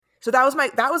So that was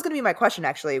going to be my question,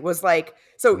 actually, was like,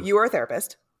 so you are a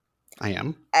therapist. I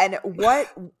am. And what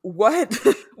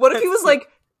if he was like,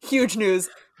 huge news?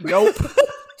 Nope.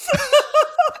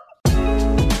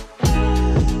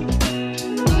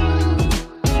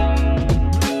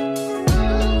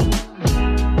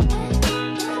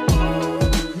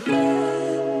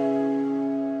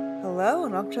 Hello,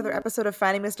 and welcome to another episode of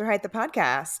Finding Mr. Height, the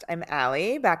podcast. I'm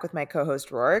Allie, back with my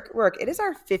co-host Rourke. Rourke, it is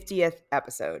our 50th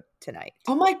episode tonight.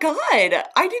 Oh my God. I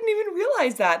didn't even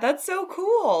realize that. That's so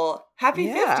cool. Happy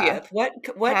 50th.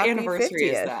 What Happy anniversary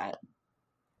 50th. is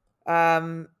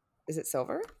that? Is it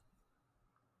silver?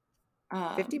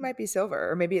 50 might be silver,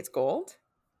 or maybe it's gold,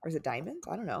 or is it diamond?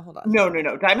 I don't know. Hold on. No.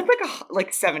 Diamond's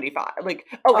like 75. Like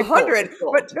 100.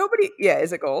 But nobody. Yeah,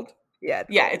 is it gold? Yeah.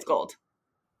 It's gold.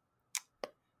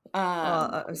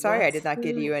 I'm sorry, I did not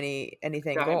give you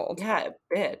anything gold. Yeah,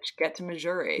 bitch, get to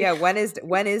Missouri. Yeah, when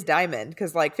is diamond?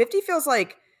 Because like 50 feels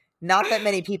like not that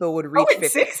many people would reach. Oh,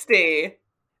 it's 50. 60.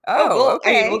 Oh,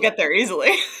 okay. I mean, we'll get there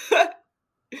easily.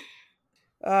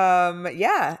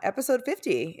 Yeah, episode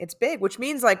 50. It's big, which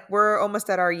means like we're almost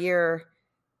at our year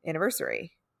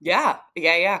anniversary. Yeah,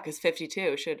 because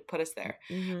 52 should put us there.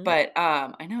 Mm-hmm. But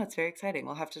I know it's very exciting.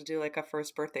 We'll have to do like a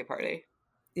first birthday party.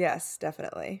 Yes,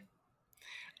 definitely.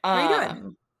 How are you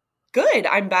doing? Good.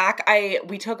 I'm back.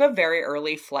 We took a very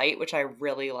early flight, which I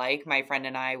really like. My friend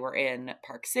and I were in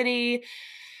Park City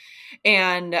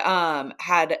and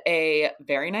had a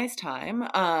very nice time.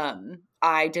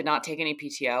 I did not take any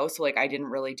PTO, so like I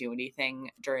didn't really do anything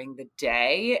during the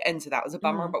day, and so that was a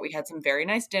bummer. But we had some very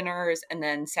nice dinners, and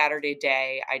then Saturday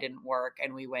day I didn't work,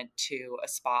 and we went to a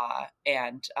spa.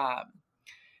 And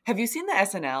have you seen the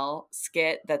SNL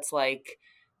skit that's like?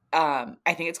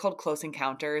 I think it's called Close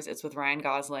Encounters. It's with Ryan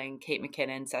Gosling, Kate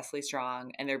McKinnon, Cecily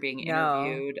Strong, and they're being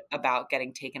interviewed about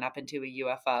getting taken up into a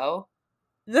UFO.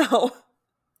 No.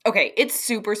 Okay, it's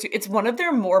it's one of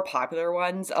their more popular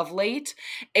ones of late,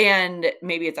 and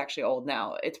maybe it's actually old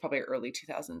now. It's probably early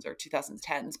 2000s or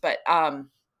 2010s, but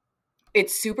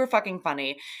it's super fucking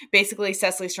funny. Basically,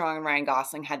 Cecily Strong and Ryan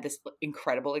Gosling had this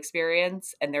incredible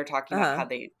experience, and they're talking about how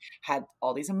they had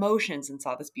all these emotions and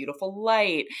saw this beautiful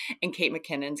light. And Kate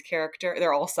McKinnon's character,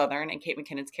 they're all Southern, and Kate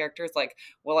McKinnon's character is like,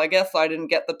 well, I guess I didn't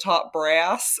get the top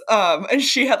brass. And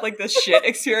she had like this shit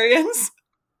experience.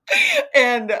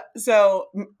 And so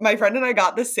my friend and I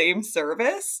got the same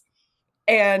service,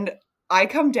 and I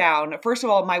come down. First of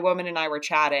all, my woman and I were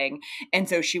chatting, and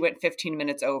so she went 15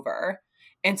 minutes over.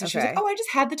 And so she was like, oh, I just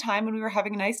had the time and we were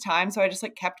having a nice time. So I just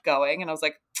like kept going. And I was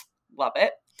like, love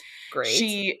it.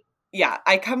 Great.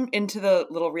 I come into the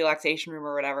little relaxation room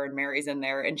or whatever, and Mary's in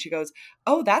there, and she goes,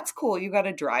 oh, that's cool. You got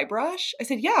a dry brush? I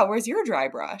said, yeah, where's your dry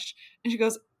brush? And she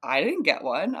goes, I didn't get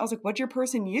one. I was like, what'd your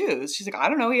person use? She's like, I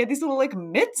don't know. He had these little like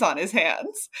mitts on his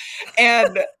hands.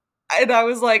 And I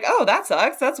was like, oh, that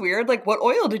sucks. That's weird. Like, what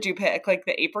oil did you pick? Like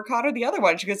the apricot or the other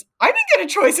one? She goes, I didn't get a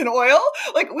choice in oil.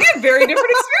 Like, we had very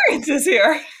different experiences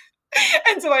here.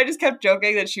 And so I just kept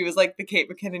joking that she was like the Kate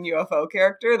McKinnon UFO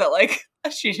character, that like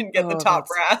she didn't get the top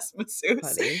brass masseuse.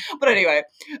 Funny. But anyway,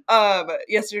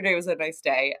 yesterday was a nice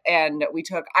day, and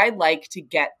I like to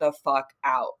get the fuck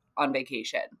out on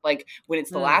vacation. Like when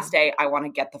it's the last day, I want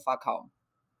to get the fuck home.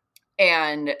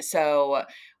 And so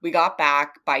we got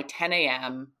back by 10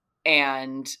 a.m.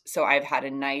 And so I've had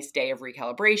a nice day of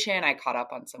recalibration. I caught up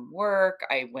on some work.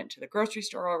 I went to the grocery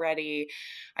store already.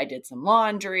 I did some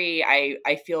laundry.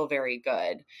 I feel very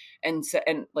good. And so,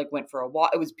 and like went for a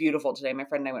walk. It was beautiful today. My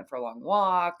friend and I went for a long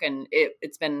walk, and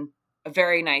it's been a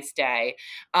very nice day.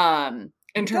 In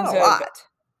terms of a lot.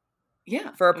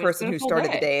 Yeah. For a person who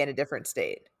started the day in a different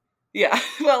state. Yeah.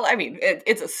 Well, I mean,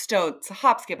 it's a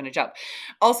hop, skip, and a jump.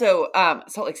 Also,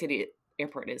 Salt Lake City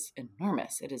Airport is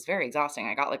enormous. It is very exhausting.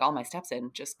 I got like all my steps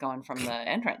in just going from the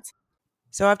entrance.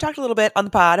 So I've talked a little bit on the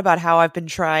pod about how I've been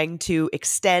trying to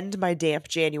extend my damp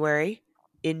January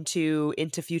into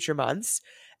future months.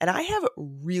 And I have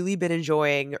really been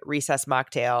enjoying recess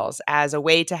mocktails as a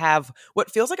way to have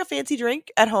what feels like a fancy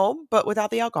drink at home, but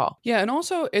without the alcohol. Yeah, and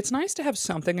also it's nice to have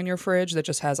something in your fridge that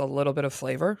just has a little bit of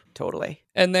flavor. Totally.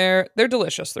 And they're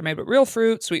delicious. They're made with real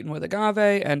fruit, sweetened with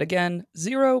agave, and again,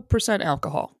 0%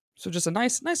 alcohol. So just a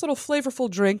nice little flavorful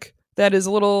drink that is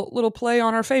a little play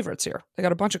on our favorites here. They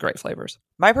got a bunch of great flavors.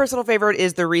 My personal favorite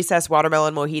is the Recess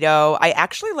Watermelon Mojito. I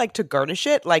actually like to garnish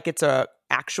it like it's a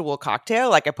actual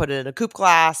cocktail. Like I put it in a coupe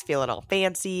glass, feeling all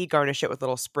fancy, garnish it with a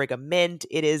little sprig of mint.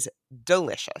 It is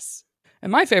delicious.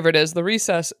 And my favorite is the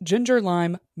Recess Ginger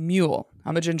Lime Mule.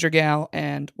 I'm a ginger gal,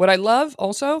 and what I love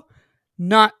also,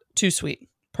 not too sweet.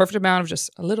 Perfect amount of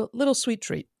just a little sweet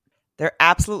treat. They're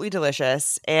absolutely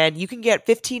delicious, and you can get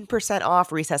 15%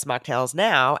 off recess mocktails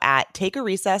now at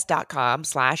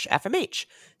takearecess.com/FMH,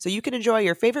 so you can enjoy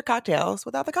your favorite cocktails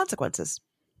without the consequences.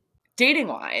 Dating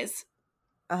wise,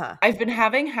 Uh-huh. I've been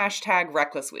having hashtag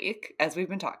Reckless Week, as we've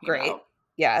been talking Great. about.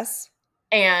 Yes.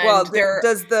 And Well,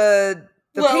 does the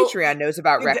Patreon knows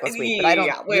about Reckless Week, but I don't.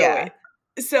 yeah, wait.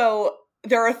 So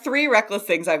there are 3 reckless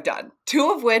things I've done,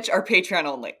 2 of which are Patreon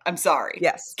only. I'm sorry.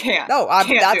 Yes. Can't That's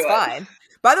do it. fine.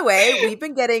 By the way, we've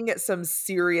been getting some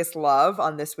serious love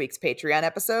on this week's Patreon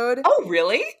episode. Oh,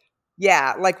 really?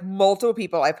 Yeah, like multiple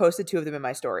people. I posted 2 of them in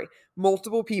my story.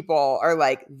 Multiple people are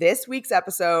like, this week's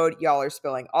episode, y'all are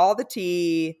spilling all the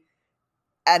tea.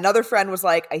 Another friend was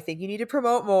like, I think you need to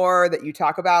promote more, that you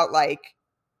talk about like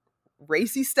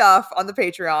racy stuff on the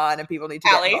Patreon and people need to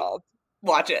get Allie, involved.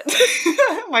 watch it.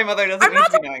 My mother doesn't need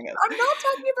to be knowing this. I'm not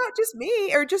talking about just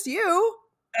me or just you.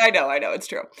 I know, it's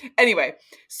true. Anyway,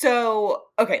 so,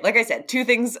 okay, like I said, 2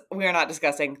 things we are not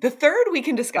discussing. The third we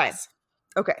can discuss.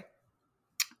 Fine. Okay.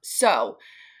 So,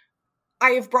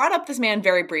 I have brought up this man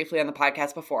very briefly on the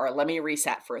podcast before. Let me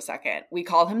reset for a second. We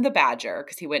call him the Badger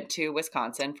because he went to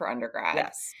Wisconsin for undergrad.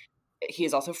 Yes. He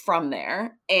is also from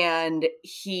there, and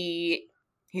he's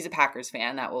a Packers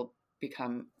fan. That will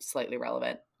become slightly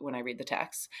relevant when I read the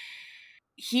text.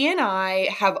 He and I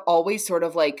have always sort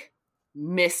of like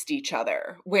missed each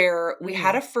other, where we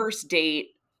had a first date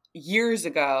years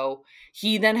ago.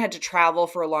 He then had to travel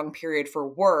for a long period for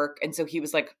work, and so he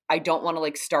was like, I don't want to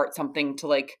like start something to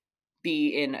like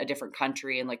be in a different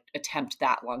country and like attempt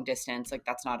that long distance. Like,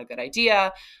 that's not a good idea.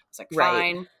 I was like,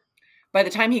 fine. Right. By the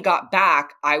time he got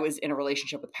back, I was in a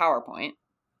relationship with PowerPoint.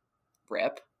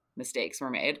 RIP. Mistakes were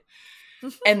made.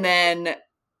 And then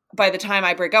by the time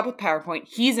I break up with PowerPoint,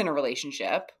 he's in a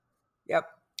relationship. Yep.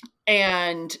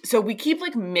 And so we keep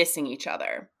like missing each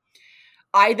other.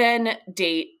 I then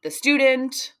date the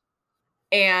student.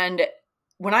 And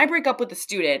when I break up with the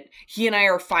student, he and I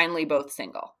are finally both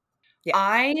single.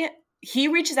 Yeah. He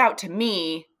reaches out to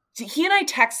me. He and I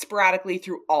text sporadically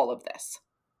through all of this.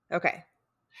 Okay.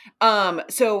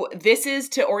 So this is,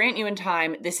 to orient you in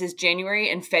time, this is January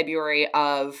and February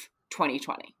of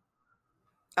 2020.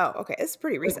 Oh, okay. It's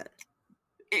pretty recent.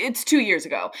 It's 2 years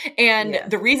ago. And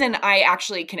the reason I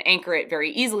actually can anchor it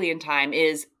very easily in time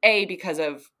is A, because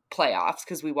of playoffs,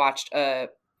 because we watched a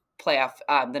playoff,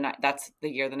 that's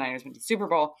the year the Niners went to the Super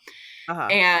Bowl. Uh-huh.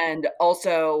 And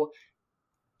also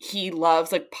he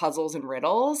loves like puzzles and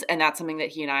riddles. And that's something that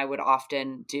he and I would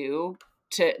often do.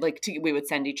 We would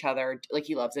send each other, like,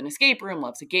 he loves an escape room,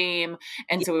 loves a game.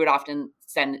 And so we would often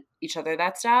send each other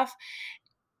that stuff.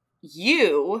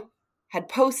 You had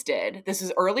posted, this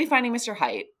was early Finding Mr.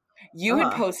 Height. You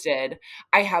had posted,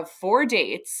 I have 4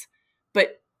 dates,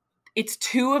 but it's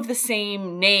 2 of the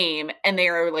same name and they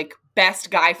are like best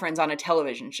guy friends on a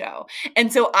television show.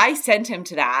 And so I sent him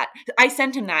that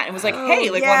and was like, hey,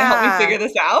 like, want to help me figure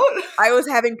this out? I was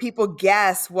having people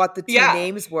guess what the 2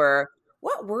 names were.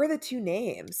 What were the 2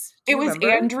 names? It was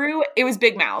remember? Andrew. It was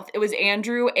Big Mouth. It was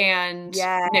Andrew and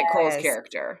Nick Kroll's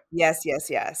character. Yes.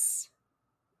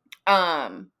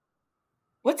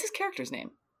 What's his character's name?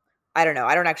 I don't know.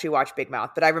 I don't actually watch Big Mouth,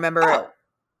 but I remember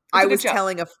I was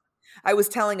telling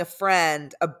a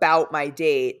friend about my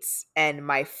dates, and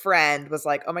my friend was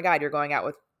like, "Oh my God, you're going out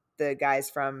with the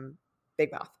guys from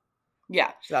Big Mouth."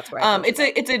 Yeah, so that's why.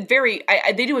 It's a very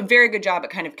they do a very good job at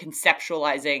kind of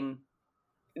conceptualizing.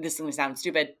 This is going to sound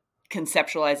stupid.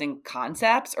 Conceptualizing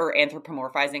concepts or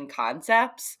anthropomorphizing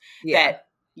concepts that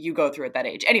you go through at that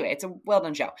age. Anyway, it's a well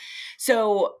done show.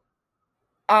 So,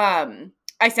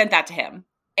 I sent that to him.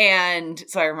 And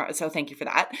so I remember, so thank you for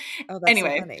that. Oh, that's so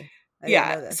funny. I didn't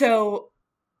know this. So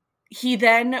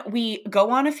we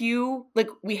go on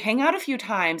we hang out a few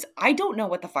times. I don't know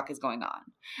what the fuck is going on.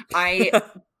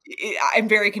 I'm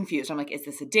very confused. I'm like, is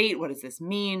this a date? What does this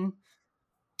mean?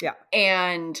 Yeah.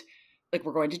 And like,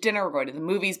 we're going to dinner, we're going to the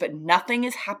movies, but nothing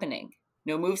is happening.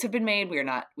 No moves have been made. We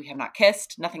have not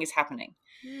kissed. Nothing is happening.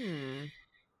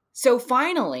 So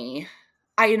finally,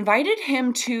 I invited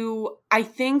him to, I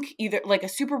think, either like a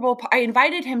Super Bowl. I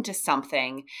invited him to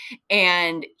something,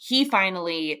 and he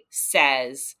finally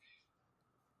says,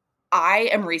 I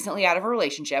am recently out of a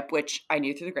relationship, which I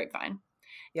knew through the grapevine.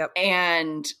 Yep.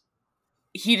 And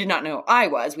he did not know I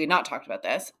was. We had not talked about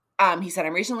this. He said,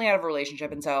 I'm recently out of a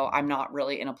relationship, and so I'm not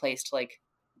really in a place to like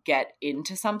get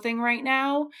into something right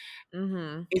now.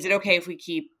 Mm-hmm. Is it okay if we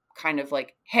keep kind of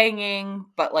like hanging,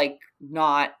 but like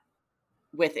not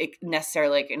with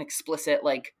necessarily like an explicit,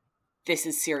 like, this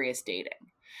is serious dating?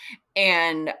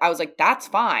 And I was like, that's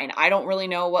fine. I don't really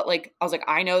know what, like, I was like,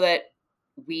 I know that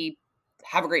we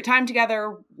have a great time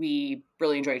together. We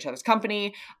really enjoy each other's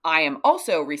company. I am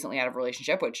also recently out of a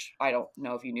relationship, which I don't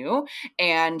know if you knew.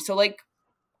 And so like,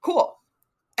 cool.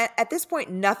 At this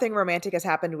point, nothing romantic has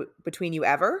happened between you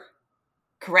ever?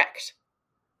 Correct.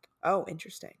 Oh,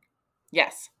 interesting.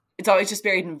 Yes. It's always just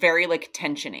very like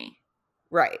tensiony.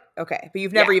 Right. Okay. But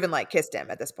you've never even like kissed him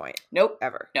at this point? Nope.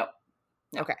 Ever? Nope.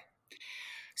 No. Okay.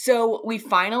 So we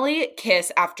finally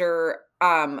kiss after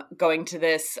going to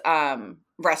this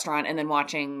restaurant and then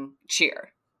watching Cheer.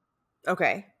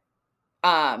 Okay.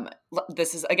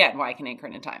 This is, again, why I can anchor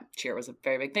it in time. Cheer was a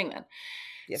very big thing then.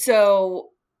 Yes. So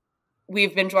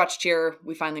we've binge watched Cheer.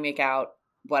 We finally make out,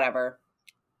 whatever.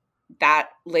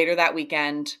 Later that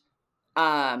weekend,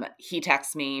 he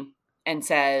texts me and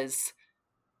says,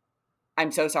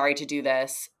 I'm so sorry to do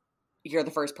this. You're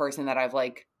the first person that I've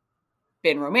like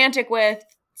been romantic with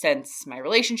since my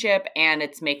relationship, and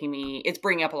it's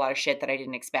bringing up a lot of shit that I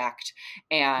didn't expect.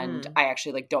 And I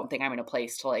actually like don't think I'm in a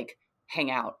place to like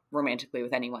hang out romantically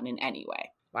with anyone in any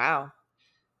way. Wow.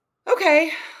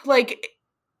 Okay. Like,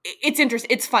 it's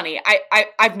interesting. It's funny.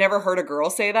 I've never heard a girl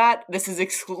say that. This is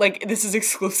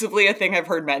exclusively a thing I've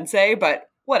heard men say, but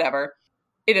whatever.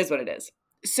 It is what it is.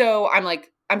 So I'm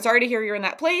like, I'm sorry to hear you're in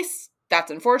that place.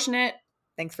 That's unfortunate.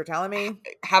 Thanks for telling me.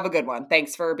 Have a good one.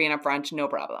 Thanks for being upfront. No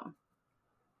problem.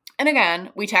 And again,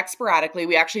 we text sporadically.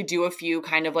 We actually do a few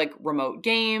kind of like remote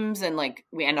games, and like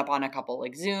we end up on a couple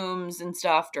like Zooms and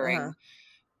stuff during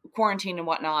quarantine and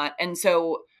whatnot. And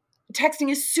so texting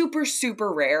is super,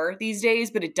 super rare these days,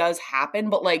 but it does happen.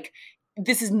 But like,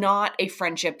 this is not a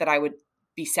friendship that I would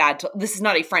be sad to. This is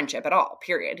not a friendship at all,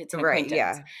 period. It's an acquaintance.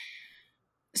 Yeah.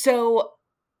 So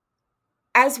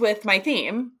as with my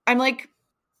theme, I'm like,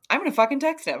 I'm going to fucking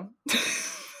text him.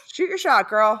 Shoot your shot,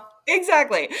 girl.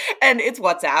 Exactly. And it's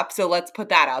WhatsApp. So let's put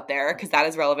that out there because that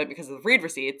is relevant because of the read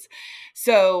receipts.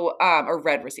 So, or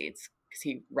read receipts because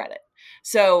he read it.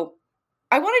 So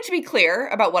I wanted to be clear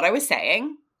about what I was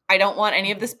saying. I don't want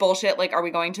any of this bullshit. Like, are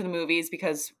we going to the movies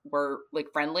because we're like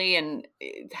friendly and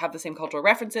have the same cultural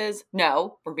references?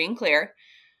 No, we're being clear.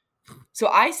 So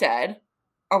I said,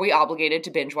 are we obligated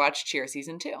to binge watch Cheer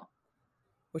season 2?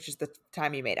 Which is the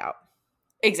time you made out.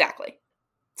 Exactly.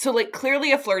 So like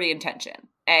clearly a flirty intention.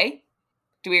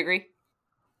 Do we agree?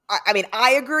 I mean,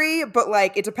 I agree, but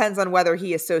like it depends on whether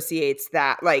he associates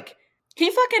that. Like,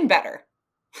 he fucking better.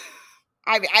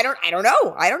 I mean, I don't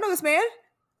know. I don't know this man.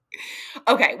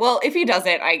 Okay, well, if he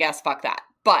doesn't, I guess fuck that.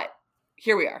 But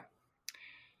here we are.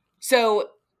 So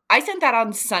I sent that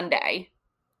on Sunday.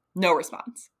 No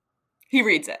response. He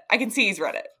reads it. I can see he's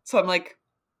read it. So I'm like,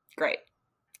 great.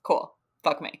 Cool.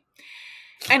 Fuck me.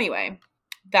 Anyway,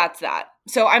 that's that.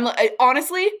 So I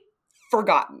honestly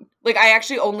forgotten. Like, I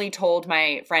actually only told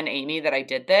my friend Amy that I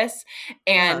did this,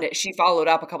 and she followed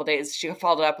up a couple days. She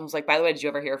followed up and was like, by the way, did you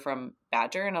ever hear from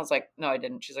Badger? And I was like, no, I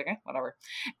didn't. She's like, whatever.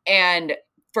 And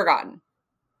forgotten.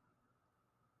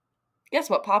 Guess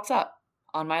what pops up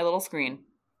on my little screen?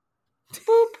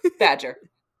 Boop. Badger.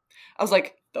 I was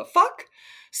like, the fuck?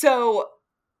 So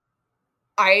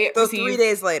I received 3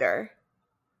 days later.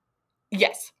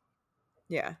 Yes.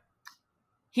 Yeah.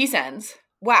 He sends,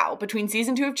 wow, between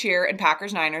season 2 of Cheer and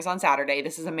Packers-Niners on Saturday,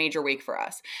 this is a major week for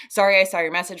us. Sorry I saw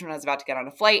your message when I was about to get on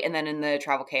a flight, and then in the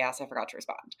travel chaos, I forgot to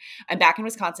respond. I'm back in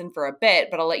Wisconsin for a bit,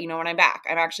 but I'll let you know when I'm back.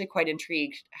 I'm actually quite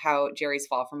intrigued how Jerry's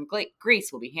fall from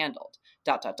Greece will be handled. ...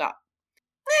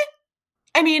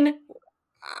 I mean,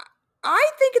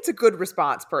 I think it's a good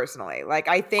response, personally. Like,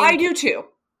 I think I do too.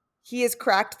 He has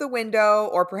cracked the window,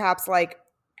 or perhaps like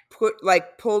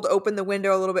pulled open the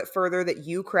window a little bit further that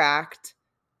you cracked.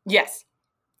 Yes.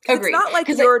 Agreed. It's not like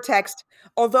your text,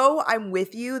 although I'm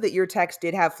with you that your text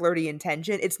did have flirty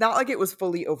intention, it's not like it was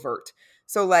fully overt.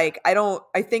 So like, I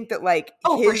think that like,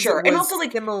 his for sure. And also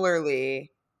like,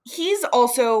 similarly, he's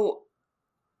also,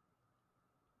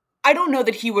 I don't know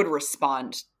that he would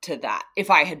respond to that if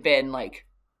I had been like,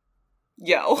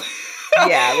 yo.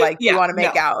 Yeah, like, you want to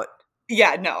make out.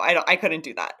 Yeah, no, I couldn't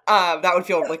do that. That would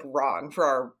feel like wrong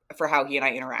for how he and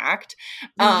I interact.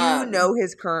 Do you know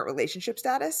his current relationship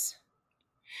status?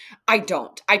 I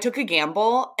don't. I took a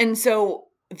gamble, and so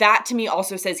that to me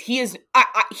also says he is.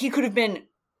 He could have been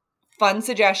fun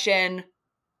suggestion.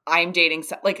 I'm dating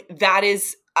like that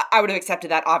is. I would have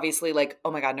accepted that, obviously. Like,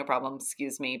 oh my god, no problem.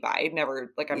 Excuse me, bye.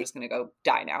 Never. Like, I'm just gonna go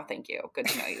die now. Thank you. Good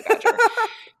to know you, Badger.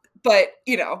 But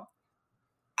you know.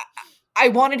 I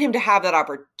wanted him to have that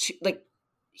opportunity. Like,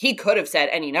 he could have said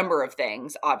any number of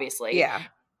things, obviously. Yeah.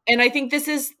 And I think this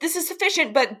is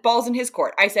sufficient, but balls in his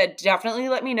court. I said, definitely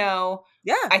let me know.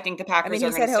 Yeah. I think the Packers are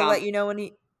going to he said he'll let you know when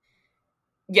he...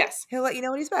 Yes. He'll let you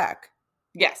know when he's back.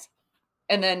 Yes.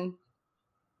 And then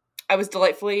I was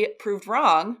delightfully proved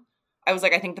wrong I was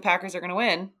like, I think the Packers are going to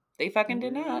win. They fucking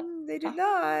did not. They did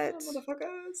not.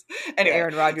 Motherfuckers. The Anyway,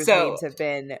 Aaron Rodgers so memes have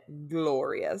been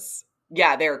glorious.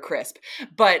 yeah, they're crisp.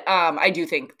 But I do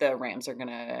think the Rams are going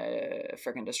to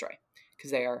freaking destroy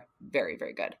because they are very,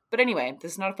 very good. But anyway,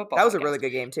 this is not a football That was podcast. a really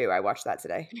good game, too. I watched that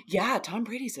today. Yeah, Tom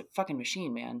Brady's a fucking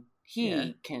machine, man.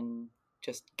 He can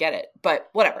just get it. But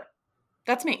whatever.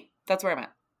 That's me. That's where I'm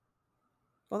at.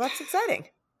 Well, that's exciting.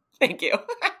 Thank you.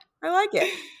 I like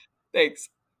it. Thanks.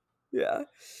 Yeah.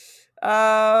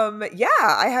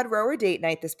 I had rower date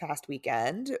night this past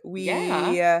weekend. We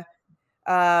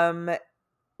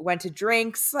went to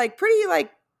drinks, like pretty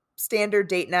like standard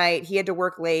date night. He had to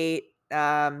work late.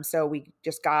 So we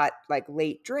just got like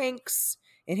late drinks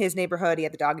in his neighborhood. He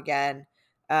had the dog again.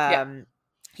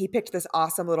 He picked this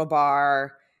awesome little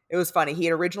bar. It was funny. He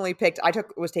had originally picked,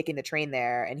 was taking the train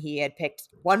there, and he had picked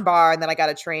one bar, and then I got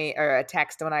a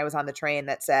text when I was on the train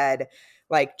that said,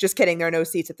 like, just kidding, there are no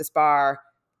seats at this bar.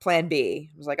 Plan B.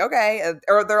 I was like, okay.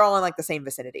 Or they're all in like the same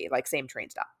vicinity, like same train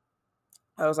stop.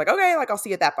 I was like, okay, like I'll see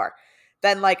you at that bar.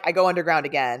 Then like I go underground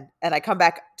again, and I come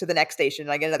back to the next station,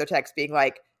 and I get another text being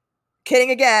like,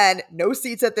 kidding again, no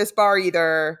seats at this bar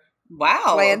either.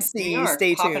 Wow. Plan C,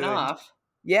 stay tuned. Off.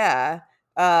 Yeah.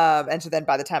 And so then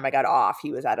by the time I got off,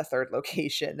 he was at a third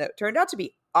location that turned out to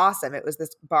be awesome. It was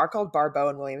this bar called Barbeau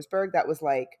in Williamsburg that was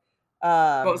like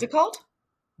what was it called?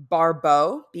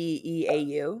 Barbeau,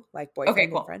 Beau, like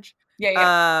boyfriend in French.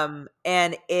 Yeah.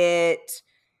 And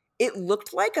it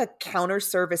looked like a counter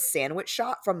service sandwich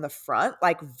shop from the front,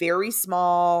 like very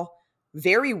small,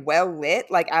 very well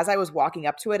lit. Like as I was walking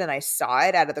up to it and I saw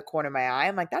it out of the corner of my eye,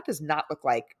 I'm like, that does not look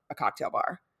like a cocktail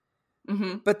bar.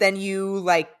 Mm-hmm. But then you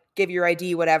like give your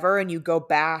ID, whatever, and you go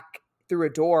back through a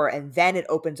door, and then it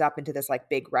opens up into this like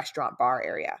big restaurant bar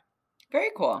area. Very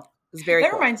cool. It was very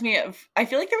cool. That reminds me of, I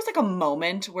feel like there was like a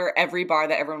moment where every bar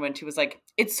that everyone went to was like,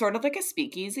 it's sort of like a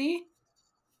speakeasy.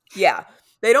 Yeah.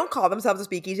 They don't call themselves a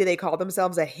speakeasy. They call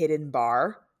themselves a hidden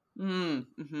bar.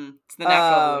 Mm-hmm. It's the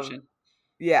natural evolution.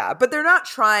 Yeah, but they're not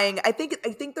trying. I think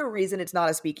the reason it's not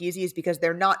a speakeasy is because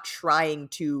they're not trying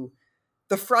to,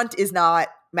 the front is not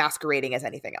masquerading as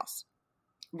anything else.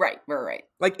 Right.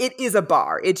 Like it is a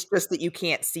bar. It's just that you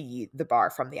can't see the bar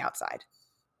from the outside.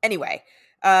 Anyway,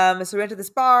 so we went to this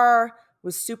bar. It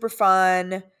was super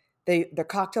fun. The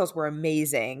cocktails were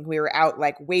amazing. We were out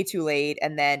like way too late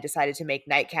and then decided to make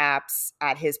nightcaps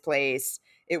at his place.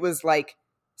 It was like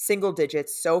single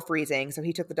digits, so freezing. So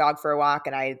he took the dog for a walk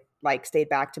and I like stayed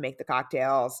back to make the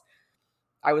cocktails.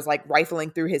 I was like rifling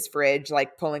through his fridge,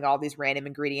 like pulling all these random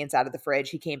ingredients out of the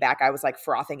fridge. He came back. I was like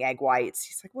frothing egg whites.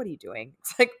 He's like, what are you doing?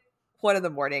 It's like 1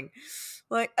 a.m. I'm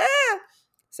like, ah.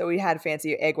 So we had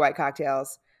fancy egg white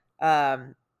cocktails.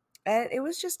 And it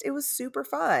was super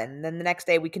fun. And then the next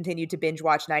day we continued to binge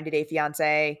watch 90 Day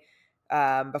Fiancé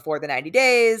before the 90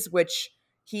 days, which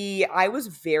I was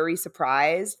very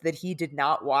surprised that he did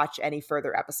not watch any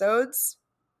further episodes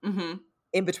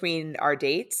in between our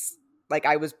dates. Like,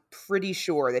 I was pretty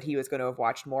sure that he was going to have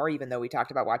watched more, even though we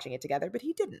talked about watching it together, but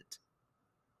he didn't.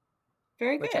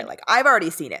 Very good. Which I like. I've already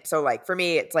seen it. So, like, for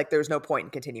me, it's like there's no point in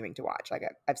continuing to watch. Like,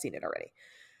 I've seen it already.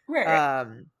 Right.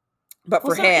 But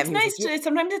for him, it's nice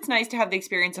sometimes it's nice to have the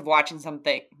experience of watching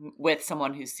something with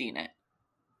someone who's seen it.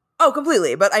 Oh,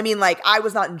 completely. But I mean, like, I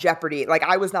was not in jeopardy. Like,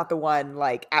 I was not the one,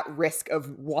 like, at risk of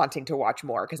wanting to watch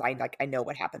more because I know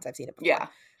what happens. I've seen it before. Yeah.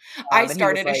 I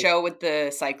started a show with the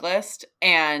cyclist,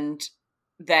 and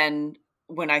then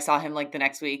when I saw him, like, the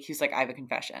next week, he was like, I have a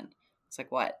confession. It's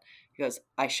like, what? He goes,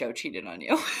 I show cheated on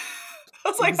you. I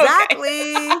was like,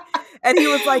 exactly. Okay. And he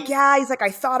was like, yeah, he's like,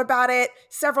 I thought about it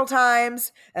several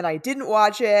times, and I didn't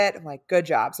watch it. I'm like, good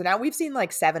job. So now we've seen,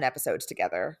 like, 7 episodes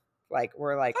together. Like,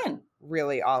 we're, like, fun.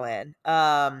 Really all in.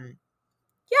 Yeah,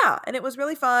 and it was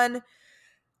really fun.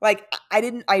 Like, I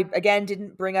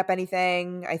didn't bring up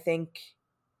anything. I think,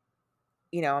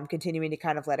 I'm continuing to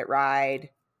kind of let it ride.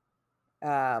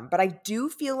 But I do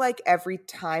feel like every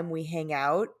time we hang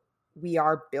out, we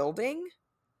are building.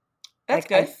 That's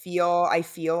like, good. I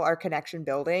feel our connection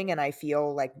building, and I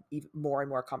feel like more and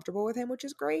more comfortable with him, which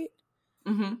is great.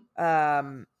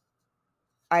 I'm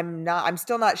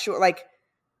still not sure. Like,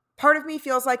 part of me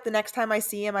feels like the next time I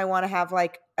see him, I want to have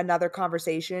like another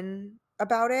conversation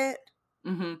about it.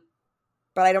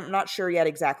 But I'm not sure yet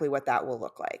exactly what that will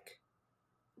look like.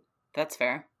 That's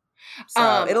fair.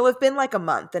 So it'll have been like a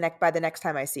month by the next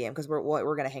time I see him, because we're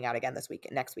going to hang out again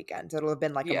next weekend. So it'll have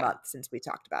been like a month since we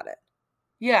talked about it.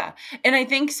 Yeah. And I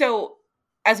think so,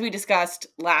 as we discussed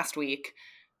last week,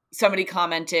 somebody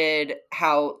commented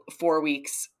how 4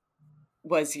 weeks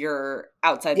was your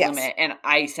outside limit. And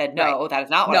I said, no, that is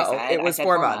not what I said. It was I said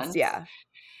 4 months. Yeah.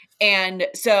 And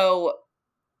so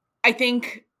I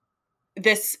think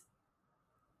this,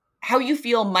 how you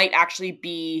feel might actually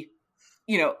be,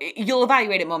 you'll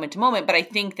evaluate it moment to moment, but I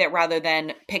think that rather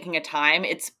than picking a time,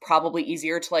 it's probably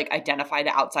easier to like identify the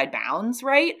outside bounds,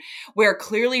 right? Where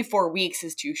clearly 4 weeks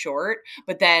is too short,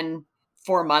 but then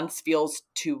 4 months feels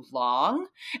too long.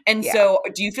 And Yeah. so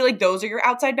do you feel like those are your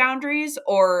outside boundaries,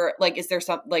 or like, is there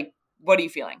some, like, what are you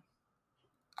feeling?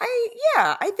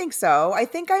 I think so. I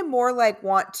think I more like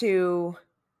want to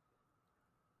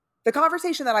the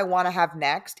conversation that I want to have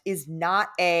next is not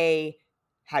a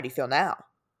how do you feel now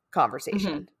Mm-hmm.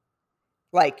 conversation.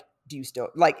 Like, do you still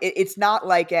like it's not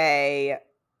like a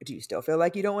do you still feel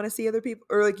like you don't want to see other people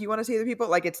or like you want to see other people?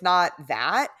 Like it's not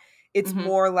that. It's Mm-hmm.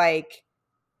 more like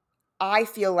I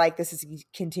feel like this is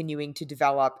continuing to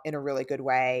develop in a really good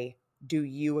way. Do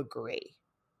you agree?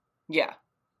 Yeah.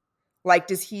 Like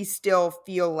does he still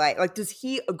feel like does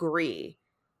he agree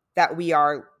that we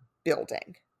are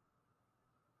building?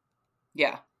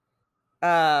 Yeah.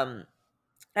 Um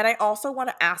and I also want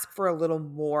to ask for a little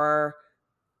more,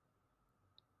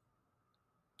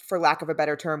 for lack of a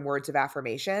better term, words of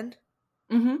affirmation.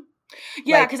 Mm-hmm.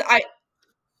 Yeah, Like, because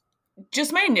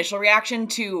just my initial reaction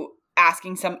to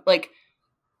asking like,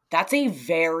 that's a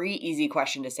very easy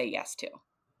question to say yes to.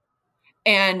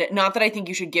 And not that I think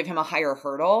you should give him a higher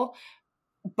hurdle,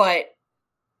 but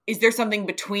is there something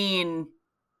between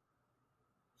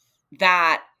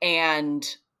that and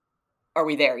are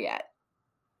we there yet?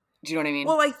 Do you know what I mean?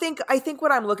 well, I think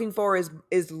what I'm looking for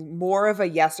is more of a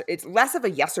yes. It's less of a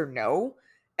yes or no,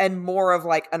 and more of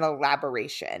like an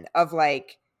elaboration of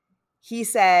like he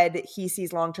said he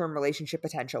sees long term relationship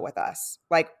potential with us.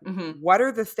 Like, Mm-hmm. what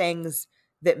are the things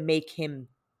that make him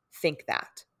think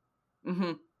that?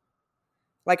 Mm-hmm.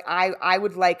 Like, I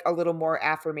would like a little more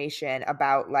affirmation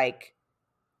about like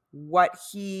what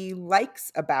he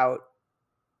likes about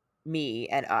me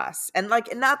and us. And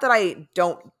like not that I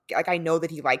don't like I know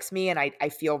that he likes me and I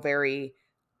feel very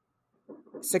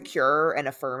secure and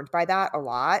affirmed by that a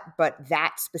lot, but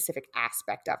that specific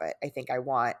aspect of it, I think I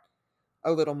want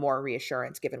a little more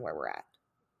reassurance given where we're at.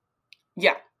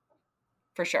 Yeah,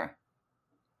 for sure.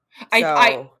 I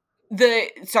So,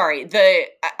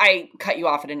 I cut you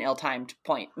off at an ill-timed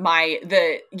point.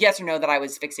 The yes or no that I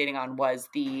was fixating on was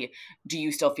the, do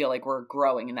you still feel like we're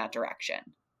growing in that direction?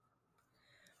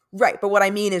 right, but what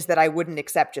I mean is that I wouldn't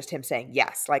accept just him saying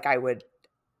yes. Like I would,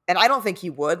 and I don't think he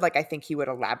would. Like I think he would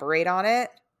elaborate on it,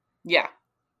 Yeah.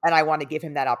 and I want to give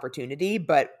him that opportunity,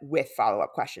 but with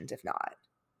follow-up questions if not.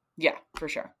 Yeah, for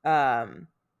sure.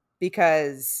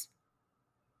 Because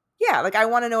yeah, like I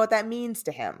want to know what that means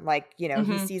to him. Like, he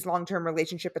Mm-hmm. sees long-term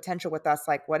relationship potential with us.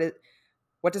 Like what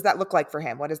does that look like for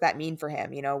him? What does that mean for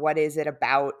him? What is it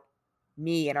about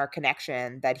me and our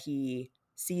connection that he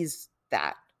sees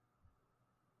that?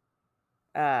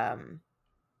 Um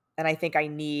and I think I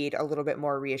need a little bit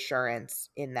more reassurance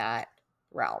in that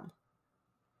realm.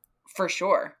 For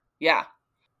sure. Yeah.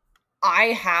 I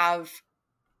have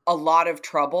a lot of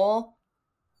trouble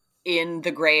in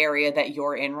the gray area that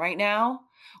you're in right now,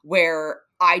 where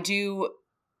I do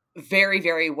very,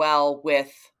 very well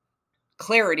with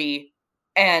clarity,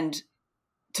 and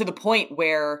to the point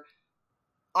where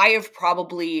I have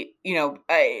probably,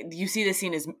 you see this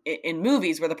scene in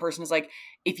movies where the person is like,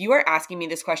 if you are asking me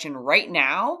this question right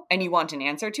now and you want an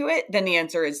answer to it, then the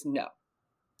answer is no.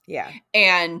 Yeah.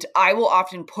 And I will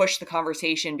often push the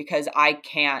conversation because I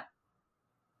can't,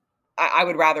 I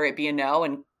would rather it be a no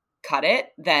and cut it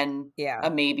than Yeah.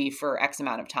 a maybe for X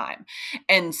amount of time.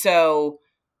 And so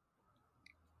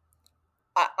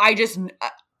I just,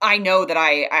 I know that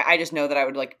I just know that I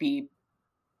would like be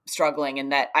struggling,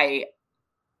 and that I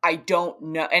don't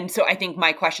know. And so I think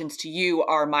my questions to you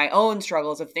are my own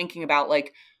struggles of thinking about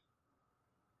like,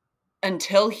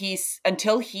 until he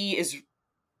is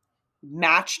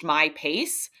matched my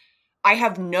pace, I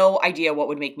have no idea what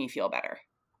would make me feel better.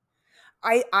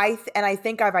 And I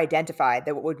think I've identified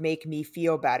that what would make me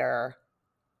feel better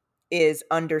is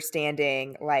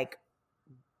understanding like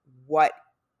what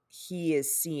he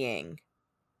is seeing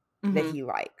that Mm-hmm. he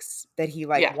likes, that he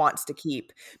like Yeah. wants to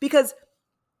keep. Because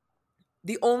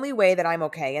the only way that I'm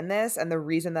okay in this and the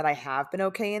reason that I have been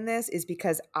okay in this is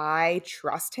because I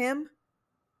trust him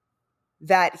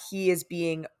that he is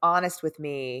being honest with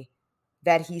me,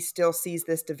 that he still sees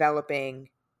this developing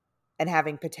and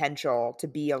having potential to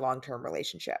be a long-term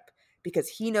relationship because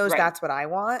he knows Right. that's what I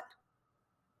want.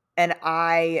 And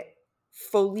I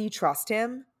fully trust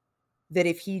him that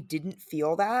if he didn't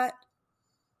feel that,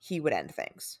 he would end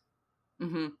things.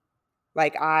 Mm-hmm.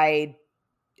 Like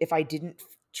if I didn't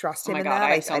trust Oh him my in God, that,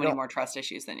 I have so I many don't. more trust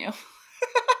issues than you.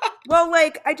 Well,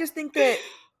 like I just think that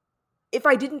if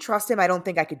I didn't trust him, I don't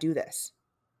think I could do this.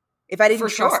 If I For didn't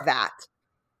trust sure. that,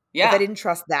 if I Yeah. didn't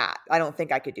trust that, I don't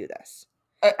think I could do this.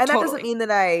 And that doesn't Totally.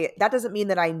 mean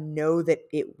that I know that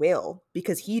it will,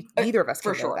 because neither of us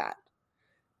For can know sure. that.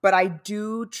 But I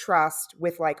do trust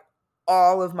with like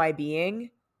all of my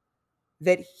being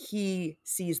that he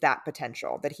sees that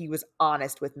potential, that he was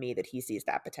honest with me, that he sees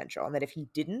that potential, and that if he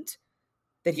didn't,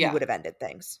 that he Yeah. would have ended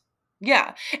things.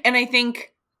 Yeah. And I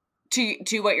think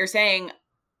to what you're saying,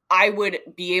 I would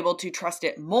be able to trust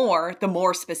it more the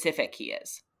more specific he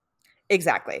is.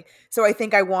 Exactly. So I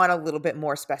think I want a little bit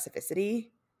more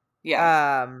specificity.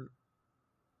 Yeah. Um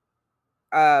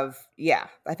of yeah,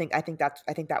 I think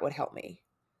that would help me.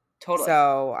 Totally.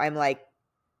 So I'm like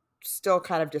still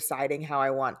kind of deciding how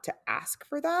I want to ask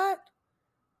for that,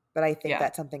 but I think Yeah.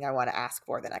 that's something I want to ask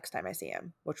for the next time I see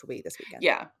him, which will be this weekend.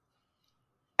 Yeah.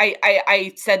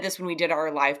 I said this when we did our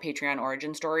live Patreon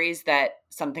origin stories, that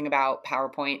something about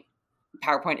PowerPoint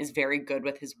is very good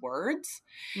with his words.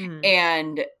 Mm.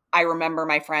 And I remember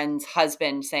my friend's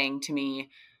husband saying to me,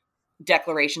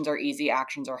 declarations are easy,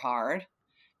 actions are hard.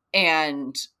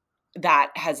 And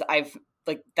that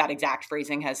exact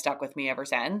phrasing has stuck with me ever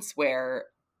since, where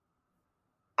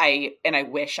I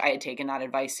wish I had taken that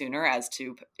advice sooner as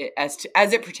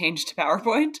it pertains to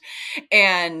PowerPoint.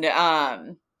 And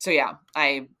so yeah,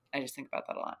 I just think about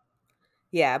that a lot.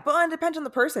 Yeah, but it depends on the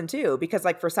person too, because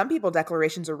like for some people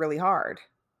declarations are really hard.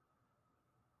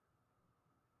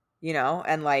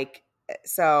 And like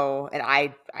and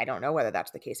I don't know whether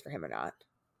that's the case for him or not.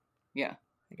 Yeah.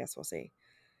 I guess we'll see.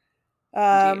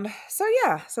 Indeed. So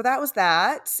yeah, so that was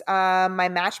that. My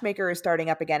matchmaker is starting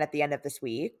up again at the end of this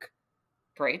week.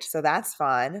 Great. So that's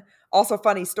fun. Also,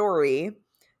 funny story.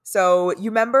 So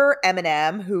you remember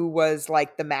Eminem, who was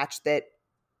like the match that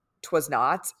twas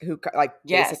not, who like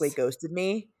basically Yes. ghosted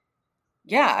me?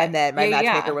 Yeah. And then my Yeah.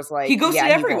 matchmaker Yeah. was He like, ghosted yeah,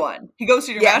 he won't. everyone. He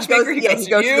ghosted your Yeah, matchmaker. He he ghosted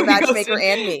ghosted the you. He matchmaker ghosted.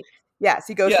 and me. Yes,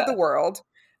 he ghosted the Yeah. world.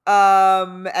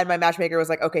 And my matchmaker was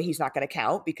like, okay, he's not going to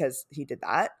count because he did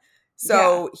that. Yeah.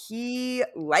 So he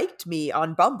liked me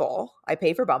on Bumble. I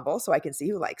pay for Bumble so I can see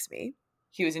who likes me.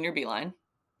 He was in your beeline.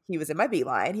 He was in my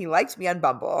beeline. He liked me on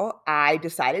Bumble. I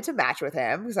decided to match with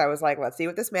him because I was like, let's see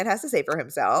what this man has to say for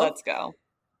himself. Let's go.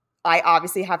 I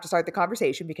obviously have to start the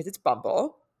conversation because it's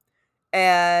Bumble.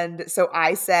 And so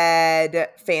I said,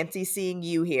 fancy seeing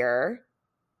you here,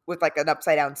 with like an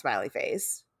upside down smiley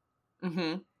face.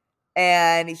 Mm-hmm.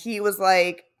 And he was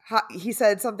like, he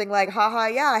said something like, haha,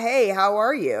 yeah, hey, how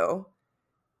are you?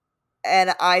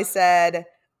 And I said,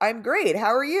 I'm great.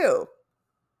 How are you?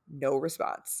 No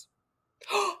response.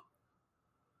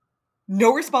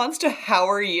 No response to how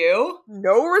are you?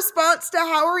 No response to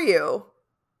how are you?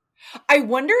 I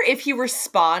wonder if he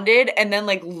responded and then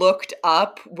like looked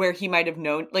up where he might have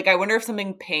known. Like, I wonder if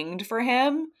something pinged for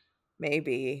him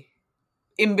Maybe.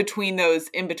 in between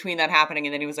that happening,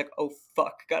 and then he was like, "Oh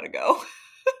fuck, gotta go."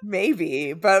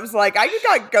 Maybe. But I was like, I just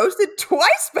got ghosted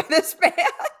twice by this man.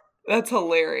 That's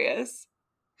hilarious.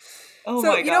 Oh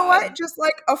So my you know God. what? Just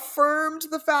like affirmed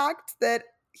the fact that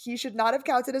he should not have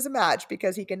counted as a match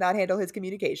because he cannot handle his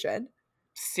communication.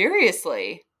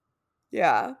 Seriously.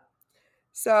 Yeah.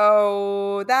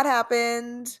 So that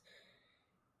happened.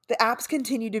 The apps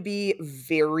continue to be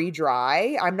very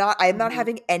dry. I'm not Mhm.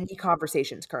 having any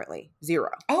conversations currently. Zero.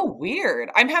 Oh,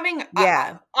 weird.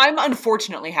 Yeah. I'm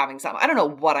unfortunately having some. I don't know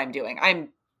what I'm doing.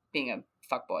 I'm being a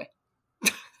fuckboy.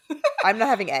 I'm not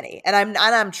having any. And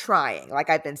I'm trying. Like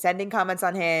I've been sending comments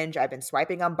on Hinge, I've been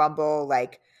swiping on Bumble,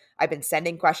 like I've been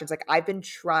sending questions, like I've been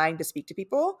trying to speak to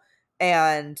people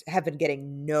and have been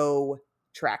getting no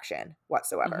traction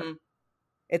whatsoever. Mm-hmm.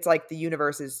 It's like the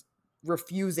universe is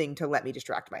refusing to let me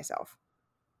distract myself.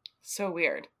 So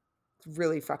weird. It's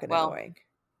really fucking Well, annoying.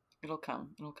 it'll come.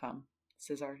 It'll come. This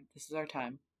is our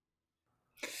time.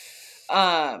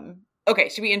 Okay,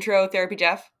 should we intro Therapy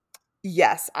Jeff?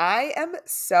 Yes, I am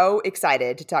so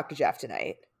excited to talk to Jeff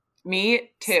tonight.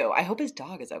 Me too. I hope his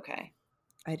dog is okay.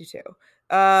 I do too.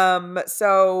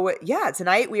 So yeah,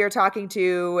 tonight we are talking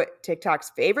to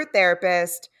TikTok's favorite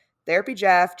therapist, Therapy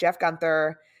Jeff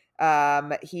Guenther.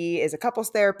 He is a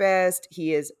couples therapist.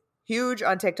 He is huge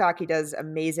on TikTok. He does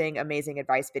amazing, amazing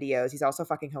advice videos. He's also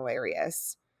fucking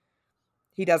hilarious.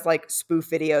 He does like spoof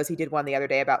videos. He did one the other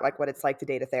day about like what it's like to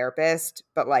date a therapist,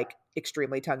 but like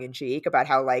extremely tongue in cheek about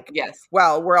how like, Yes.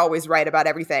 well, we're always right about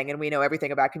everything and we know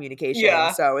everything about communication.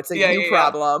 Yeah. So it's a Yeah, you yeah, yeah.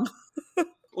 problem.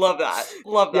 Love that.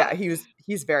 Love that. Yeah,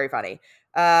 he's very funny.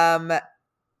 And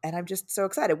I'm just so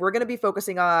excited. We're going to be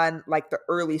focusing on like the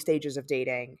early stages of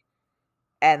dating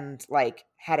and like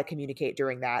how to communicate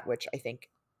during that, which I think,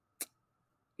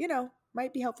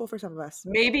 might be helpful for some of us.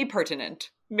 Maybe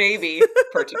pertinent. Maybe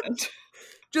pertinent.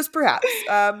 Just perhaps.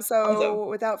 So Awesome.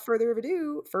 without further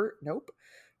ado,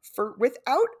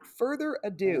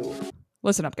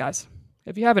 Listen up, guys.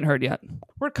 If you haven't heard yet,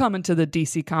 we're coming to the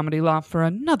DC Comedy Loft for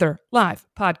another live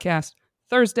podcast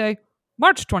Thursday,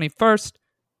 March 21st.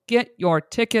 Get your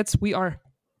tickets. We are,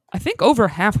 I think, over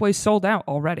halfway sold out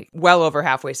already. well over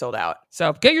halfway sold out.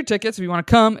 So get your tickets if you want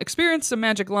to come experience some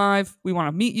magic live. We want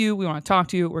to meet you. We want to talk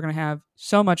to you. We're going to have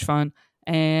so much fun.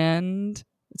 And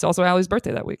it's also Allie's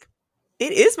birthday that week.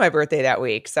 It is my birthday that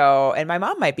week. So, and my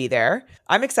mom might be there.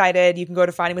 I'm excited. You can go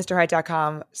to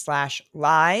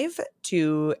findingmrheight.com/live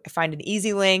to find an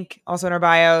easy link, also in our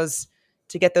bios,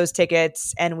 to get those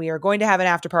tickets. And we are going to have an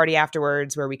after party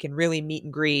afterwards where we can really meet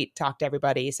and greet, talk to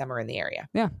everybody somewhere in the area.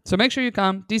 Yeah. So make sure you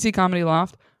come. DC Comedy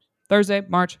Loft, Thursday,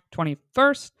 March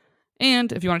 21st.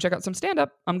 And if you want to check out some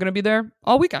stand-up, I'm going to be there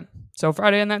all weekend. So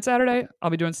Friday and that Saturday,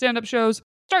 I'll be doing stand-up shows.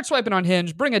 Start swiping on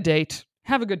Hinge, bring a date,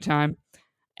 have a good time.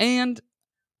 And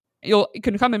you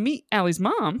can come and meet Allie's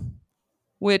mom,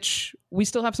 which we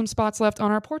still have some spots left on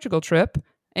our Portugal trip.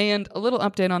 And a little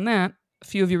update on that. A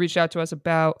few of you reached out to us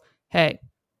about, hey,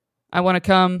 I want to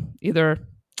come. Either,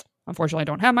 unfortunately, I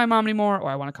don't have my mom anymore,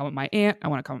 or I want to come with my aunt. I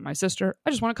want to come with my sister.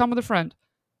 I just want to come with a friend.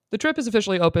 The trip is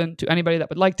officially open to anybody that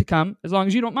would like to come, as long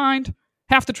as you don't mind.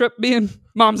 Half the trip being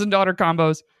moms and daughter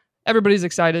combos. Everybody's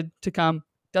excited to come.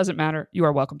 Doesn't matter. You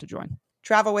are welcome to join.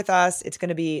 Travel with us. It's going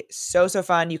to be so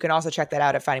fun. You can also check that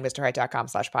out at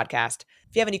findingmrheight.com/podcast.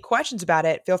 If you have any questions about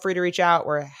it, feel free to reach out.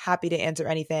 We're happy to answer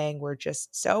anything. We're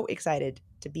just so excited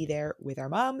to be there with our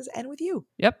moms and with you.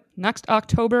 Yep. Next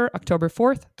October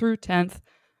 4th through 10th.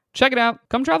 Check it out.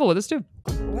 Come travel with us too.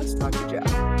 Let's talk to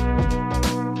Jeff.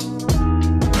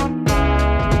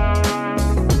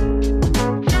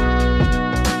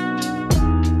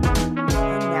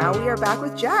 And now we are back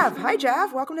with Jeff. Hi,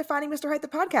 Jeff. Welcome to Finding Mr. Height, the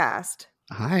podcast.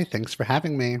 Hi, thanks for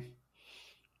having me.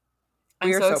 I'm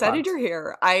We are so so excited pumped. you're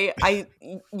here.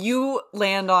 You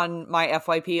land on my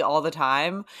FYP all the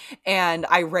time, and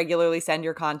I regularly send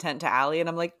your content to Allie, and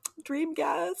I'm like, dream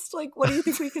guest, like, what do you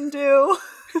think we can do?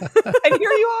 And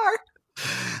here you are.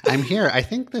 I'm here. I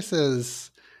think this is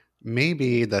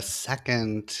maybe the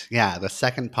second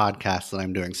podcast that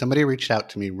I'm doing. Somebody reached out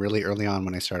to me really early on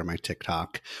when I started my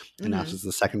TikTok, and now this is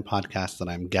the second podcast that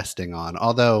I'm guesting on.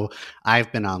 Although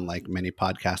I've been on like many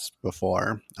podcasts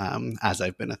before, as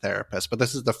I've been a therapist, but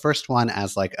this is the first one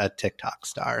as like a TikTok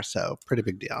star. So pretty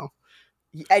big deal.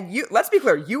 And you, let's be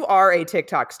clear, you are a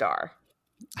TikTok star.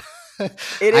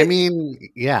 I mean,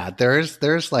 yeah,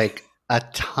 there's like a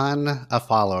ton of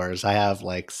followers. I have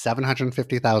like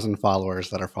 750,000 followers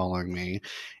that are following me.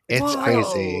 It's Whoa.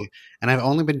 crazy. And I've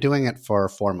only been doing it for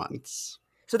 4 months.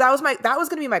 So that was going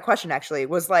to be my question, actually,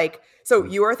 was like, so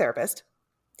you are a therapist.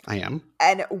 I am.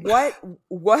 And what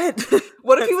What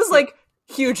if he was like,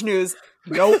 huge news?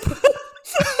 Nope.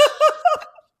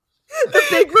 the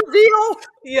big reveal?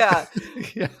 Yeah.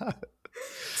 Yeah.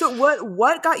 So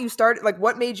what got you started? Like,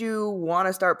 what made you want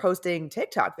to start posting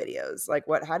TikTok videos? Like,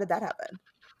 how did that happen?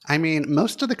 I mean,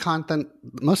 most of the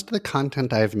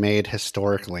content I've made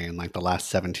historically in like the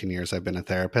last 17 years I've been a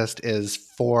therapist is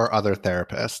for other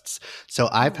therapists. So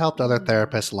I've helped other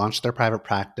therapists launch their private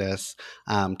practice,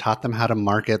 taught them how to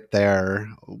market their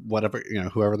whatever,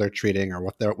 whoever they're treating or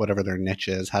whatever their niche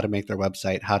is, how to make their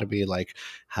website, how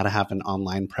to have an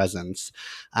online presence.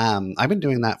 I've been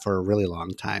doing that for a really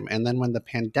long time. And then when the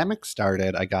pandemic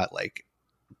started, I got like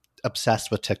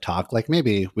obsessed with TikTok, like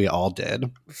maybe we all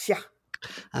did. Yeah.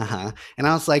 And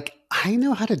I was like, I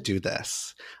know how to do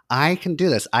this. I can do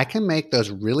this. I can make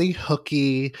those really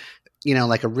hooky,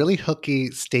 like a really hooky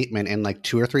statement in like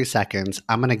 2 or 3 seconds.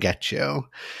 I'm going to get you.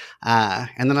 And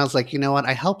then I was like, you know what?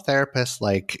 I help therapists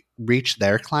like reach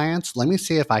their clients. Let me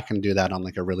see if I can do that on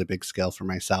like a really big scale for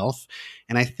myself.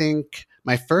 And I think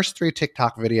my first 3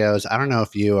 TikTok videos, I don't know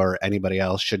if you or anybody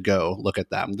else should go look at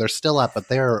them. They're still up, but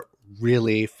they're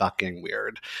really fucking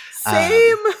weird.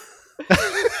 Same.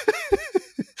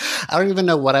 I don't even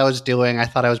know what I was doing. I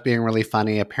thought I was being really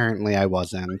funny. Apparently I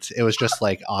wasn't. It was just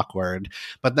like awkward.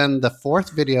 But then the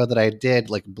 4th video that I did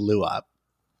like blew up.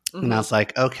 And I was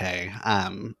like, okay,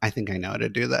 I think I know how to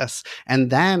do this. And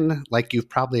then like you've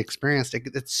probably experienced it,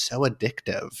 it's so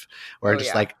addictive where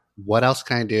like, what else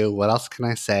can I do? What else can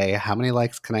I say? How many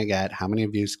likes can I get? How many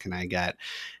views can I get?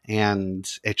 And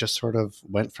it just sort of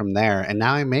went from there. And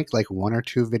now I make like 1 or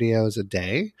 2 videos a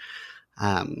day.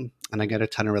 And I get a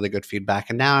ton of really good feedback.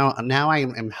 And now I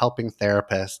am helping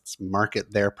therapists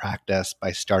market their practice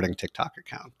by starting TikTok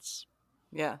accounts.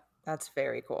 Yeah. That's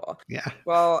very cool. Yeah.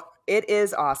 Well, it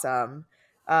is awesome.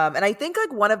 And I think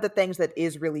like one of the things that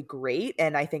is really great,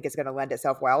 and I think is going to lend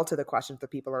itself well to the questions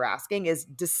that people are asking, is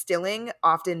distilling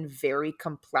often very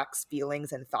complex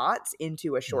feelings and thoughts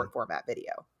into a short format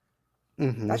video.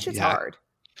 That shit's hard.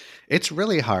 It's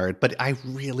really hard, but I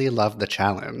really love the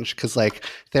challenge because like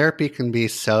therapy can be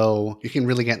so, you can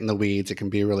really get in the weeds. It can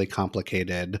be really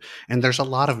complicated. And there's a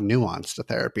lot of nuance to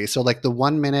therapy. So like the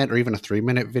 1 minute or even a 3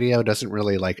 minute video doesn't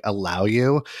really like allow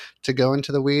you to go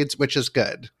into the weeds, which is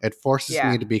good. It forces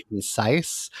me to be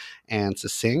concise and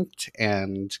succinct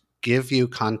and give you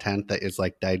content that is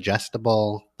like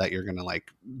digestible, that you're going to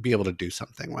like be able to do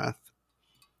something with.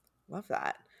 Love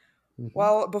that.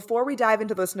 Well, before we dive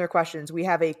into listener questions, we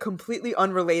have a completely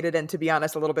unrelated and, to be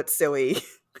honest, a little bit silly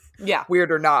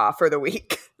weird or nah for the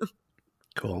week.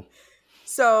 Cool.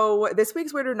 So this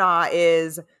week's weird or nah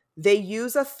is they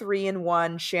use a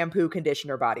 3-in-1 shampoo,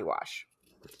 conditioner, body wash.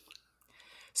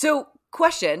 So,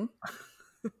 question,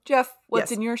 Jeff,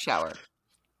 what's in your shower?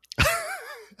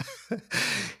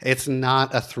 It's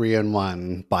not a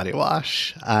 3-in-1 body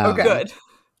wash. Okay. Good.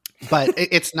 But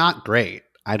it's not great.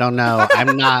 I don't know.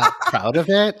 I'm not proud of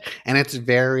it. And it's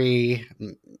very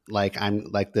like, I'm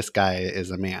like, this guy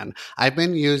is a man. I've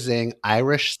been using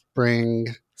Irish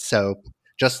Spring soap,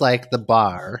 just like the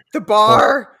bar. The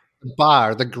bar.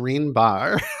 The green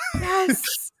bar.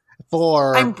 Yes.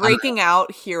 I'm breaking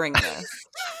out hearing this.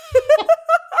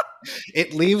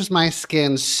 It leaves my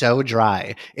skin so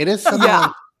dry. It is some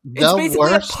of it's basically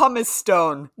worst. a pumice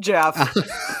stone, Jeff.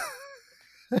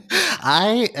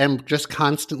 I am just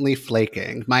constantly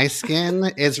flaking. My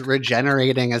skin is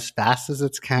regenerating as fast as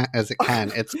it can.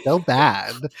 It's so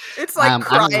bad. It's like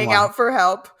crying out for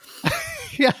help.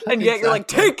 Yeah, and yet you're like,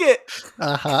 take it.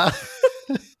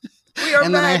 We are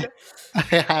men. I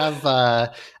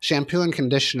have shampoo and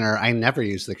conditioner. I never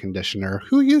use the conditioner.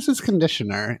 Who uses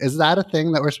conditioner? Is that a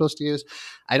thing that we're supposed to use?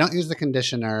 I don't use the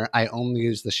conditioner. I only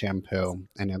use the shampoo,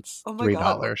 and it's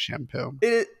 $3 shampoo.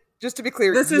 Just to be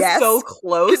clear, this is so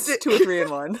close to a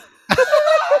 3-in-1.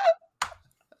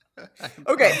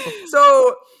 Okay,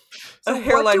 so a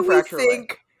hairline fracture.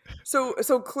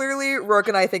 So clearly, Rourke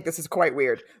and I think this is quite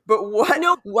weird. But what?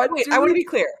 No, wait. I want to be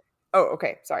clear. Oh,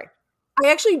 okay. Sorry.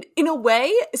 I actually, in a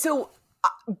way, so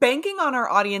banking on our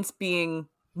audience being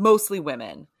mostly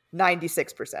women,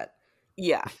 96%.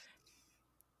 Yeah,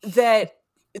 that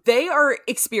they are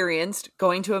experienced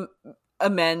going to a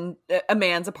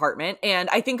man's apartment, and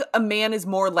I think a man is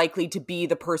more likely to be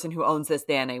the person who owns this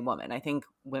than a woman. I think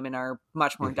women are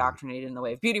much more indoctrinated in the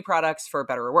way of beauty products, for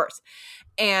better or worse.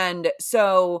 And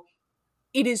so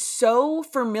it is so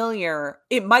familiar,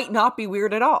 it might not be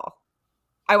weird at all.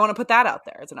 I want to put that out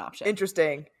there as an option.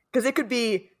 Interesting. Because it could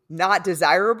be not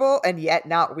desirable and yet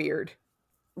not weird.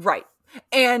 Right.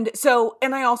 And so,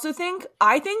 and I also think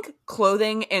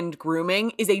clothing and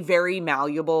grooming is a very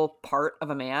malleable part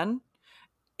of a man.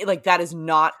 Like, that is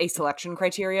not a selection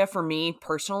criteria for me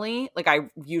personally. Like, I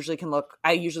usually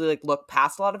look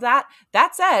past a lot of that.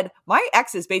 That said, my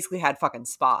exes basically had fucking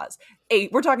spas.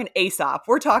 We're talking Aesop.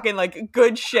 We're talking like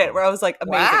good shit where I was like,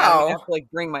 amazing. Wow. I would have to like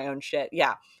bring my own shit.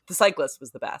 Yeah. The Cyclist was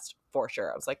the best for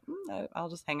sure. I was like, I'll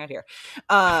just hang out here.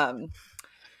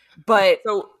 But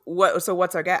so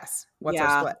what's our guess? What's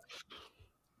our split?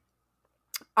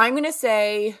 I'm going to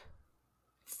say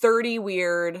 30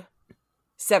 weird,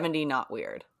 70 not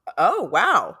weird. Oh,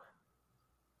 wow.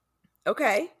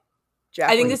 Okay. Jeff,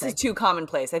 I think this is too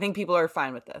commonplace. I think people are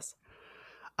fine with this.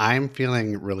 I'm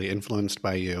feeling really influenced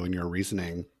by you and your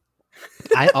reasoning.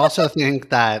 I also think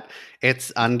that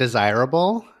it's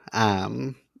undesirable,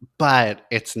 but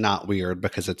it's not weird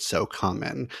because it's so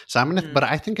common. So I'm going to, but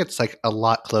I think it's like a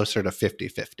lot closer to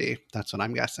 50-50. That's what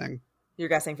I'm guessing. You're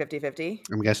guessing 50-50?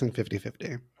 I'm guessing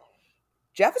 50-50.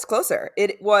 Jeff is closer.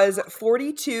 It was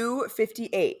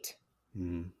 42-58.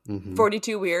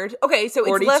 42 weird. Okay, so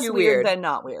it's less weird than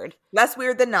not weird. Less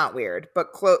weird than not weird, but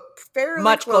fairly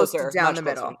much close closer to down the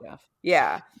middle.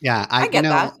 Yeah. Yeah, I get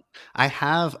that. I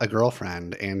have a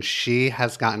girlfriend, and she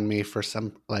has gotten me for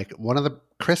some, like, one of the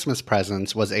Christmas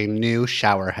presents was a new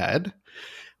shower head,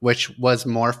 which was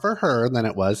more for her than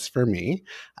it was for me.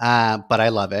 But I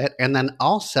love it. And then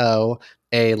also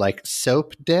a like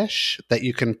soap dish that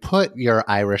you can put your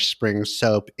Irish Spring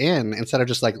soap in instead of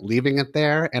just like leaving it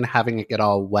there and having it get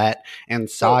all wet and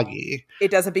soggy. So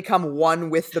it doesn't become one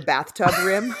with the bathtub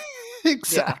rim.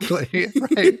 Exactly.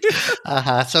 Right.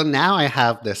 So now I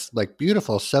have this like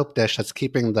beautiful soap dish that's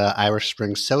keeping the Irish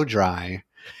Spring so dry.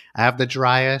 I have the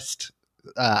driest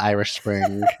Irish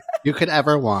Spring you could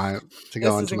ever want to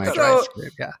go into my dry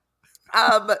spring. Yeah.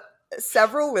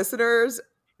 Several listeners,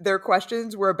 their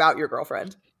questions were about your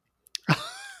girlfriend.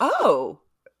 Oh.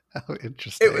 Oh,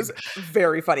 interesting. It was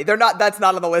very funny. That's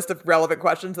not on the list of relevant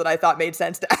questions that I thought made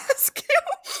sense to ask you,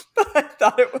 but I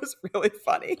thought it was really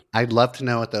funny. I'd love to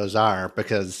know what those are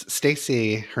because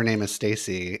Stacy, her name is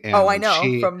Stacy. And I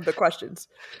know from the questions.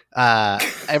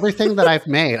 Everything that I've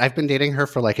made, I've been dating her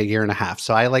for like a year and a half.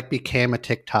 So I like became a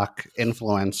TikTok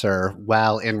influencer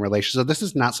while in relation. So this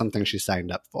is not something she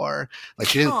signed up for. Like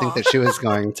she didn't think that she was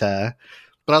going to.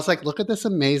 But I was like, look at this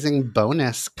amazing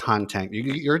bonus content.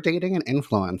 You're dating an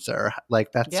influencer.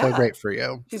 Like, that's so great for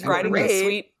you. She's riding those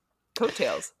sweet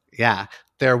coattails. Yeah.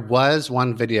 There was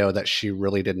one video that she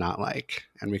really did not like.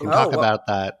 And we can talk about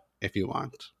that if you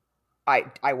want.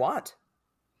 I want.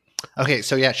 Okay.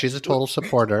 So, yeah, she's a total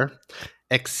supporter,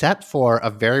 except for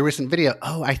a very recent video.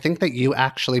 Oh, I think that you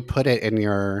actually put it in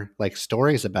your, like,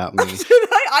 stories about me.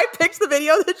 I picked the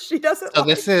video that she doesn't So like.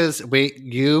 this is,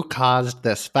 you caused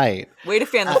this fight. Way to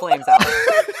fan the flames out.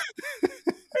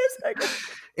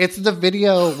 It's the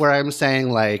video where I'm saying,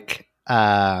 like,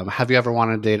 have you ever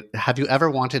wanted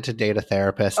to date a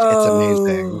therapist? It's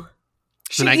amazing.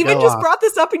 She even just brought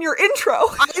this up in your intro.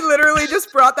 I literally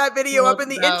just brought that video up in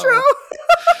the intro.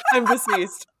 I'm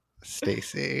deceased.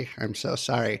 Stacy, I'm so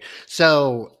sorry.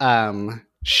 So, I'm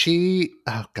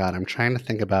trying to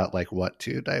think about like what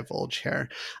to divulge here.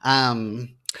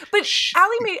 But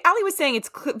Allie was saying it's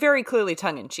very clearly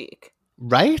tongue in cheek,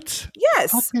 right?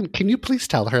 Yes. Can you please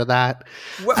tell her that?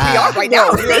 We are right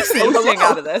now. We are coaching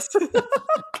out of this.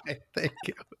 Okay, thank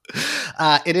you.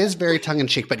 It is very tongue in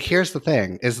cheek, but here's the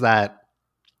thing: is that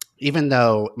even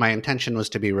though my intention was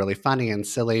to be really funny and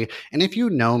silly, and if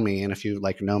you know me, and if you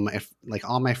like know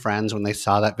all my friends, when they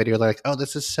saw that video, they're like, "Oh,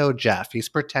 this is so Jeff. He's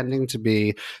pretending to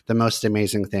be the most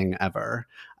amazing thing ever."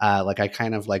 Like I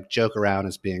kind of like joke around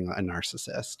as being a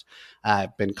narcissist.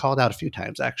 I've been called out a few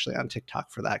times actually on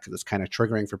TikTok for that because it's kind of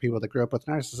triggering for people that grew up with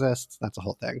narcissists. That's a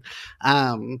whole thing.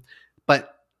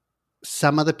 But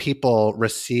some of the people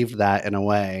received that in a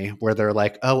way where they're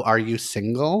like, "Oh, are you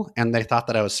single?" And they thought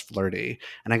that I was flirty.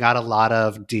 And I got a lot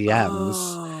of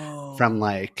DMs from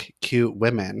like cute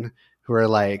women who are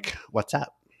like, "What's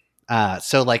up?"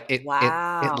 So like it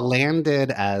landed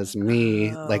as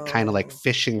me like kind of like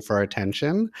fishing for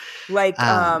attention. Like, do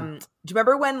you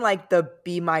remember when like the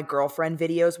 "Be My Girlfriend"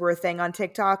 videos were a thing on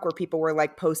TikTok where people were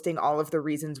like posting all of the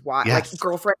reasons why, like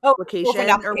girlfriend application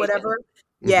or whatever?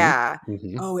 Mm-hmm. Yeah.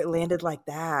 Mm-hmm. Oh, it landed like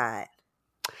that.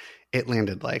 It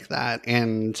landed like that.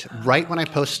 And right when I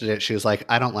posted it, she was like,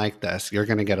 "I don't like this. You're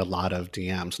going to get a lot of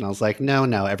DMs." And I was like, no,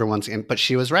 everyone's in. But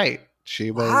she was right.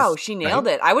 She was. Wow, she nailed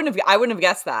it. I wouldn't have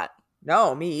guessed that.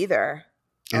 No, me either.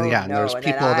 And there's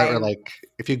people that were like,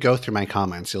 if you go through my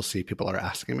comments, you'll see people are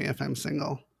asking me if I'm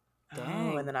single.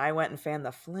 Dang. Oh, and then I went and fanned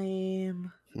the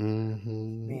flame.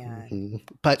 Mm-hmm, Man. Mm-hmm.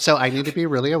 But so I need to be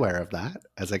really aware of that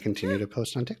as I continue to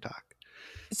post on TikTok.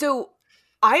 So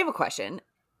I have a question.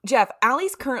 Jeff,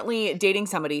 Allie's currently dating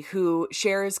somebody who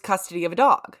shares custody of a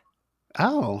dog.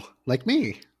 Oh, like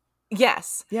me.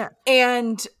 Yes. Yeah.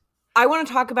 And I want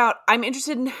to talk about, I'm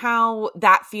interested in how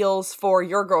that feels for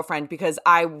your girlfriend, because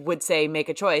I would say make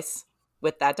a choice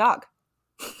with that dog.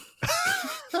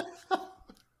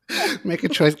 Make a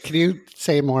choice. Can you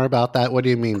say more about that? What do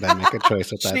you mean by make a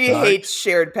choice with that She dog? hates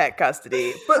shared pet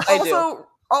custody. But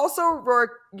also,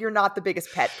 Rourke, you're not the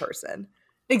biggest pet person.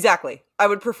 Exactly. I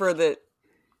would prefer that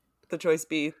the choice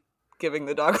be giving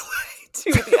the dog away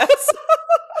to the S.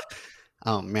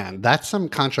 Oh man, that's some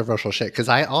controversial shit. Because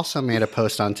I also made a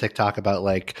post on TikTok about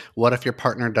like, what if your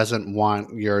partner doesn't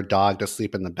want your dog to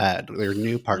sleep in the bed? Your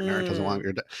new partner doesn't want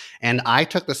your and I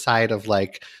took the side of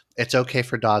like, it's okay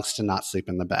for dogs to not sleep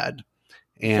in the bed.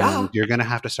 And you're going to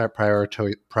have to start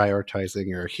prioritizing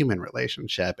your human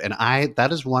relationship. And I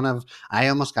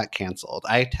almost got canceled.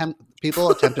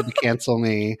 People attempted to cancel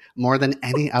me more than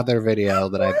any other video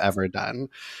that I've ever done.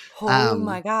 Oh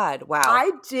my God. Wow.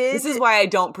 I did. This is why I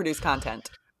don't produce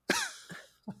content.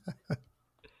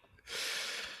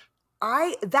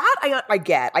 I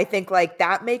get. I think like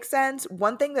that makes sense.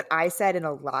 One thing that I said in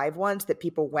a live once that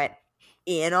people went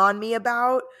in on me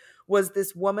about was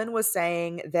this woman was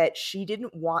saying that she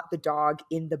didn't want the dog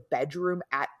in the bedroom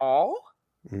at all.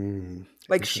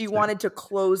 Like she wanted to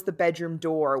close the bedroom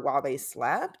door while they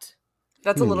slept.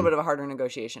 That's a little bit of a harder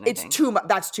negotiation, I think. Too much.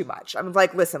 That's too much. I'm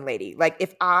like, listen, lady, like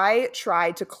if I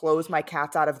tried to close my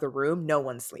cats out of the room, no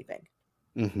one's sleeping.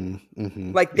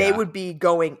 Like they would be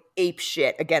going ape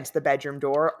shit against the bedroom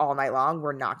door all night long.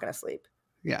 We're not going to sleep.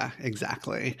 Yeah,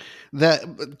 exactly.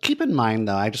 Keep in mind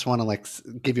though, I just want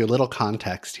to give you a little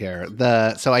context here.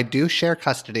 So I do share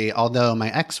custody, although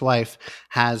my ex-wife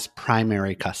has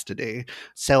primary custody.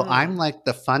 So I'm like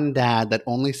the fun dad that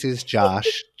only sees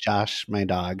Josh, my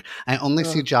dog. I only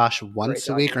see Ugh, Josh great once a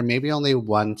dog week, or name. maybe only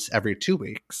once every 2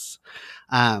 weeks.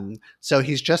 So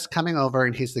he's just coming over,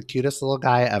 and he's the cutest little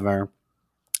guy ever.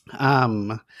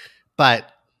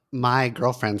 But my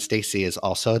girlfriend Stacy is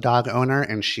also a dog owner,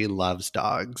 and she loves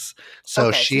dogs. So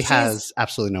Okay, so she she's has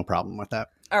absolutely no problem with that.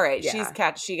 all right. She's Yeah.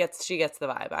 cat. She gets the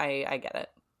vibe. I get it.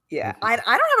 Yeah, Mhm. I don't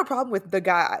have a problem with the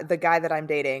guy that I'm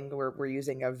dating. We're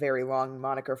using a very long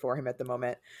moniker for him at the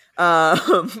moment,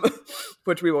 um,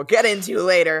 which we will get into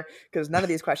later because none of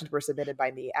these questions were submitted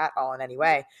by me at all in any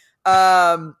way.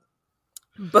 But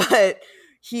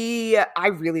I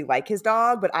really like his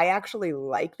dog, but I actually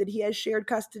like that he has shared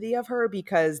custody of her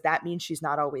because that means she's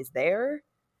not always there.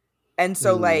 And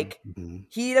so, like, Mhm.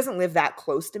 he doesn't live that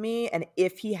close to me. And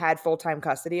if he had full-time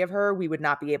custody of her, we would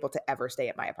not be able to ever stay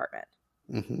at my apartment.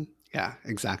 Mm-hmm. Yeah,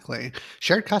 exactly.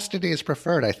 Shared custody is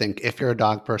preferred, I think, if you're a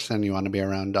dog person, you want to be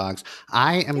around dogs.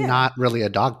 I am Yeah. not really a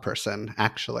dog person,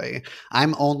 actually.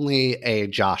 I'm only a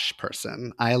Josh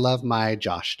person. I love my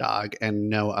Josh dog and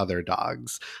no other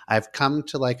dogs. I've come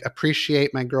to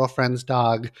appreciate my girlfriend's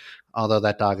dog, although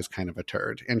that dog is kind of a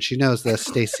turd. And she knows this.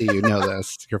 Stacy, you know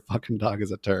this. Your fucking dog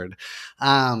is a turd.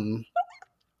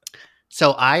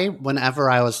 So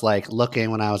whenever I was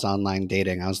looking, when I was online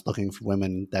dating, I was looking for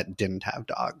women that didn't have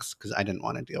dogs because I didn't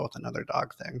want to deal with another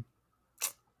dog thing.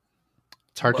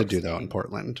 It's hard to do though in Whoopsie.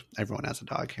 Portland. Everyone has a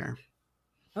dog here.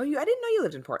 Oh, I didn't know you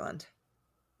lived in Portland.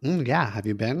 Yeah, have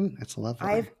you been? It's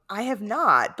lovely. I have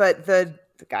not, but the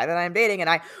guy that I'm dating and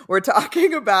I were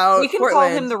talking about We can call him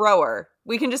Portland. the rower.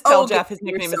 We can just tell Oh, Jeff his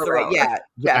you're nickname so is the right. rower. Yeah,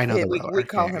 Jeff. I know the we rower.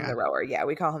 call Yeah, him yeah. the rower. Yeah,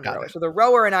 we call him the Got rower. it. So the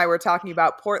rower and I were talking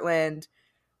about Portland.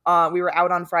 We were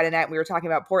out on Friday night and we were talking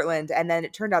about Portland, and then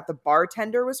it turned out the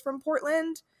bartender was from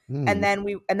Portland. And then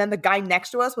the guy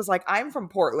next to us was like, "I'm from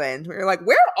Portland." We were like,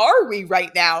 "Where are we right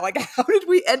now? Like, how did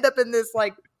we end up in this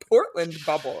Portland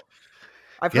bubble?"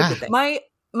 I've heard Yeah. good things.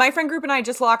 My friend group and I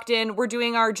just locked in. We're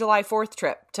doing our July 4th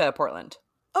trip to Portland.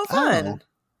 Oh, Oh, fun!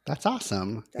 that's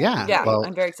awesome. That'd be Yeah. Yeah, great. Well,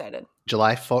 I'm very excited.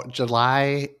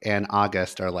 July and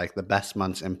August are the best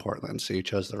months in Portland. So you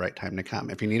chose the right time to come.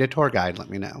 If you need a tour guide, let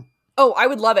me know. Oh, I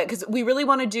would love it because we really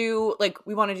want to do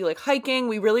hiking.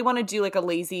 We really want to do a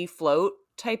lazy float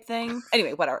type thing.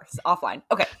 Anyway, whatever. It's offline.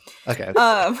 Okay. Okay.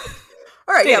 All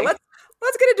right, Dating. yeah,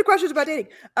 let's get into questions about dating.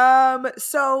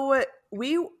 So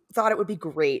we thought it would be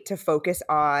great to focus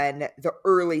on the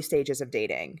early stages of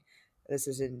dating. This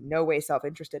is in no way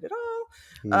self-interested at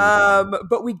all.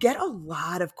 But we get a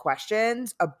lot of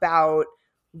questions about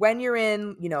when you're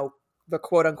in, the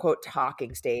quote unquote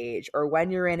talking stage, or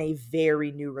when you're in a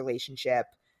very new relationship,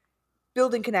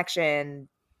 building connection,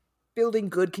 building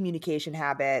good communication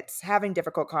habits, having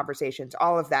difficult conversations,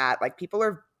 all of that. People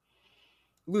are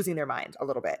losing their mind a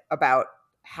little bit about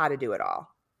how to do it all.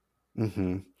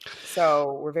 Mm-hmm.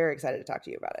 So we're very excited to talk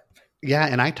to you about it. Yeah,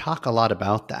 and I talk a lot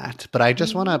about that, but I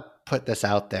just want to put this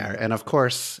out there. And of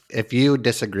course, if you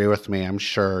disagree with me, I'm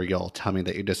sure you'll tell me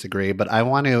that you disagree, but I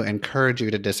want to encourage you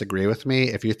to disagree with me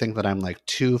if you think that I'm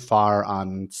too far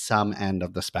on some end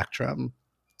of the spectrum,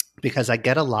 because I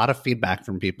get a lot of feedback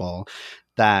from people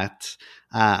that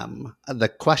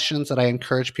the questions that I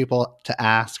encourage people to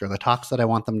ask or the talks that I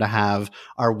want them to have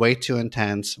are way too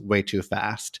intense, way too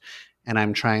fast. And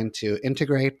I'm trying to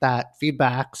integrate that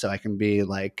feedback so I can be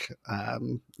more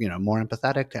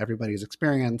empathetic to everybody's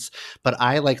experience. But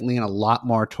I lean a lot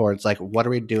more towards what are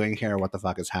we doing here? What the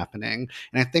fuck is happening?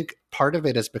 And I think part of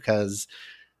it is because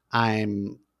I've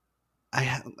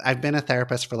been a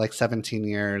therapist for 17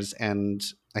 years, and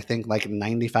I think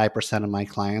 95% of my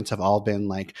clients have all been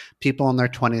people in their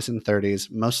 20s and 30s,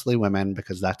 mostly women,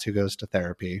 because that's who goes to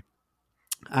therapy.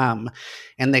 And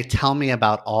they tell me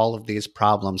about all of these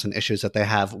problems and issues that they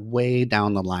have way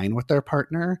down the line with their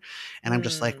partner. And I'm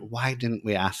just why didn't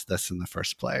we ask this in the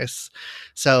first place?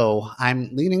 So I'm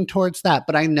leaning towards that.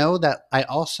 But I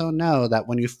also know that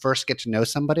when you first get to know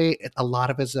somebody, a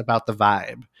lot of it is about the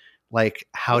vibe. Do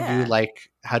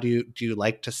you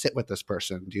like to sit with this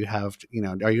person? Do you have,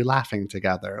 are you laughing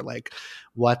together?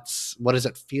 What does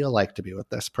it feel like to be with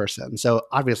this person? So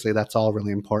obviously that's all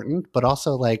really important, but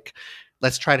also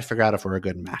let's try to figure out if we're a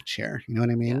good match here. You know what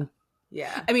I mean?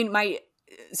 Yeah. I mean, my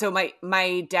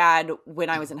dad, when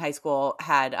I was in high school,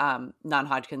 had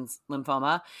non-Hodgkin's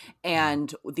lymphoma,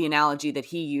 and the analogy that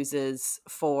he uses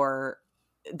for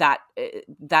that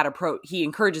approach, he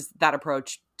encourages that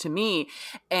approach to me,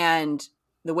 and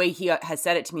the way he has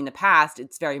said it to me in the past,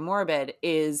 it's very morbid,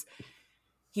 is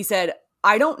he said,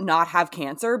 I don't not have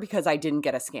cancer because I didn't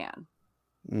get a scan.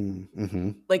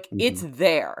 Mm-hmm. Like, it's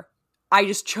there. I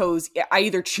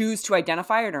either choose to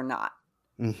identify it or not.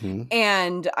 Mm-hmm.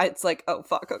 And it's like, oh,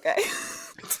 fuck, okay.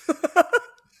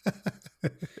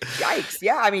 Yikes.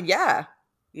 Yeah. I mean, yeah.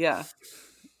 Yeah.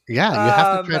 Yeah, you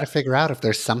have to try to figure out if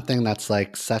there's something that's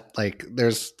like set, like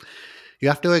you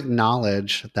have to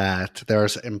acknowledge that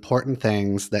there's important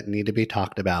things that need to be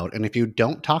talked about. And if you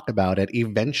don't talk about it,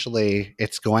 eventually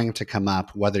it's going to come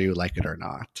up whether you like it or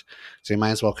not. So you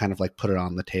might as well kind of like put it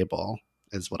on the table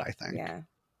is what I think. Yeah.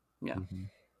 Yeah. Mm-hmm.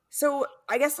 So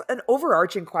I guess an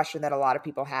overarching question that a lot of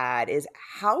people had is,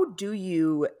 how do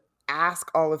you ask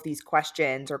all of these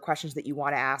questions or questions that you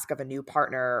want to ask of a new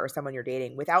partner or someone you're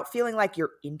dating without feeling like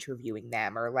you're interviewing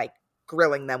them or like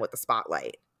grilling them with the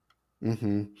spotlight?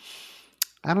 Mm-hmm.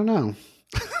 I don't know.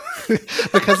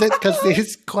 because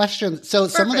these questions, so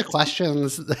some of the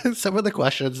questions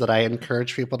that I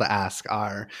encourage people to ask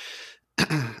are,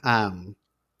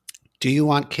 do you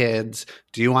want kids?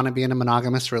 Do you want to be in a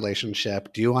monogamous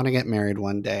relationship? Do you want to get married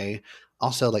one day?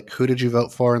 Also, like, who did you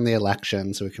vote for in the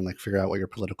election? So we can like figure out what your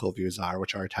political views are,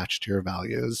 which are attached to your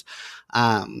values.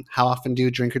 How often do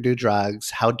you drink or do drugs?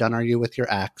 How done are you with your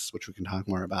ex? Which we can talk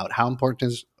more about. How important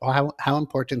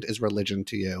is religion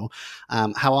to you?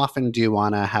 How often do you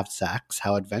want to have sex?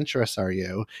 How adventurous are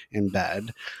you in bed?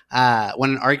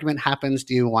 When an argument happens,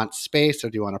 do you want space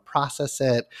or do you want to process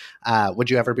it?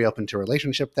 Would you ever be open to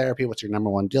relationship therapy? What's your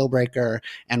number one deal breaker?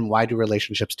 And why do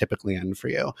relationships typically end for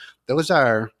you?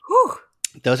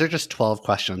 Those are just 12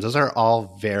 questions. Those are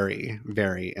all very,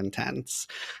 very intense.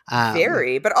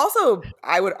 Very, but also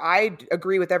I'd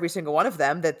agree with every single one of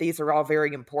them that these are all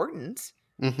very important.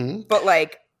 Mm-hmm. But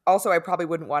like, also, I probably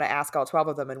wouldn't want to ask all 12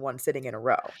 of them in one sitting in a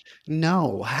row.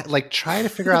 No, like try to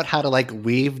figure out how to like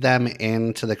weave them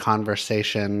into the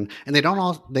conversation. And they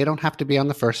don't have to be on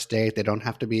the first date. They don't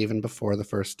have to be even before the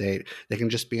first date. They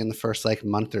can just be in the first like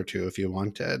month or two if you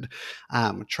wanted.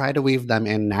 Try to weave them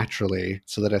in naturally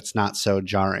so that it's not so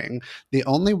jarring. The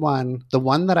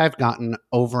one that I've gotten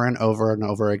over and over and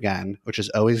over again, which is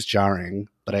always jarring,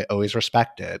 but I always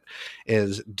respect it,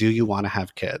 is, do you want to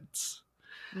have kids?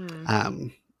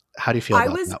 How do you feel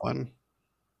about that one?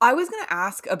 I was going to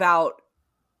ask about,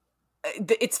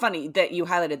 it's funny that you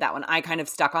highlighted that one. I kind of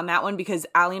stuck on that one because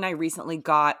Allie and I recently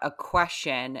got a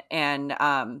question, and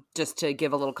just to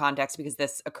give a little context, because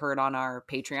this occurred on our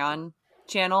Patreon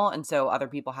channel, and so other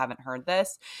people haven't heard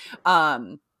this.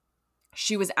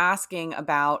 She was asking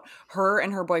about, her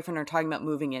and her boyfriend are talking about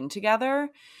moving in together.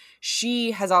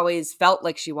 She has always felt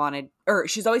like she's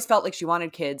always felt like she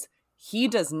wanted kids. He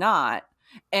does not.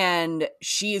 And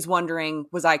she's wondering,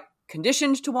 was I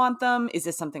conditioned to want them? Is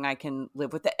this something I can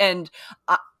live with? And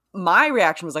my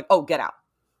reaction was like, oh, get out.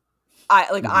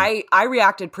 I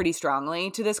reacted pretty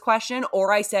strongly to this question,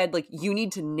 or I said, like, you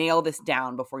need to nail this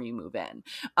down before you move in.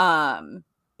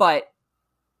 But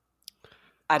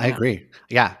I agree.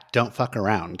 Yeah. Don't fuck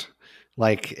around.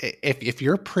 Like, if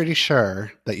you're pretty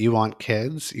sure that you want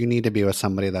kids, you need to be with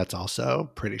somebody that's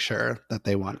also pretty sure that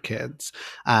they want kids.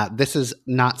 This is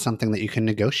not something that you can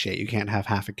negotiate. You can't have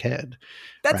half a kid.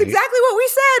 That's right? exactly what we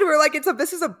said. We're like,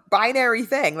 this is a binary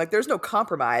thing. Like, there's no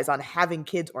compromise on having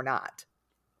kids or not.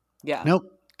 Yeah.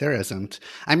 Nope, there isn't.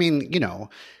 I mean,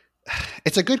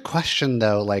 it's a good question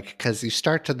though, like, because you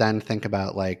start to then think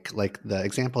about like the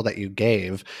example that you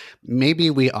gave. Maybe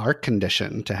we are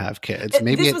conditioned to have kids.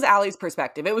 This was Allie's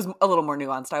perspective. It was a little more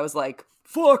nuanced. I was like,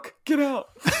 fuck, get out.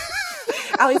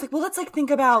 Allie's like, well, let's like think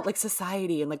about like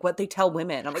society and like what they tell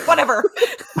women. I'm like, whatever.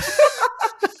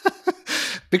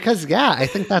 Because yeah, I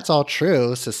think that's all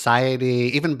true.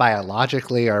 Society, even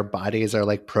biologically, our bodies are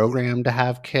like programmed to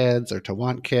have kids or to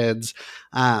want kids.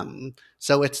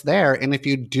 So it's there. And if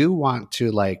you do want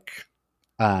to like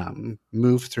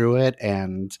move through it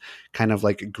and kind of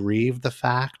like grieve the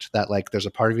fact that like there's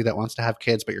a part of you that wants to have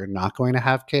kids, but you're not going to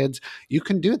have kids, you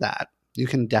can do that. You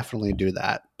can definitely do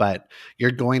that. But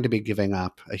you're going to be giving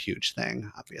up a huge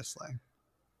thing, obviously.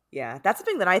 Yeah, that's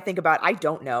something that I think about. I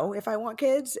don't know if I want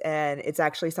kids, and it's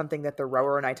actually something that the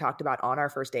rower and I talked about on our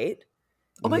first date.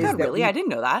 Oh my God, really? I didn't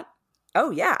know that.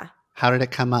 Oh, yeah. How did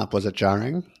it come up? Was it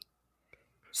jarring?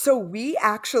 So we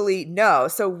actually, no.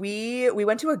 So we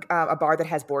went to a bar that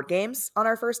has board games on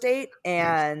our first date,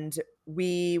 and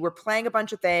we were playing a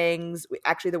bunch of things.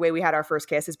 Actually, the way we had our first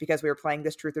kiss is because we were playing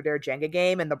this Truth or Dare Jenga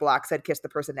game, and the block said, kiss the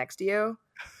person next to you.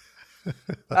 That's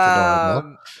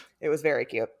adorable. It was very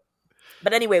cute.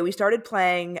 But anyway, we started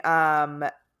playing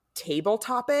Table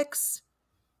Topics.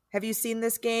 Have you seen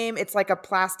this game? It's like a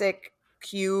plastic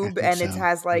cube, and it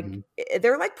has like,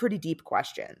 they're like pretty deep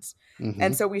questions.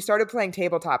 And so we started playing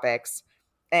Table Topics,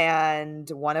 And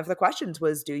one of the questions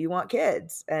was, do you want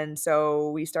kids? And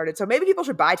so we started, so maybe people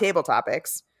should buy table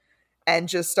topics and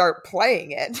just start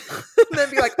playing it. And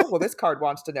then be like, oh, well, this card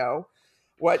wants to know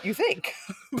what you think.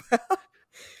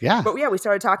 Yeah. But yeah, we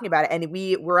started talking about it, and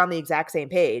we were on the exact same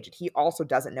page. He also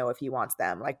doesn't know if he wants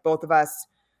them. Like, both of us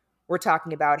were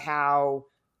talking about how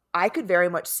I could very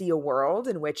much see a world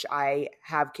in which I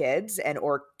have kids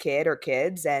or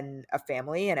kids and a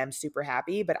family, and I'm super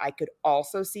happy. But I could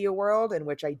also see a world in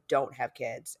which I don't have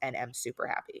kids and am super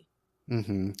happy.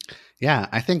 Mm-hmm. Yeah,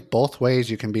 I think both ways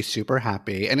you can be super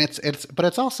happy. And but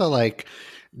it's also like,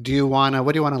 what do you want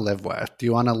to live with? Do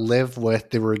you want to live with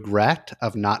the regret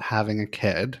of not having a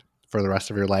kid for the rest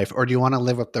of your life? Or do you want to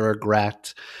live with the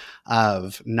regret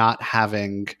of not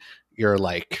having your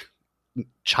like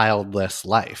childless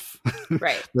life?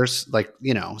 Right. There's like,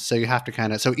 so you have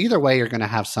to so either way, you're going to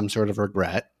have some sort of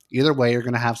regret. Either way, you're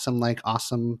going to have some like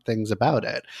awesome things about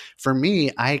it. For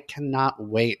me, I cannot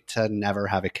wait to never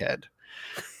have a kid.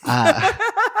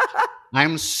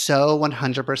 I'm so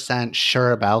 100%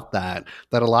 sure about that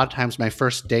a lot of times my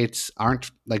first dates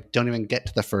don't even get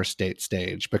to the first date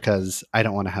stage because I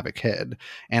don't want to have a kid.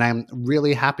 And I'm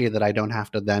really happy that I don't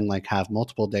have to then like have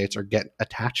multiple dates or get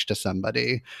attached to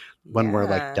somebody when we're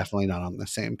like definitely not on the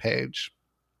same page.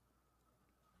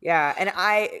 Yeah. And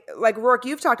I like, Rourke,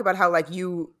 you've talked about how like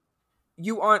you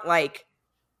aren't like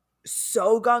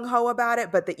so gung-ho about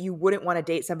it, but that you wouldn't want to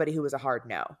date somebody who was a hard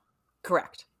no.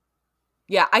 Correct.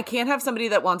 Yeah, I can't have somebody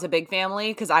that wants a big family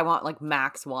because I want like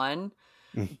max one,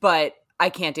 but I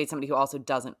can't date somebody who also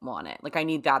doesn't want it. Like I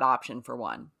need that option for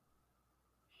one.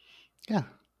 Yeah,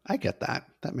 I get that.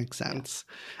 That makes sense.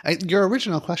 Your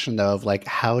original question though of like,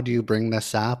 how do you bring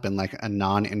this up in like a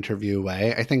non-interview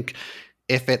way? I think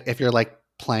if you're like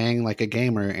playing like a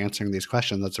game or you're answering these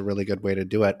questions, that's a really good way to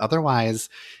do it. Otherwise,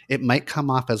 it might come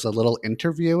off as a little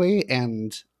interviewy,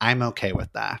 and I'm okay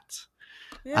with that.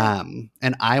 Yeah.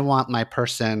 And I want my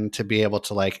person to be able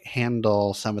to like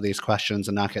handle some of these questions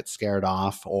and not get scared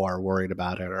off or worried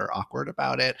about it or awkward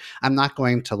about it. I'm not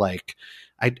going to like,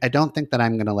 I don't think that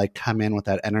I'm going to like come in with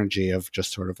that energy of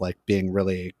just sort of like being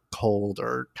really cold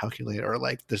or calculated or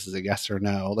like, this is a yes or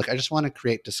no. Like, I just want to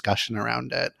create discussion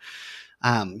around it.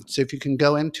 So if you can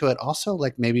go into it also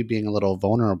like maybe being a little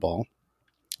vulnerable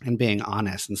and being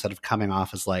honest instead of coming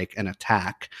off as like an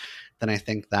attack, then I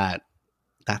think that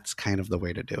that's kind of the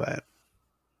way to do it.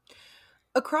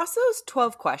 Across those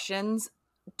 12 questions,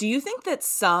 do you think that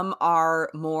some are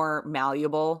more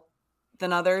malleable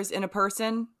than others in a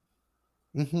person?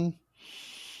 Mm-hmm.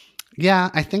 Yeah,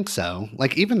 I think so.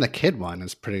 Like even the kid one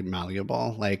is pretty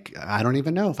malleable. Like I don't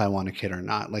even know if I want a kid or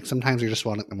not. Like sometimes you just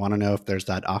want to know if there's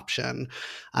that option.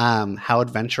 How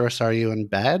adventurous are you in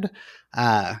bed?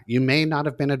 You may not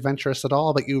have been adventurous at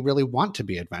all, but you really want to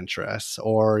be adventurous,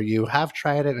 or you have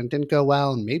tried it and didn't go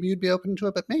well, and maybe you'd be open to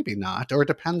it, but maybe not. Or it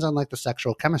depends on like the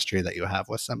sexual chemistry that you have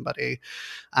with somebody.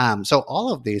 So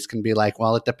all of these can be like,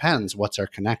 well, it depends. What's our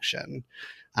connection?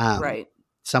 Right.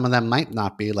 Some of them might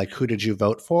not be like, who did you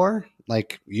vote for?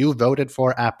 Like you voted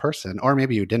for a person, or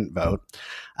maybe you didn't vote.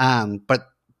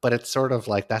 But it's sort of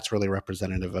like that's really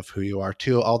representative of who you are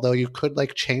too. Although you could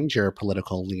like change your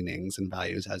political leanings and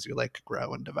values as you like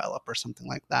grow and develop or something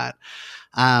like that.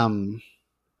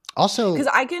 Also, because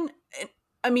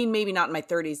I mean, maybe not in my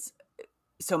 30s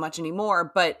so much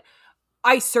anymore, but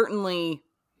I certainly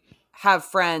have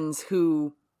friends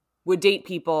who would date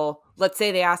people. Let's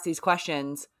say they ask these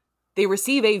questions. They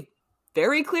receive a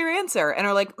very clear answer and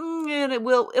are like,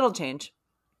 it'll change.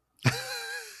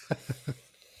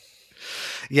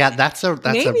 Yeah, that's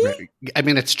Maybe. I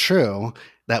mean, it's true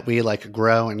that we like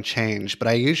grow and change, but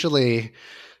I usually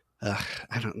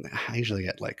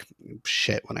get like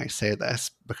shit when I say this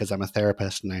because I'm a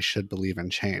therapist and I should believe in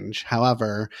change.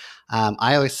 However,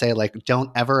 I always say like,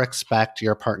 don't ever expect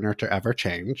your partner to ever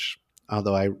change.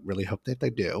 Although I really hope that they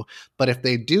do. But if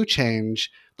they do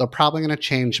change, they're probably going to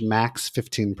change max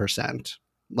 15%.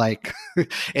 Like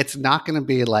it's not going to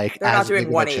be like they're as not doing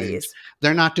big of a change.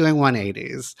 They're not doing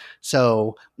 180s.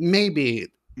 So maybe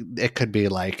it could be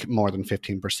like more than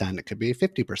 15%. It could be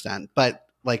 50%. But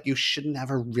like you should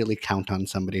never really count on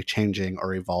somebody changing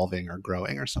or evolving or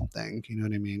growing or something. You know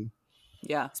what I mean?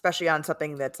 Yeah. Especially on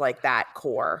something that's like that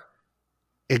core.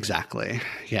 Exactly.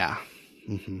 Yeah.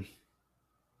 Mm-hmm.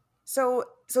 So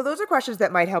those are questions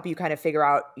that might help you kind of figure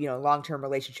out, long-term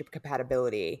relationship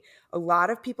compatibility. A lot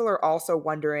of people are also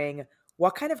wondering,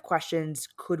 what kind of questions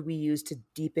could we use to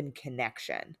deepen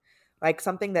connection? Like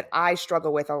something that I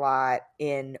struggle with a lot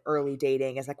in early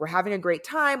dating is like, we're having a great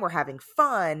time, we're having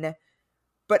fun,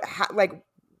 but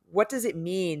what does it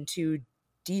mean to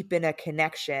deepen a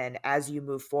connection as you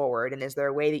move forward? And is there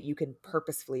a way that you can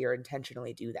purposefully or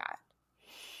intentionally do that?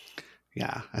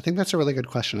 Yeah, I think that's a really good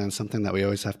question and something that we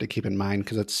always have to keep in mind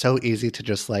because it's so easy to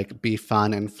just like be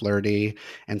fun and flirty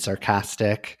and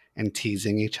sarcastic and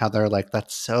teasing each other. Like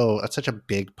that's such a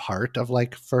big part of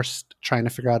like first trying to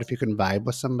figure out if you can vibe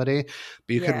with somebody,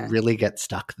 but you Yeah. could really get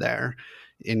stuck there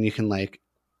and you can like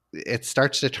it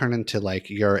starts to turn into like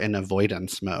you're in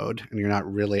avoidance mode and you're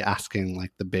not really asking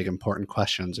like the big important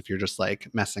questions if you're just like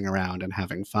messing around and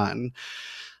having fun.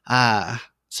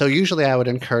 So usually I would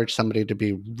encourage somebody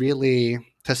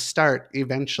to start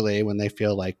eventually when they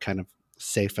feel like kind of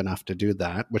safe enough to do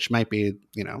that, which might be,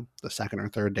 the second or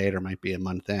third date or might be a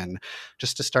month in,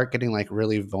 just to start getting like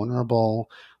really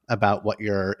vulnerable about what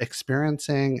you're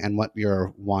experiencing and what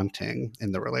you're wanting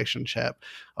in the relationship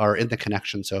or in the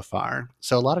connection so far.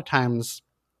 So a lot of times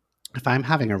if I'm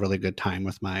having a really good time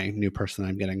with my new person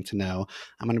I'm getting to know,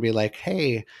 I'm going to be like,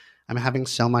 hey, I'm having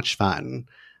so much fun.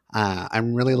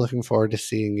 I'm really looking forward to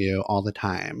seeing you all the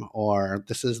time. Or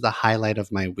this is the highlight of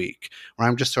my week. Or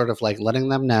I'm just sort of like letting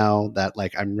them know that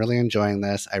like I'm really enjoying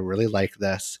this. I really like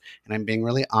this. And I'm being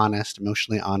really honest,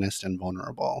 emotionally honest and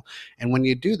vulnerable. And when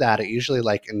you do that, it usually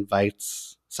like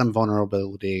invites some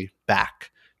vulnerability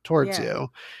back towards you.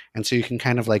 And so you can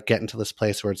kind of like get into this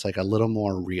place where it's like a little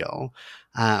more real.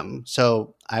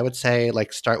 So I would say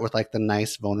like start with like the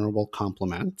nice vulnerable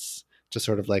compliments to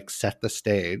sort of like set the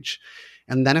stage.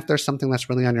 And then if there's something that's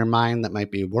really on your mind that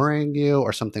might be worrying you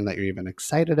or something that you're even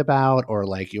excited about, or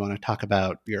like you want to talk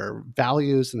about your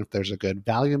values and if there's a good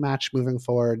value match moving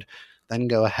forward, then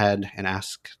go ahead and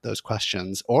ask those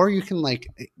questions. Or you can like,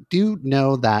 do you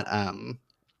know that,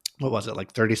 what was it,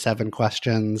 like 37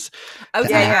 questions? I was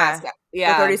to going to ask? ask. The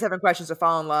Yeah. 37 questions to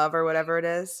fall in love or whatever it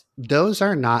is. Those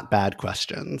are not bad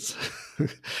questions.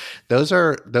 Those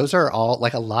are all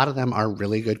like a lot of them are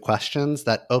really good questions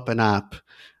that open up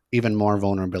even more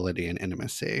vulnerability and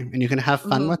intimacy. And you can have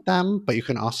fun with them, but you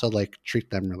can also like treat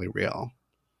them really real.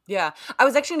 Yeah. I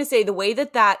was actually going to say the way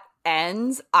that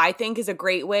ends, I think is a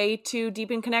great way to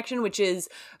deepen connection, which is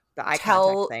the eye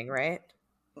contact thing, right?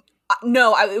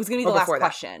 No, it was going to be the last before that.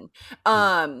 question.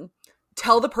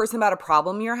 Tell the person about a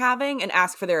problem you're having and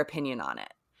ask for their opinion on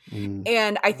it.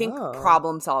 And I think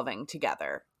problem solving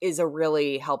together is a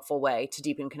really helpful way to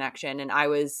deepen connection. And I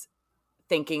was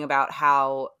thinking about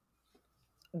how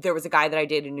there was a guy that I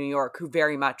dated in New York who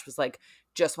very much was like,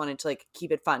 just wanted to like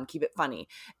keep it fun, keep it funny.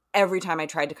 Every time I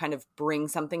tried to kind of bring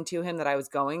something to him that I was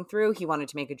going through, he wanted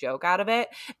to make a joke out of it.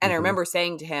 And I remember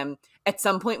saying to him, at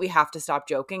some point we have to stop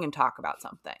joking and talk about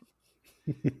something.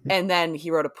 And then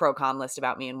he wrote a pro-con list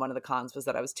about me, and one of the cons was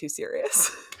that I was too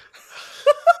serious.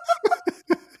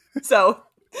 So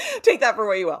take that for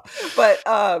what you will. But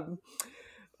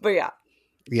yeah.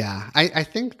 Yeah. I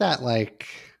think that like,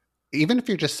 even if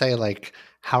you just say like,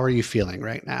 how are you feeling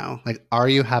right now? Like, are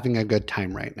you having a good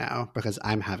time right now? Because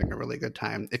I'm having a really good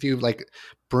time. If you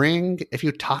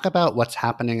talk about what's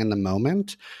happening in the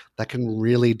moment, that can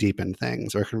really deepen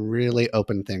things or can really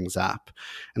open things up.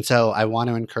 And so I want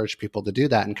to encourage people to do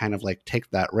that and kind of like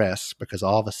take that risk because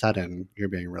all of a sudden you're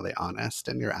being really honest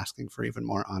and you're asking for even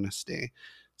more honesty.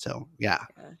 So, yeah.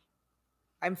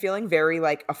 I'm feeling very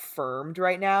like affirmed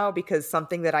right now because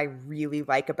something that I really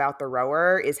like about the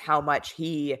rower is how much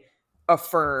he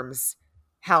affirms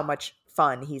how much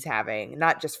fun he's having.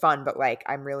 Not just fun, but like,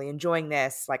 I'm really enjoying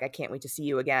this. Like, I can't wait to see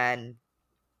you again.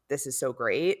 This is so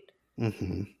great.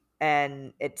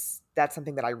 And that's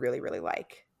something that I really, really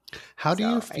like. How do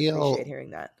you feel? I appreciate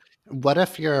hearing that. What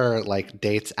if your like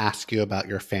dates ask you about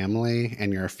your family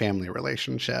and your family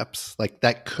relationships? Like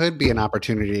that could be an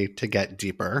opportunity to get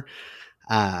deeper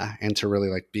and to really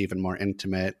like be even more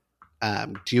intimate.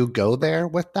 Do you go there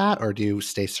with that or do you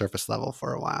stay surface level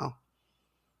for a while?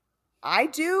 I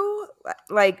do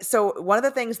like, so one of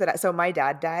the things so my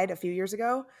dad died a few years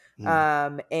ago.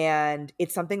 And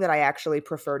it's something that I actually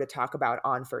prefer to talk about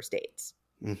on first dates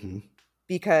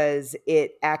because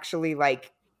it actually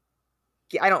like,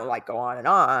 I don't like go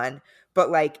on, but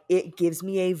like it gives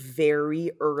me a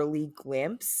very early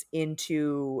glimpse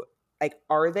into like,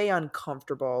 are they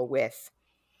uncomfortable with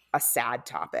a sad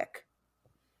topic?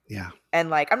 Yeah. And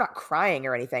like, I'm not crying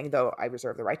or anything, though I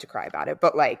reserve the right to cry about it,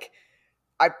 but like,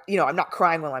 I'm not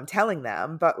crying while I'm telling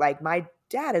them, but like my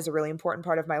dad is a really important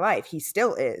part of my life. He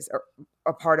still is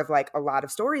a part of like a lot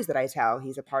of stories that I tell.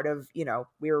 He's a part of,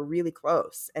 we were really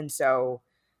close. And so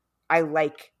I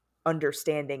like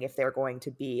understanding if they're going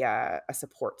to be a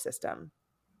support system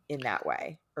in that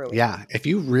way early. Yeah. If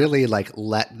you really like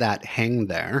let that hang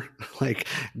there, like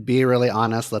be really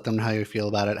honest, let them know how you feel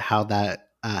about it,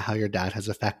 how your dad has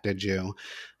affected you.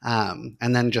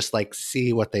 and then just like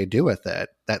see what they do with it.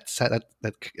 That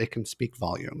it can speak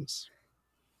volumes.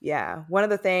 Yeah. One of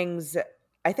the things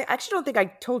I actually don't think I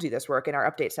told you this work in our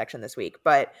update section this week,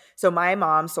 but so my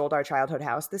mom sold our childhood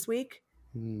house this week.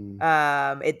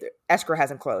 Escrow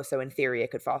hasn't closed, so in theory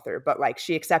it could fall through, but like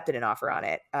she accepted an offer on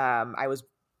it. I was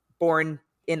born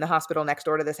in the hospital next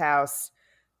door to this house.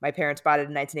 My parents bought it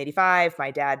in 1985.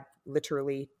 My dad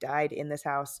literally died in this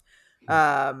house.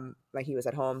 Like he was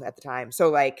at home at the time. So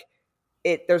like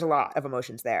there's a lot of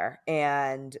emotions there.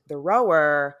 And the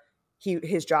rower,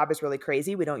 his job is really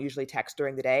crazy. We don't usually text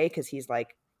during the day because he's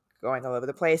like going all over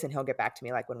the place, and he'll get back to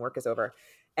me like when work is over.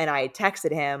 And I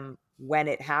texted him when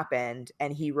it happened,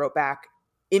 and he wrote back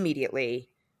immediately,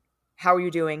 "How are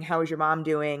you doing? How is your mom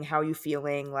doing? How are you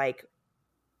feeling? Like,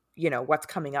 what's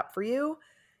coming up for you?"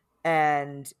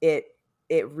 And it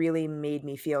really made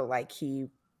me feel like he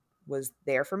was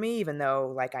there for me, even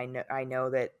though like I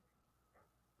know that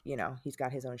he's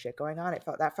got his own shit going on.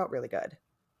 That felt really good.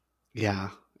 Yeah,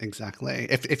 exactly.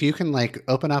 If you can like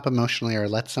open up emotionally or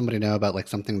let somebody know about like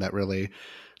something that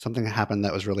happened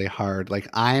that was really hard, like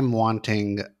I'm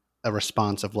wanting a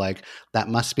response of like, that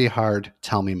must be hard,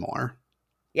 tell me more.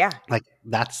 Yeah. Like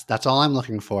that's all I'm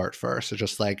looking for at first. So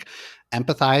just like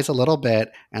empathize a little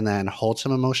bit and then hold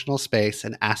some emotional space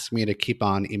and ask me to keep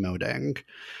on emoting.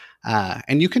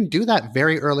 And you can do that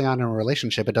very early on in a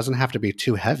relationship. It doesn't have to be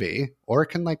too heavy, or it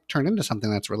can like turn into something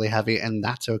that's really heavy, and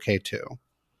that's okay too.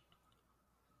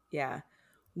 Yeah.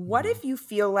 What if you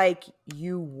feel like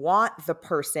you want the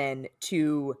person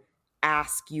to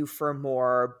ask you for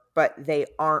more, but they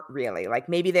aren't really? Like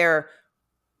maybe they're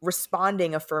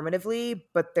responding affirmatively,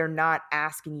 but they're not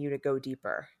asking you to go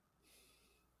deeper.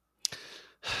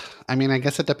 I mean, I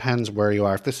guess it depends where you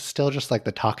are. If this is still just like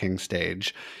the talking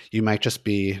stage, you might just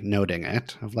be noting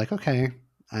it of like, okay,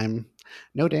 I'm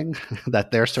noting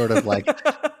that they're sort of like,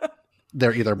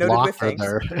 they're either blocked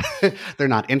or they're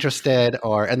not interested,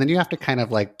 and then you have to kind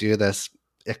of like do this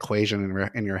equation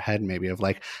in your head maybe of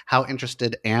like, how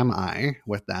interested am I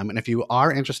with them? And if you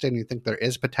are interested and you think there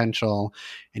is potential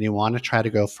and you want to try to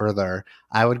go further,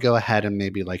 I would go ahead and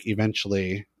maybe like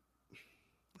eventually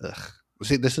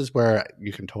see, this is where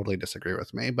you can totally disagree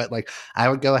with me, but like I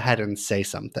would go ahead and say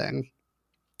something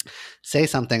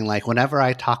like, whenever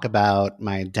I talk about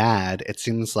my dad, it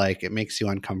seems like it makes you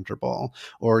uncomfortable.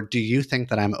 Or do you think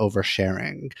that I'm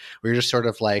oversharing? Where you just sort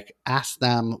of like ask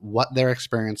them what they're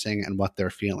experiencing and what they're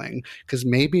feeling. Because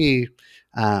maybe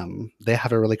they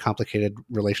have a really complicated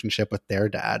relationship with their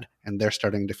dad and they're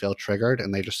starting to feel triggered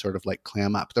and they just sort of like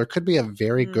clam up. There could be a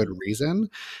very good reason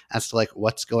as to like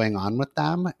what's going on with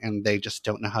them and they just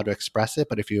don't know how to express it.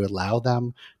 But if you allow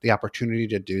them the opportunity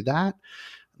to do that,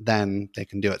 then they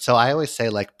can do it. So I always say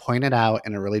like point it out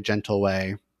in a really gentle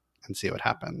way and see what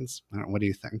happens. What do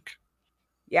you think?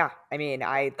 Yeah. I mean,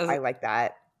 I like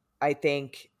that. I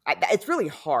think it's really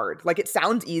hard. Like it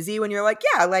sounds easy when you're like,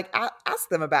 yeah, like ask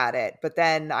them about it. But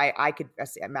then I could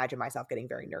imagine myself getting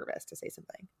very nervous to say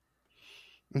something.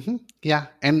 Mm-hmm. Yeah.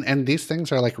 And these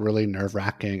things are like really nerve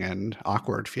wracking and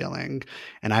awkward feeling.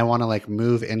 And I want to like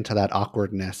move into that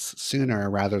awkwardness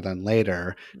sooner rather than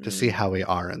later to see how we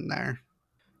are in there.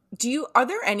 Are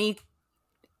there any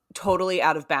totally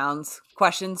out of bounds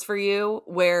questions for you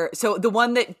so the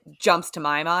one that jumps to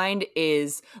my mind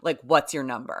is like, what's your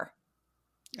number?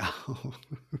 Oh.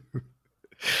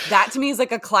 That to me is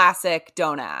like a classic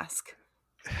don't ask.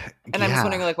 And I'm just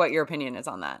wondering like what your opinion is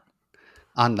on that.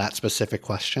 On that specific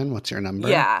question, what's your number?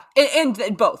 Yeah.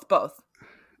 And both.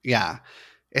 Yeah.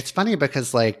 It's funny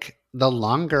because like the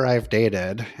longer I've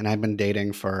dated, and I've been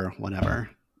dating for whatever,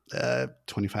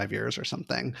 25 years or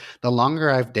something, the longer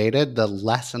I've dated, the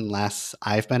less and less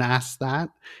I've been asked that.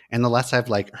 And the less I've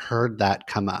like heard that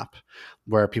come up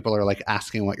where people are like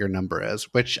asking what your number is,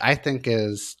 which I think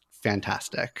is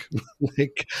fantastic.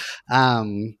 Like,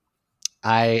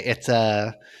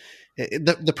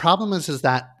 the problem is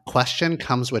that question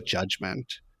comes with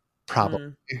judgment,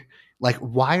 probably. Like,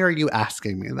 why are you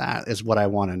asking me that is what I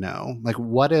want to know. Like,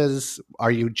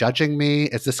 are you judging me?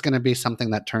 Is this going to be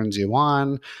something that turns you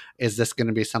on? Is this going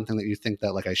to be something that you think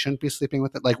that like I shouldn't be sleeping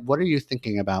with it? Like, what are you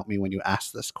thinking about me when you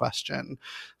ask this question?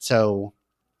 So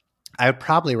I would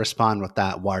probably respond with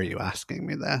that. Why are you asking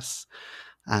me this?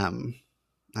 I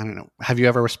don't know. Have you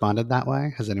ever responded that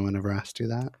way? Has anyone ever asked you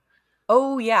that?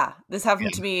 Oh yeah. This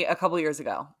happened to me a couple years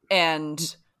ago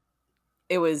and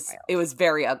it was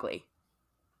very ugly.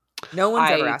 No one's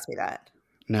ever asked me that.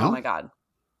 No? Oh my God.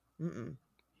 Mm-mm.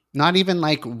 Not even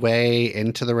like way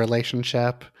into the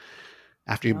relationship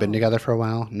after you've been together for a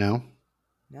while? No?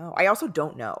 No. I also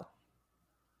don't know.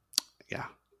 Yeah.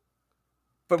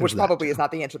 But which probably is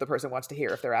not the answer the person wants to hear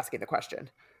if they're asking the question.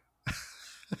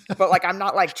 But like I'm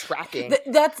not like tracking.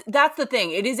 That's the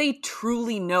thing. It is a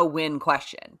truly no-win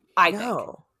question, I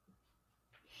think.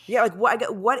 Yeah, like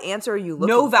what answer are you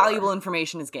looking for? No valuable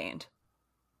information is gained.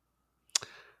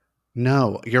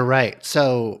 No, you're right.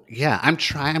 So yeah,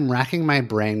 I'm racking my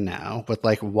brain now with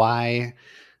like, why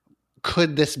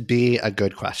could this be a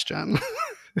good question?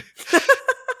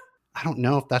 I don't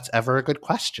know if that's ever a good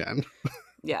question.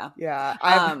 Yeah. Yeah.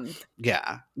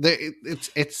 Yeah.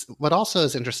 It's what also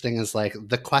is interesting is like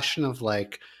the question of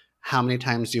like, how many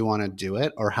times do you want to do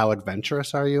it, or how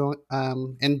adventurous are you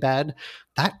in bed?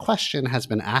 That question has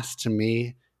been asked to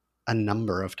me a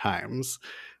number of times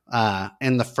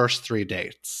in the first 3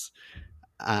 dates.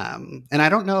 And I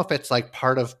don't know if it's like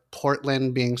part of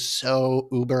Portland being so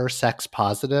uber sex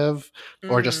positive,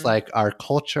 or just like our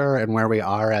culture and where we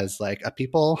are as like a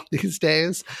people these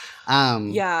days.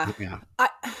 Yeah.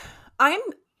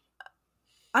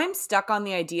 I'm stuck on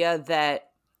the idea that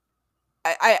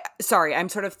sorry, I'm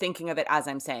sort of thinking of it as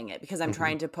I'm saying it, because I'm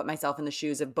trying to put myself in the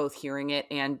shoes of both hearing it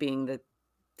and being the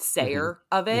sayer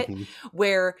of it.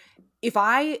 Where if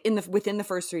I within the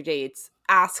first 3 dates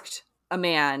asked a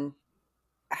man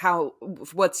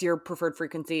what's your preferred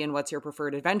frequency and what's your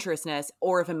preferred adventurousness,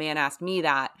 or if a man asked me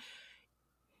that,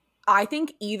 I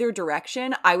think either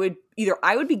direction, I would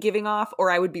be giving off,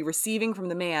 or I would be receiving from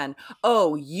the man,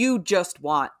 oh, you just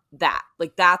want that.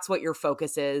 Like, that's what your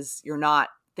focus is. You're not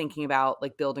thinking about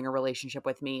like building a relationship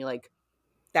with me. Like,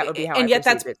 that would be how and I yet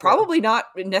that's perceived it, probably not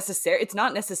necessary. It's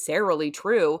not necessarily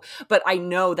true, but I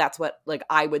know that's what like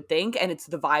I would think. And it's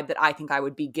the vibe that I think I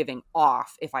would be giving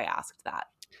off if I asked that.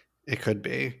 It could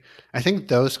be. I think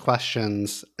those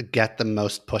questions get the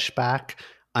most pushback,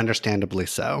 understandably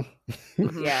so.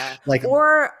 Yeah. Like,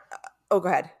 go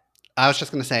ahead. I was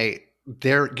just going to say,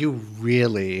 you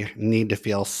really need to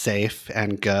feel safe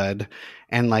and good,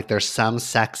 and like there's some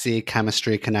sexy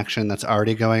chemistry connection that's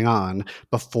already going on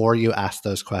before you ask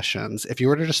those questions. If you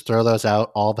were to just throw those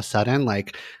out all of a sudden,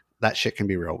 like that shit can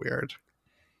be real weird.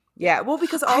 Yeah. Well,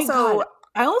 because also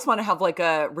I almost want to have like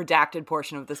a redacted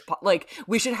portion of this. Like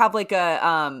we should have like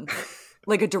a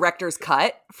director's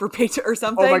cut for Patreon or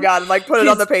something. Oh my God. And like put it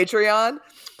on the Patreon.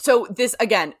 So this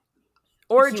again.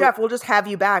 Or Jeff, we'll just have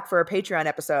you back for a Patreon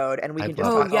episode and we can just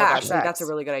talk all about actually, sex. that's a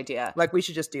really good idea. Like we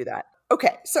should just do that.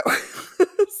 Okay. So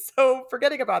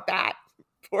forgetting about that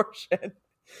portion.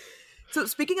 So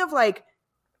speaking of like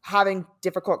having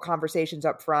difficult conversations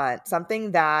up front,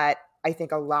 something that I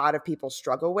think a lot of people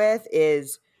struggle with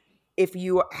is if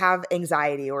you have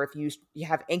anxiety, or if you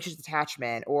have anxious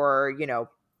attachment, or, you know,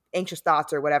 anxious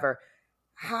thoughts or whatever,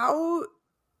 how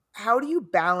do you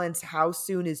balance how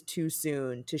soon is too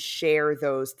soon to share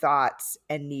those thoughts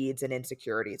and needs and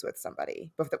insecurities with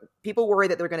somebody? But people worry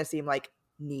that they're going to seem like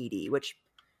needy, which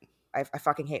I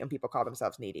fucking hate when people call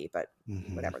themselves needy, but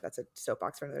whatever. That's a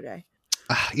soapbox for another day.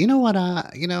 You know what?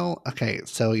 Okay.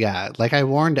 So yeah, like I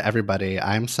warned everybody,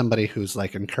 I'm somebody who's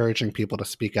like encouraging people to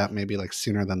speak up maybe like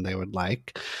sooner than they would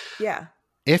like. Yeah.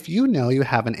 If you know you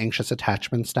have an anxious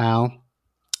attachment style,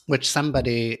 which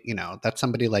somebody, you know, that's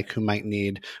somebody like who might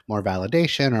need more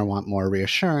validation or want more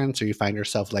reassurance, or you find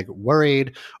yourself like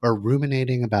worried or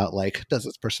ruminating about like, does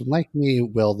this person like me?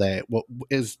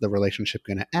 Is the relationship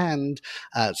going to end?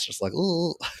 It's just like,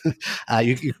 ooh,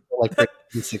 you feel like very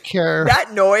insecure.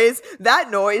 That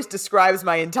noise describes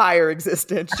my entire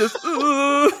existence. Just,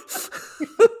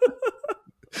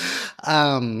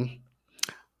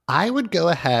 I would go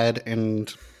ahead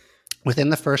and within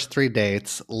the first 3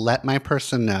 dates, let my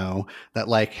person know that,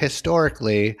 like,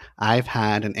 historically, I've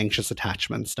had an anxious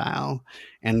attachment style,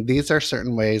 and these are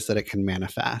certain ways that it can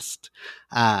manifest.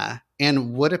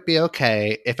 And would it be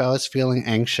okay if I was feeling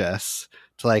anxious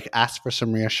to, like, ask for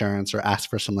some reassurance or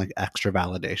ask for some, like, extra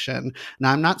validation?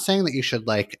 Now, I'm not saying that you should,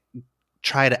 like,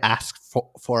 try to ask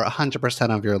for 100%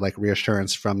 of your like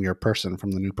reassurance from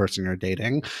the new person you're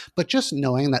dating, but just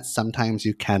knowing that sometimes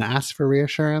you can ask for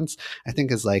reassurance, I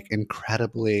think is like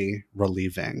incredibly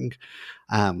relieving.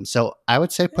 So I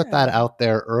would say put that out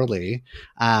there early.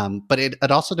 But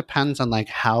it also depends on like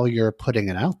how you're putting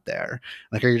it out there.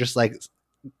 Like, are you just like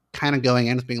kind of going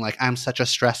in with being like, I'm such a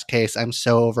stress case, I'm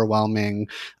so overwhelming,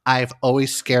 I've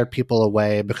always scared people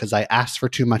away because I ask for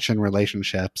too much in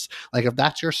relationships? Like, if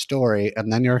that's your story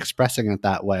and then you're expressing it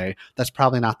that way, that's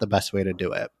probably not the best way to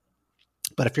do it.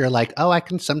 But if you're like, oh, I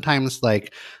can sometimes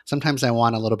I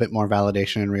want a little bit more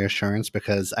validation and reassurance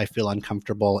because I feel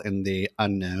uncomfortable in the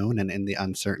unknown and in the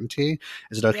uncertainty,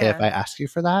 is it okay if I ask you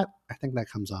for that? I think that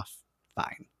comes off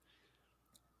fine.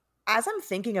 As I'm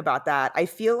thinking about that, I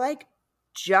feel like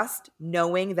just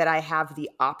knowing that I have the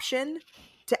option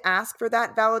to ask for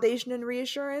that validation and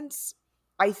reassurance,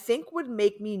 I think would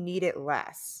make me need it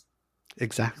less.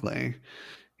 Exactly.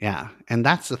 Yeah. And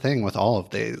that's the thing with all of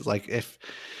these. Like if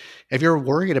you're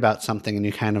worried about something and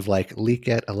you kind of like leak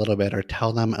it a little bit or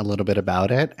tell them a little bit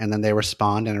about it, and then they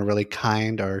respond in a really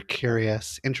kind or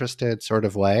curious, interested sort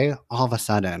of way, all of a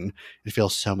sudden it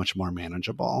feels so much more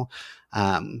manageable.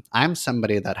 I'm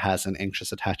somebody that has an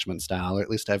anxious attachment style, or at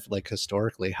least I've like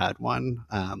historically had one.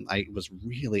 I was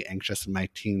really anxious in my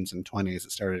teens and 20s.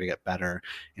 It started to get better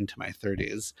into my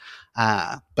 30s.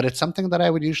 But it's something that I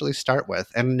would usually start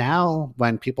with. And now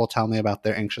when people tell me about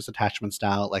their anxious attachment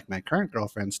style, like my current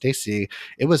girlfriend, Stacy,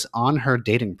 it was on her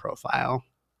dating profile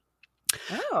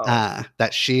Oh,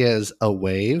 that she is a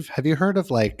wave. Have you heard of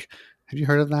that?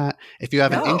 If you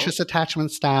have an no. anxious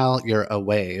attachment style, you're a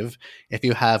wave. If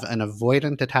you have an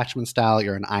avoidant attachment style,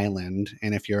 you're an island.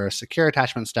 And if you're a secure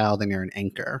attachment style, then you're an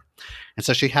anchor. And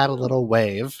so she had a little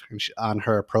wave on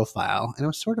her profile, and it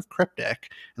was sort of cryptic.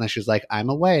 And then she was like, I'm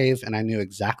a wave. And I knew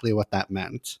exactly what that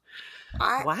meant.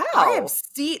 I have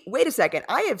seen, wait a second.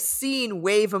 I have seen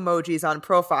wave emojis on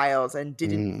profiles and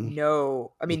didn't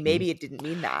know. I mean, maybe it didn't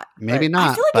mean that. Maybe but-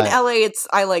 not. I feel like in LA,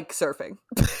 I like surfing.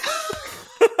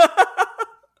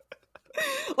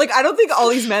 Like, I don't think all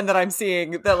these men that I'm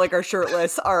seeing that like are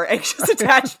shirtless are anxious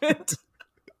attachment.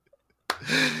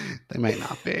 They might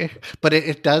not be, but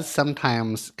it does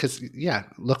sometimes. Because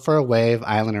look for a wave,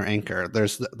 island, or anchor.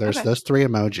 There's Okay. those three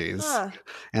emojis,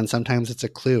 and sometimes it's a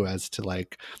clue as to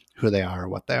like who they are,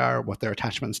 what their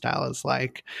attachment style is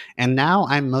like. And now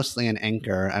I'm mostly an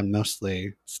anchor. I'm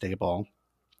mostly stable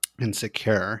and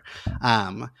secure.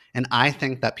 And I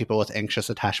think that people with anxious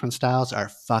attachment styles are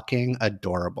fucking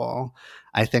adorable.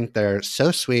 I think they're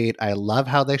so sweet. I love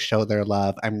how they show their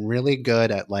love. I'm really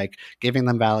good at like giving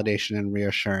them validation and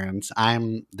reassurance.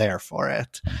 I'm there for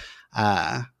it.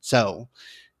 So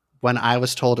when I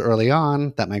was told early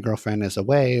on that my girlfriend is a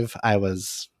wave, I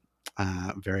was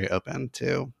very open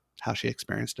to how she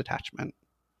experienced attachment.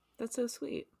 That's so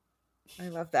sweet. I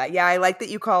love that. Yeah, I like that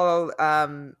you call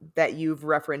that you've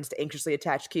referenced anxiously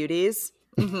attached cuties.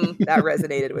 Mm-hmm. That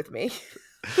resonated with me.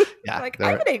 Yeah, like,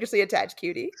 I'm an anxiously attached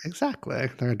cutie. Exactly.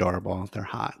 They're adorable. They're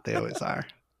hot. They always are.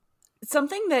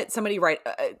 Something that somebody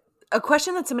a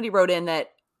question that somebody wrote in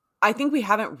that I think we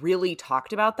haven't really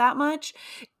talked about that much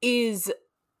is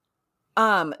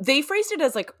they phrased it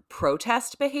as like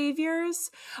protest behaviors.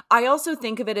 I also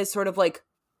think of it as sort of like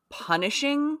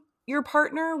punishing your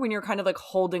partner when you're kind of like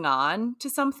holding on to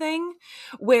something,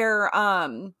 where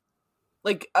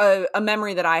like a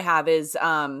memory that I have is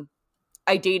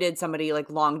I dated somebody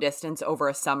like long distance over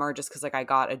a summer just because like I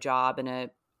got a job in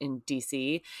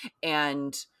DC,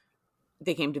 and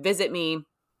they came to visit me,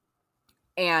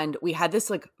 and we had this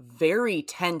like very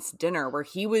tense dinner where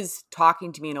he was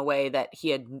talking to me in a way that he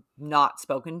had not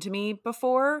spoken to me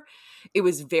before. It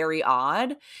was very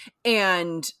odd.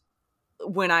 And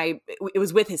it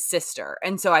was with his sister,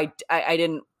 and so I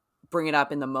didn't bring it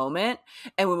up in the moment.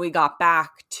 And when we got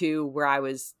back to where I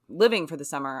was living for the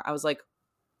summer, I was like,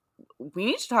 we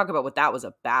need to talk about what that was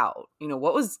about. You know,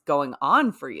 what was going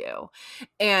on for you?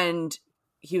 And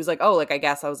he was like, oh, like, I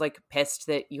guess I was like pissed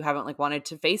that you haven't like wanted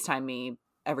to FaceTime me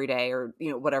every day, or, you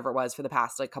know, whatever it was for the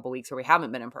past like couple weeks where we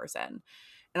haven't been in person.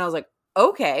 And I was like,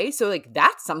 okay, so like,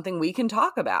 that's something we can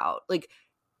talk about. Like,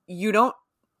 you don't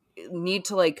need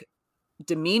to like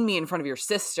demean me in front of your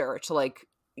sister to like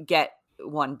get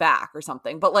one back or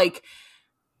something. But like,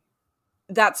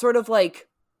 that sort of like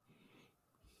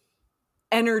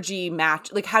energy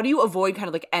match, like, how do you avoid kind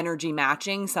of like energy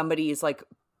matching somebody's like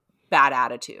bad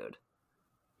attitude?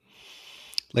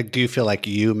 Like, do you feel like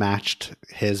you matched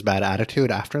his bad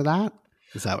attitude after that?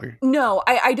 Is that what you're... No,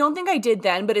 I don't think I did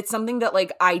then, but it's something that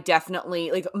like I definitely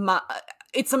like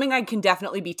it's something I can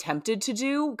definitely be tempted to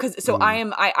do, because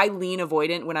I lean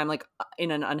avoidant when I'm like in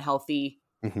an unhealthy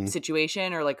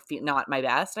situation or like not my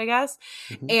best, I guess.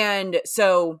 And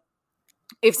so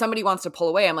if somebody wants to pull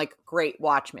away, I'm like, great,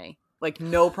 watch me, like,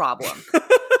 no problem.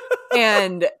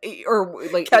 And or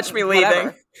like, catch me whatever.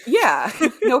 leaving. Yeah,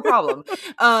 no problem.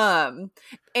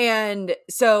 And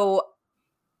so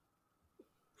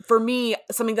for me,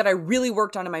 something that I really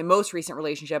worked on in my most recent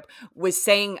relationship was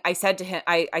saying, I said to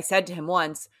him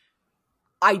once,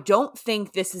 I don't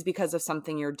think this is because of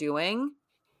something you're doing,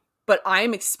 but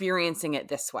I'm experiencing it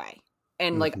this way.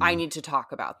 And like, I need to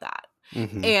talk about that.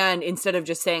 And instead of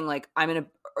just saying like,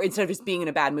 instead of just being in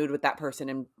a bad mood with that person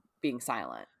and being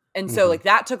silent. And so like,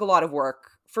 that took a lot of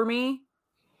work for me.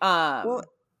 Well,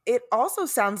 it also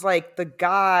sounds like the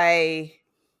guy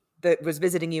that was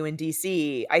visiting you in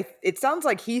DC, it sounds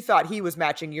like he thought he was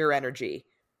matching your energy.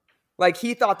 Like,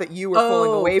 he thought that you were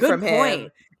pulling away from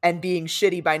him. and being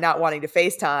shitty by not wanting to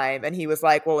FaceTime. And he was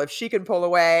like, well, if she can pull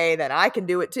away, then I can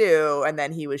do it too. And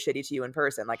then he was shitty to you in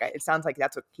person. Like, it sounds like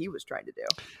that's what he was trying to do.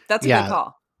 That's a Yeah. good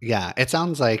call. Yeah, it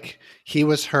sounds like he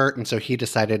was hurt, and so he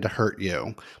decided to hurt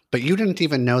you. But you didn't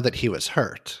even know that he was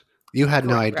hurt. You had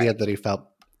no Correct, idea right. that he felt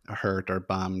hurt or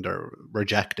bummed or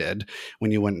rejected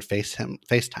when you wouldn't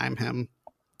FaceTime him.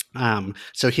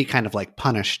 So he kind of like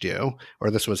punished you, or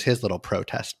this was his little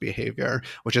protest behavior,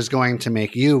 which is going to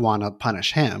make you want to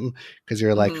punish him because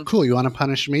you're like, cool, you want to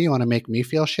punish me? You want to make me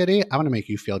feel shitty? I want to make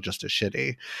you feel just as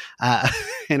shitty.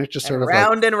 And it just sort of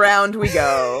round and round we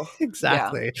go.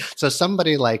 Exactly. Yeah. So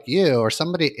somebody like you or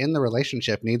somebody in the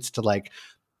relationship needs to like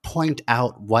point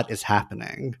out what is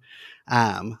happening.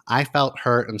 I felt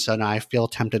hurt, and so now I feel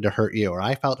tempted to hurt you, or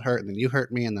I felt hurt and then you hurt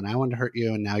me and then I wanted to hurt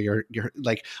you, and now you're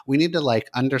like, we need to like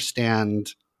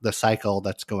understand the cycle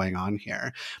that's going on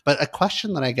here. But a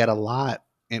question that I get a lot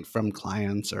from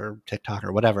clients or TikTok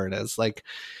or whatever it is, like,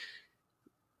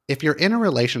 if you're in a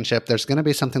relationship, there's going to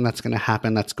be something that's going to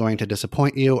happen that's going to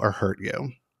disappoint you or hurt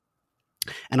you.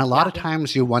 And a lot of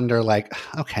times you wonder, like,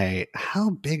 okay,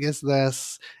 how big is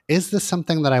this? Is this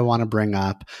something that I want to bring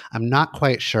up? I'm not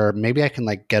quite sure. Maybe I can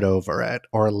like get over it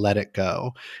or let it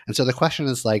go. And so the question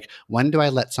is like, when do I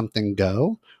let something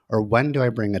go or when do I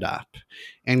bring it up?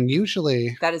 And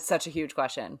usually that is such a huge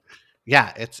question.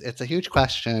 Yeah, it's a huge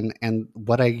question. And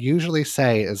what I usually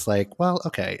say is like, well,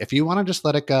 okay, if you want to just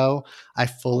let it go, I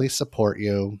fully support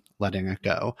you letting it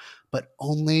go, but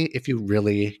only if you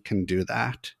really can do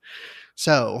that.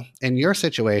 So in your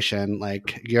situation,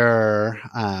 like your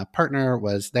partner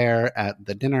was there at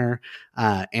the dinner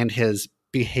and his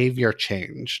behavior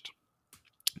changed.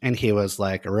 And he was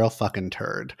like a real fucking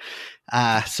turd.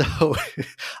 So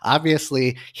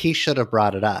obviously he should have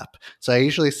brought it up. So I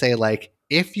usually say like,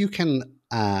 if you can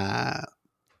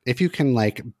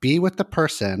like be with the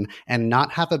person and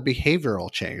not have a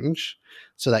behavioral change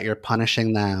so that you're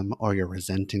punishing them or you're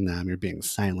resenting them, you're being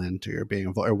silent or you're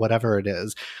being or whatever it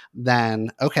is,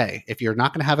 then okay, if you're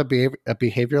not going to have a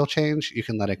behavioral change, you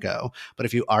can let it go. But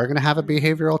if you are going to have a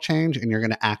behavioral change and you're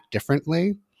going to act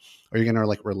differently or you're going to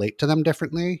like relate to them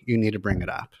differently, you need to bring it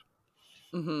up.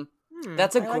 Mm-hmm.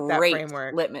 That's a great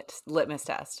litmus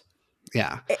test.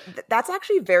 Yeah. That's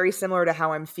actually very similar to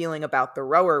how I'm feeling about the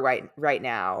rower right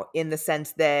now, in the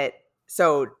sense that,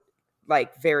 so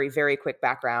like very, very quick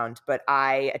background, but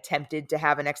I attempted to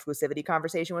have an exclusivity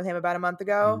conversation with him about a month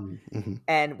ago,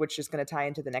 and which is going to tie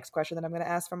into the next question that I'm going to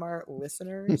ask from our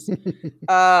listeners.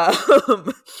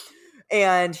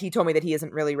 And he told me that he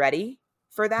isn't really ready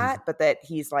for that, but that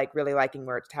he's like really liking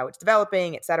how it's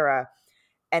developing, etc.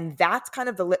 And that's kind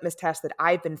of the litmus test that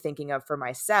I've been thinking of for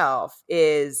myself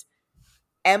is,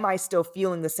 am I still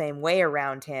feeling the same way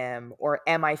around him, or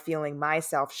am I feeling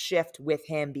myself shift with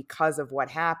him because of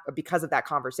what happened, because of that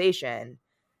conversation?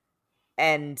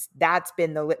 And that's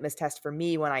been the litmus test for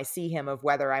me when I see him, of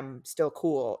whether I'm still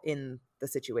cool in the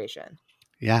situation.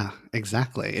 Yeah,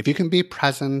 exactly. If you can be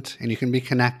present and you can be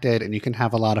connected and you can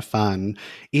have a lot of fun,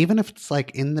 even if it's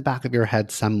like in the back of your head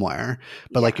somewhere,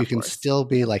 but like you can still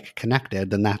be like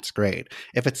connected, then that's great.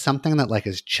 If it's something that like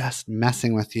is just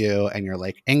messing with you and you're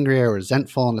like angry or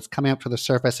resentful and it's coming up to the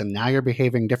surface and now you're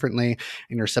behaving differently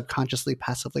and you're subconsciously,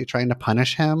 passively trying to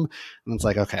punish him, and it's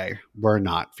like, okay, we're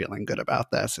not feeling good about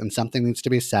this and something needs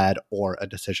to be said or a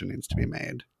decision needs to be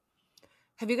made.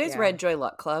 Have you guys read Joy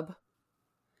Luck Club?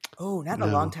 Oh, not in a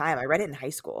long time. I read it in high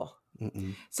school.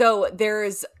 Mm-mm. So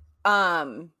there's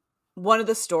one of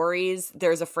the stories,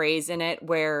 there's a phrase in it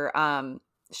where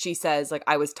she says, like,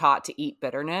 I was taught to eat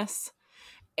bitterness.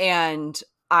 And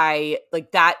I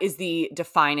like, that is the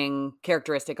defining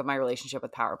characteristic of my relationship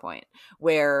with PowerPoint,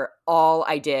 where all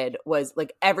I did was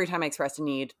like, every time I expressed a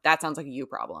need, that sounds like a you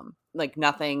problem. Like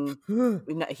nothing,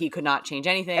 he could not change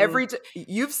anything.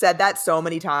 You've said that so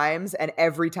many times, and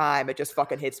every time it just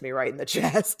fucking hits me right in the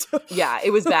chest. Yeah,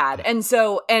 it was bad. And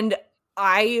so, and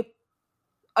I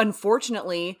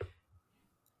unfortunately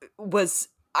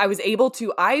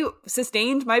I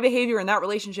sustained my behavior in that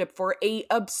relationship for a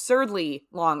absurdly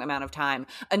long amount of time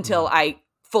until I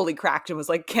fully cracked and was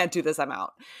like, can't do this, I'm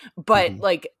out. But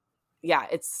like, yeah,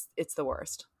 it's the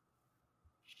worst.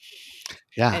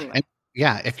 Yeah. Anyway. And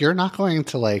yeah, if you're not going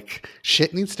to like,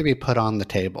 shit needs to be put on the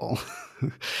table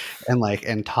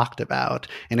and talked about.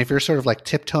 And if you're sort of like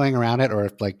tiptoeing around it, or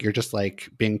if like you're just like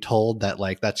being told that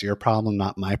like that's your problem,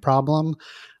 not my problem,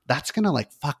 that's going to like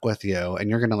fuck with you, and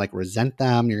you're going to like resent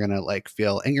them. You're going to like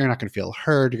feel, and you're not going to feel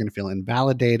heard. You're going to feel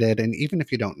invalidated. And even if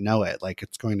you don't know it, like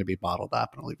it's going to be bottled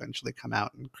up and it'll eventually come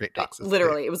out and create toxicity.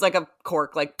 Literally, it was like a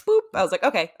cork, like boop. I was like,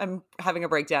 okay, I'm having a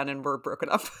breakdown and we're broken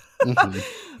up.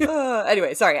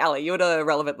 Anyway, sorry, Allie, you had a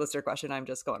relevant listener question. I'm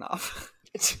just going off.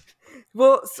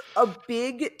 Well, a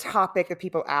big topic that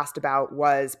people asked about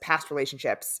was past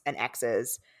relationships and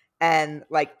exes. And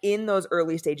like in those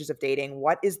early stages of dating,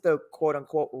 what is the quote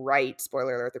unquote right,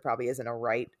 spoiler alert, there probably isn't a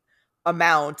right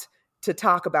amount to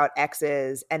talk about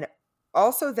exes? And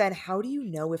also then how do you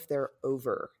know if they're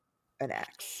over an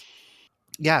ex?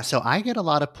 Yeah, so I get a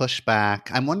lot of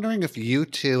pushback. I'm wondering if you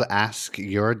two ask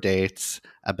your dates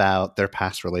about their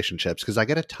past relationships, because I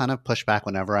get a ton of pushback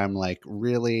whenever I'm like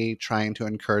really trying to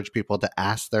encourage people to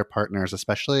ask their partners,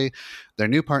 especially their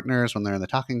new partners when they're in the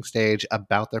talking stage,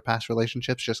 about their past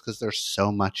relationships, just because there's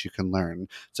so much you can learn.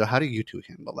 So how do you two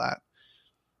handle that?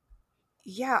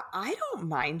 Yeah, I don't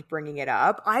mind bringing it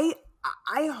up. I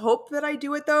hope that I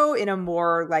do it though in a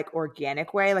more like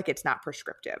organic way, like it's not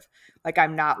prescriptive. Like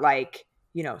I'm not like,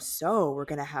 so we're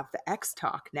going to have the ex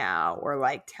talk now, or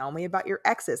like tell me about your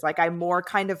exes. Like I more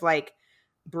kind of like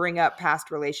bring up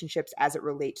past relationships as it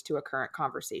relates to a current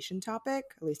conversation topic.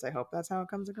 At least I hope that's how it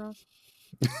comes across.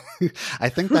 I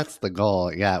think that's the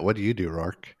goal. Yeah. What do you do,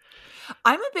 Rourke?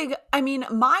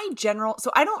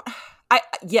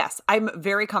 Yes, I'm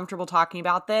very comfortable talking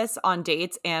about this on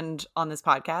dates and on this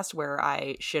podcast where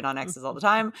I shit on exes all the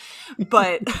time.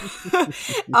 But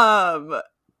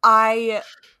I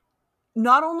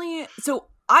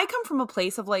come from a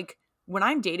place of like, when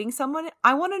I'm dating someone,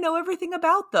 I want to know everything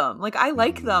about them. Like I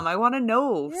like them. I want to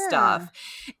know stuff.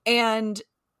 And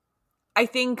I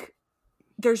think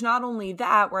there's not only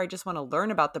that where I just want to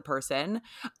learn about the person.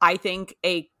 I think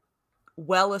a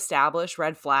well-established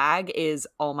red flag is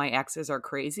all my exes are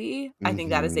crazy. I think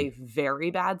that is a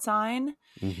very bad sign.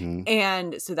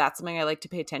 And so that's something I like to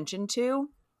pay attention to.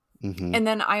 And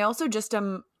then I also just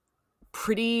am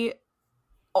pretty,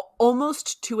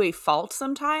 almost to a fault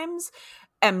sometimes,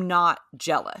 am not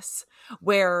jealous,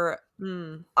 where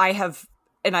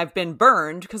I've been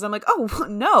burned because I'm like, oh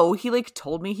no, he like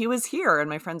told me he was here. And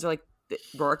my friends are like,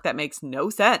 Rourke, that makes no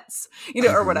sense,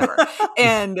 or whatever.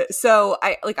 And so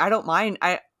I don't mind.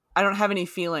 I don't have any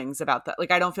feelings about that.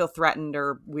 Like I don't feel threatened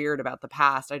or weird about the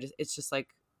past. It's just like,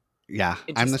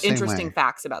 I'm the same interesting way.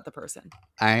 facts about the person.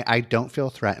 I don't feel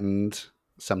threatened,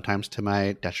 sometimes to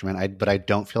my detriment, but I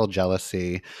don't feel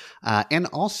jealousy. And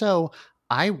also,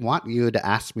 I want you to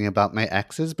ask me about my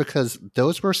exes because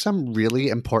those were some really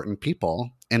important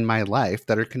people in my life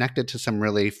that are connected to some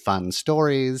really fun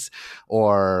stories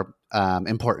or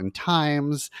important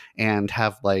times, and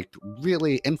have like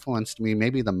really influenced me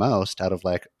maybe the most out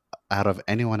of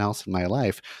anyone else in my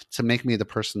life to make me the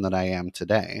person that I am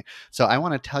today. So I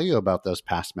want to tell you about those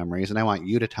past memories, and I want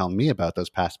you to tell me about those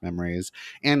past memories.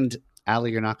 And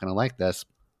Allie, you're not going to like this,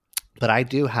 but I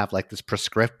do have like this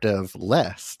prescriptive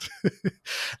list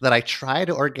that I try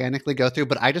to organically go through,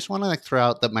 but I just want to like throw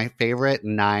out my favorite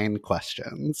 9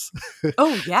 questions.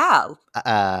 Oh yeah.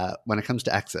 When it comes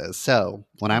to exes. So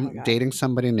when I'm dating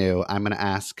somebody new, I'm going to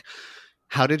ask,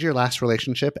 how did your last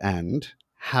relationship end?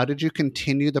 How did you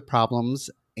continue the problems?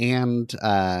 And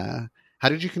how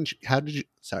did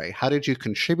you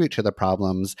contribute to the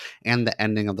problems and the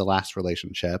ending of the last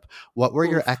relationship? What were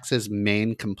your ex's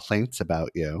main complaints about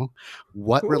you?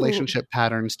 What relationship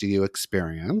patterns do you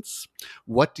experience?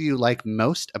 What do you like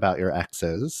most about your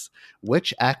exes?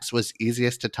 Which ex was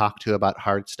easiest to talk to about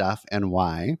hard stuff and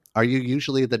why? Are you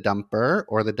usually the dumper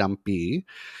or the dumpee?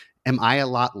 Am I a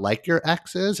lot like your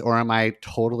exes or am I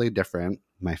totally different?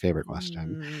 My favorite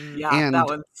question. Yeah, and that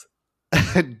one's.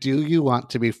 do you want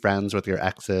to be friends with your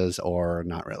exes or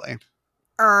not really?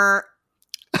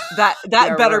 That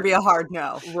better be a hard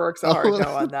no. Rourke's a hard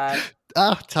no on that.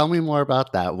 Tell me more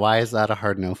about that. Why is that a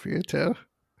hard no for you too?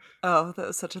 Oh, that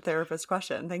was such a therapist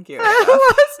question. Thank you.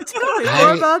 Tell me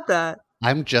more about that.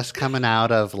 I'm just coming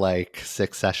out of like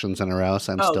 6 sessions in a row,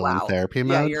 so I'm still in therapy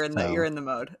mode. Yeah, you're in the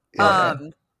mode. Yeah.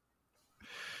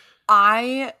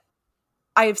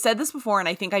 I have said this before, and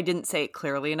I think I didn't say it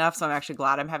clearly enough, so I'm actually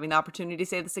glad I'm having the opportunity to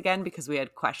say this again because we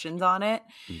had questions on it.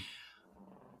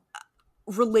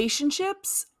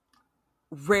 Relationships,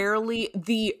 rarely,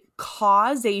 the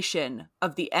causation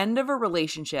of the end of a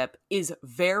relationship is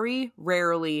very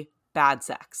rarely bad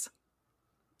sex.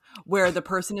 Where the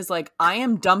person is like, I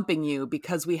am dumping you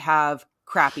because we have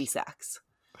crappy sex.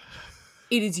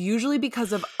 It is usually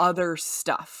because of other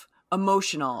stuff,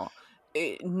 emotional,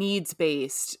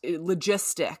 needs-based,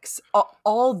 logistics,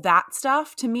 all that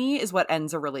stuff to me is what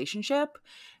ends a relationship.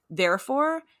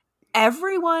 Therefore,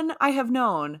 Everyone I have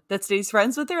known that stays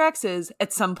friends with their exes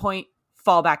at some point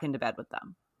fall back into bed with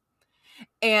them.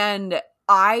 And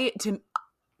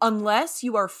unless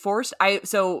you are forced,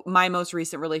 so my most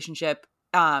recent relationship,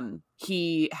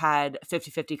 he had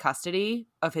 50-50 custody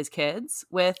of his kids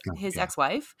with his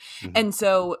ex-wife. Mhm. And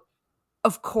so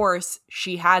of course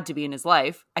she had to be in his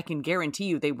life. I can guarantee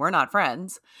you they were not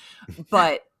friends,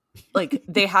 but like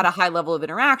they had a high level of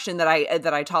interaction that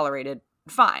I tolerated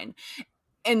fine.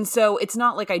 And so it's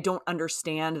not like I don't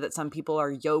understand that some people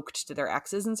are yoked to their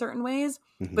exes in certain ways,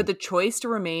 but the choice to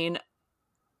remain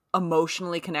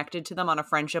emotionally connected to them on a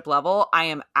friendship level, I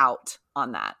am out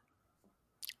on that.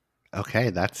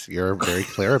 Okay, you're very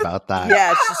clear about that.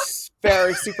 Yeah, it's just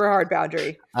very super hard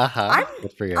boundary.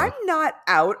 Good for you. I'm not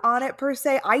out on it per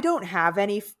se. I don't have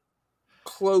any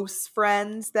close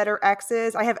friends that are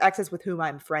exes. I have exes with whom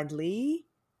I'm friendly,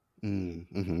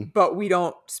 but we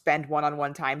don't spend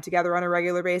one-on-one time together on a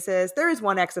regular basis. There is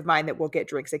one ex of mine that will get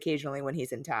drinks occasionally when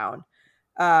he's in town.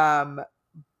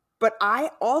 But I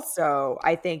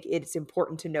think it's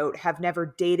important to note, have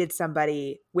never dated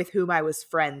somebody with whom I was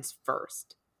friends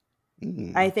first.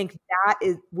 I think that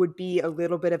would be a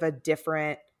little bit of a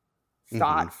different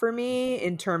thought for me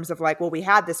in terms of like, well, we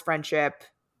had this friendship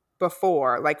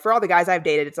before. Like for all the guys I've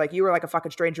dated, it's like you were like a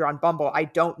fucking stranger on Bumble. I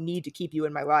don't need to keep you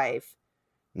in my life.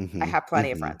 I have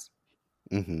plenty of friends.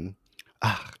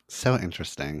 So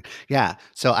interesting. Yeah.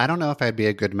 So I don't know if I'd be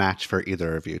a good match for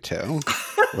either of you two,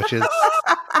 which is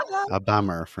a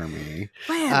bummer for me.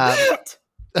 Man,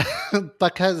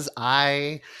 because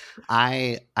I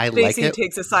like Stacey it.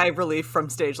 takes a sigh of relief from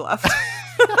stage left.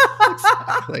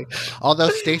 Exactly.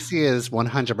 Although Stacey is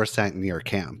 100% near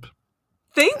camp.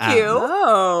 Thank you.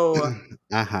 Oh.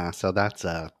 So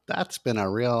that's been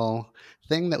a real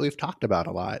thing that we've talked about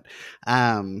a lot.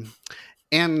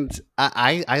 And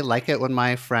I like it when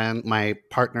my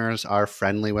partners are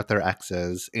friendly with their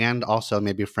exes and also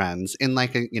maybe friends in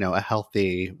like a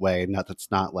healthy way. That's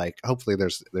not like, hopefully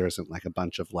there isn't like a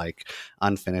bunch of like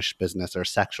unfinished business or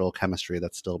sexual chemistry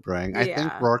that's still brewing. I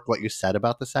think, Rourke, what you said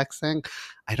about the sex thing,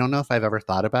 I don't know if I've ever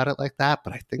thought about it like that,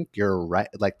 but I think you're right.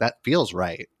 Like that feels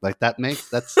right. Like that's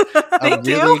a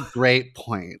really great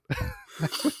point.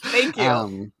 Thank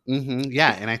you.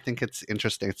 Yeah, and I think it's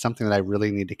interesting. It's something that I really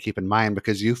need to keep in mind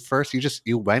because you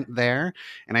went there,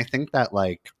 and I think that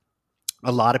like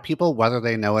a lot of people, whether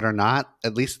they know it or not,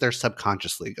 at least they're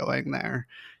subconsciously going there,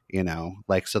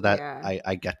 like so that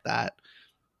I get that.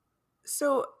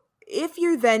 So if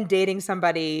you're then dating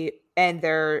somebody and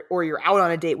you're out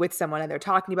on a date with someone and they're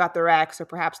talking about their ex, or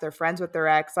perhaps they're friends with their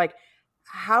ex, like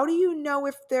how do you know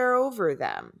if they're over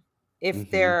them?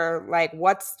 If they're like,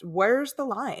 where's the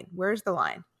line? Where's the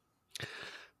line?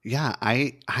 Yeah,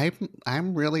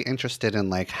 I'm really interested in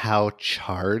like how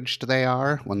charged they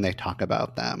are when they talk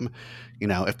about them.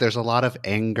 If there's a lot of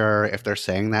anger, if they're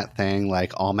saying that thing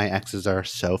like all my exes are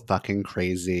so fucking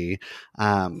crazy,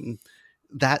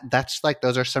 that's like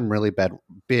those are some really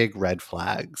big red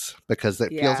flags because it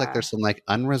feels like there's some like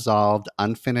unresolved,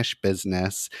 unfinished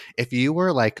business. If you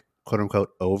were like quote unquote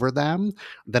over them,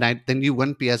 then you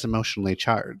wouldn't be as emotionally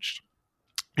charged.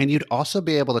 And you'd also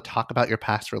be able to talk about your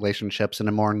past relationships in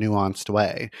a more nuanced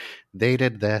way. They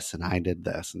did this and I did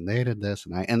this and they did this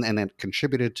and it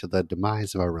contributed to the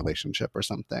demise of our relationship or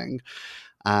something.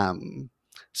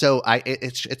 So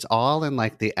it's all in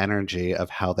like the energy of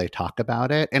how they talk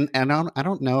about it. And I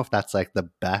don't know if that's like the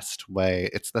best way.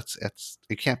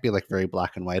 It can't be like very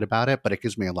black and white about it, but it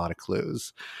gives me a lot of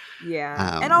clues.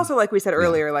 Yeah. And also, like we said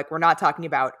earlier, like we're not talking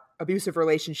about abusive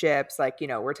relationships. Like,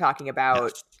 we're talking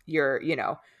about your,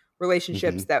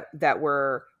 relationships that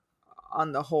were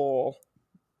on the whole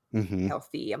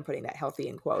healthy. I'm putting that healthy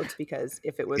in quotes because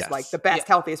if it was like the best,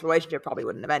 healthiest relationship, probably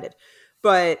wouldn't have ended.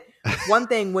 But one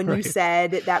thing, when you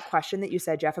said that question that you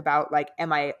said, Jeff, about like,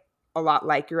 am I a lot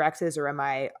like your exes or am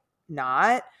I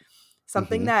not?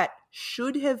 Something that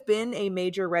should have been a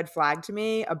major red flag to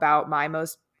me about my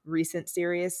most recent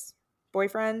serious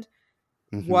boyfriend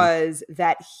was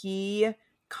that he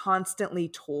constantly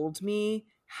told me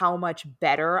how much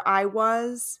better I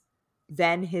was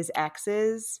than his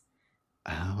exes.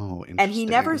 Oh, interesting. And he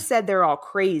never said they're all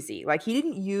crazy. Like he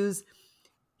didn't use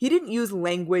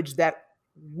language that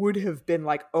would have been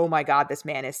like, oh my God, this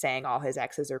man is saying all his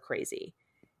exes are crazy.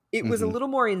 It was a little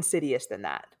more insidious than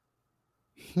that.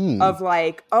 Of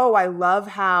like, oh, I love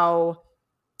how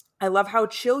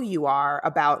chill you are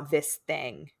about this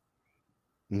thing.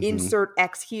 Insert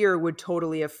X here would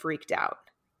totally have freaked out.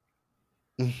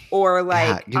 Or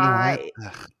like, and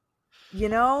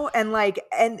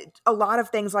a lot of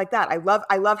things like that.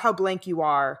 I love how blank you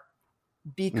are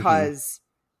because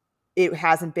it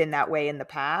hasn't been that way in the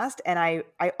past. And I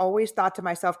always thought to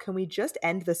myself, can we just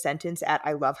end the sentence at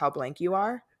 "I love how blank you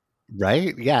are"?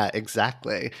 Right? Yeah,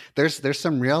 exactly. There's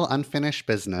some real unfinished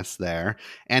business there.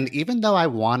 And even though I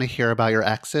want to hear about your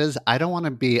exes, I don't want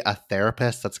to be a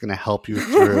therapist that's going to help you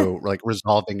through like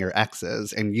resolving your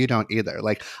exes, and you don't either.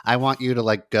 Like I want you to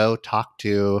like go talk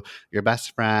to your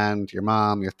best friend, your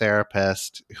mom, your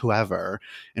therapist, whoever,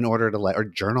 in order to like or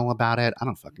journal about it. I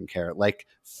don't fucking care. Like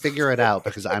figure it out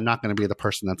because I'm not going to be the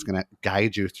person that's going to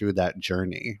guide you through that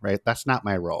journey, right? That's not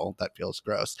my role. That feels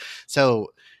gross. So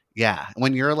yeah,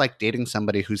 when you're like dating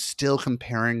somebody who's still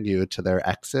comparing you to their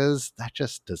exes, that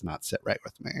just does not sit right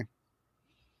with me.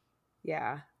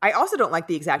 Yeah. I also don't like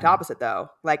the exact opposite, though.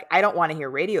 Like, I don't want to hear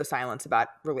radio silence about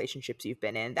relationships you've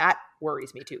been in. That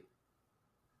worries me, too.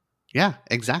 Yeah,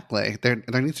 exactly. There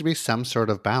needs to be some sort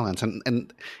of balance.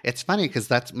 And it's funny because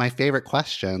that's my favorite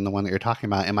question, the one that you're talking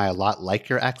about. Am I a lot like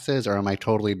your exes or am I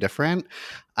totally different?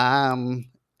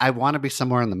 I want to be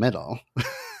somewhere in the middle.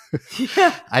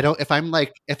 Yeah.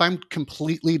 If I'm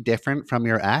completely different from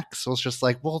your ex, it's just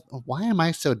like, well, why am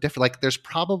I so different? Like there's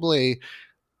probably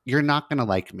you're not going to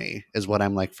like me is what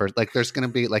I'm like for like there's going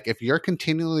to be like if you're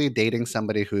continually dating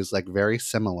somebody who's like very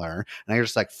similar and you're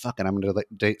just like fuck it I'm going to like,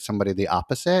 date somebody the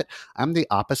opposite. I'm the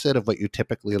opposite of what you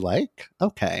typically like.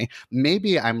 Okay,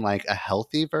 maybe I'm like a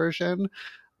healthy version,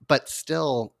 but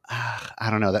still I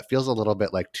don't know, that feels a little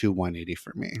bit like too 180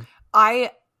 for me.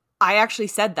 I actually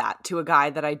said that to a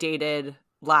guy that I dated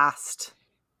last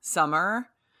summer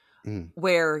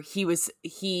where he was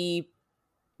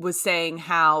saying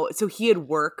how so he had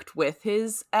worked with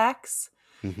his ex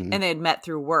and they had met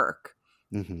through work.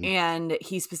 And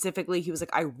he was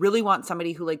like, I really want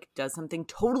somebody who like does something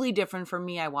totally different from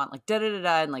me. I want like da da da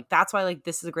da, and like that's why like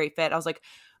this is a great fit. I was like,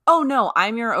 oh no,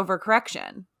 I'm your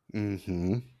overcorrection.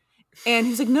 And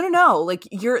he's like, no, like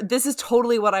this is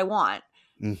totally what I want.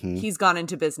 He's gone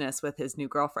into business with his new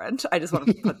girlfriend. I just want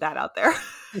to put that out there.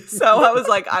 So I was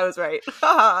like, I was right.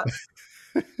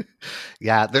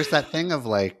 Yeah, there's that thing of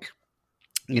like,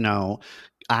 you know,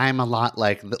 I'm a lot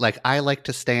like I like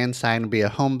to stay inside and be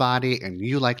a homebody and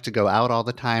you like to go out all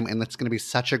the time and it's going to be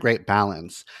such a great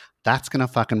balance. That's going to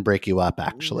fucking break you up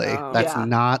actually. No. That's Yeah.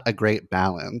 not a great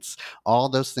balance. All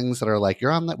those things that are like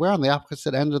we're on the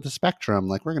opposite end of the spectrum.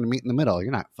 Like we're going to meet in the middle.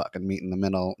 You're not fucking meeting in the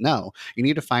middle. No. You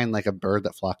need to find like a bird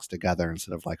that flocks together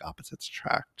instead of like opposites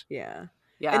attract. Yeah.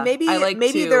 Yeah. And maybe I like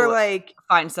maybe to they're like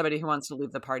find somebody who wants to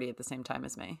leave the party at the same time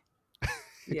as me.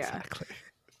 yeah. Exactly.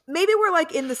 Maybe we're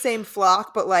like in the same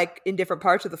flock, but like in different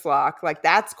parts of the flock. Like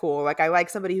that's cool. Like I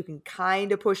like somebody who can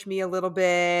kind of push me a little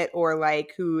bit, or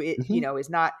like who you know is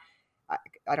not.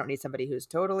 I don't need somebody who's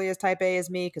totally as type A as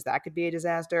me because that could be a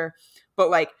disaster. But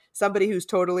like somebody who's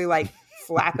totally like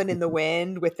flapping in the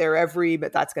wind with their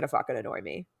but that's gonna fucking annoy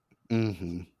me.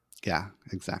 Yeah,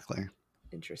 exactly.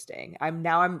 Interesting. I'm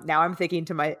now thinking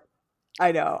to my.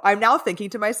 I know. I'm now thinking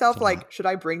to myself, like, should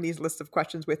I bring these lists of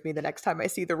questions with me the next time I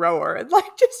see the rower and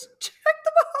like just check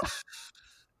them off?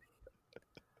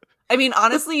 I mean,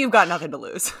 honestly, you've got nothing to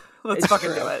lose. Let's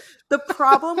fucking do it. The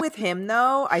problem with him,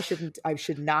 though, I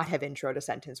should not have introed a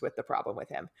sentence with the problem with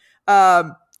him.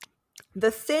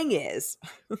 The thing is,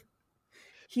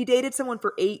 he dated someone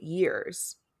for 8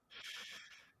 years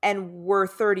and we're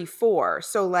 34.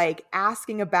 So like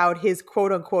asking about his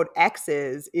quote unquote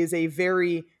exes is a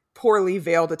very poorly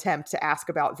veiled attempt to ask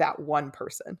about that one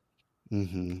person.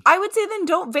 I would say then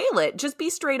don't veil it. Just be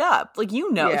straight up. Like,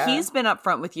 Yeah. he's been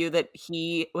upfront with you that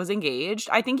he was engaged.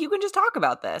 I think you can just talk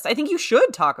about this. I think you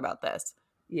should talk about this.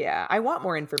 Yeah, I want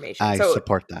more information. I So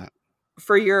support that.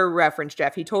 for your reference,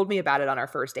 Jeff, he told me about it on our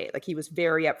first date. Like he was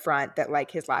very upfront that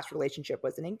like his last relationship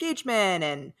was an engagement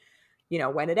and, you know,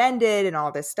 when it ended and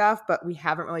all this stuff, but we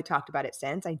haven't really talked about it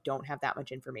since. I don't have that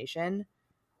much information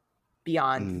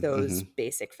beyond those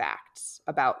basic facts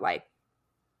about like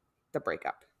the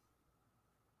breakup.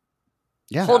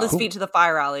 Yeah, Hold his feet to the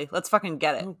fire, Allie. Let's fucking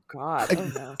get it. Oh God.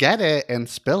 Oh, no. Get it and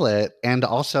spill it. And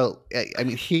also, I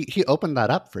mean, he opened that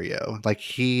up for you. Like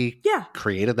he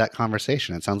created that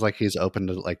conversation. It sounds like he's open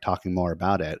to like talking more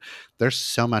about it. There's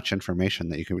so much information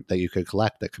that you could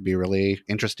collect that could be really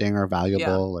interesting or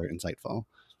valuable or insightful.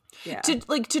 Yeah.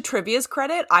 To Trivia's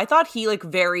credit, I thought he like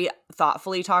very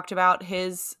thoughtfully talked about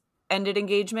his ended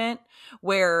engagement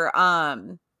where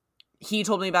he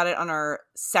told me about it on our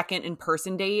second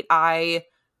in-person date. I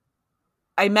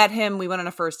met him, we went on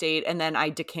a first date, and then I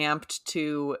decamped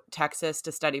to Texas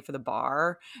to study for the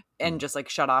bar and just like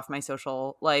shut off my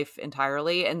social life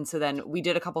entirely. And so then we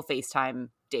did a couple FaceTime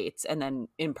dates, and then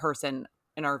in person,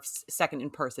 in our second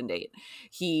in-person date,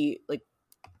 he like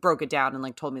broke it down and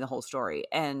like told me the whole story.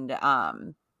 And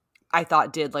I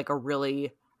thought did like a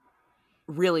really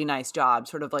really nice job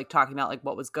sort of like talking about like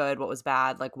what was good, what was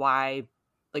bad, like why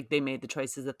like they made the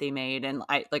choices that they made. And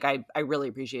I really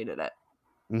appreciated it.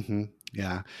 Mm-hmm.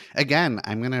 Yeah. Again,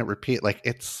 I'm going to repeat, like,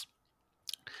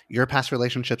 your past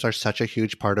relationships are such a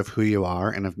huge part of who you are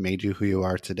and have made you who you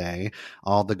are today.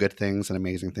 All the good things and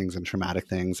amazing things and traumatic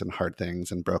things and hard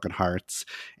things and broken hearts.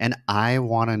 And I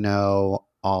want to know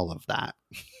all of that.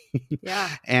 Yeah.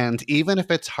 And even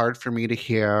if it's hard for me to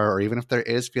hear, or even if there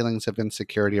is feelings of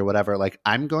insecurity or whatever, like,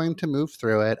 I'm going to move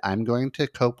through it. I'm going to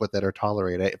cope with it or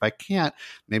tolerate it. If I can't,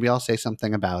 maybe I'll say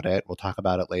something about it. We'll talk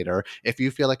about it later. If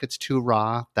you feel like it's too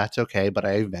raw, that's okay. But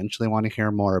I eventually want to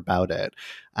hear more about it.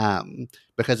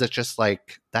 Because it's just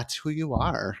like, that's who you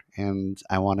are. And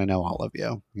I want to know all of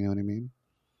you. You know what I mean?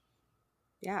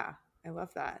 Yeah. I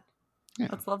love that. Yeah.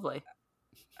 That's lovely.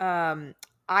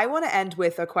 I want to end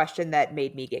with a question that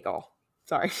made me giggle.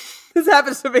 Sorry. This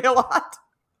happens to me a lot.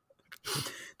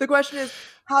 The question is,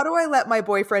 how do I let my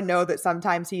boyfriend know that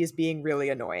sometimes he is being really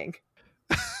annoying?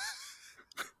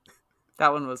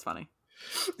 That one was funny.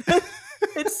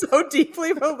 It's so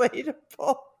deeply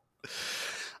relatable.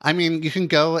 I mean, you can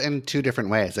go in two different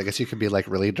ways. I guess you could be like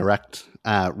really direct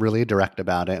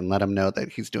about it and let him know that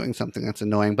he's doing something that's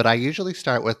annoying. But I usually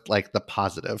start with like the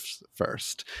positives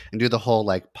first and do the whole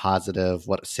like positive,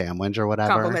 sandwich or whatever.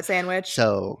 Compliment sandwich.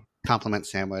 So compliment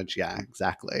sandwich. Yeah,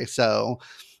 exactly. So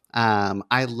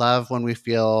I love when we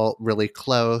feel really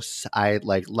close. I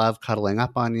like love cuddling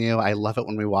up on you. I love it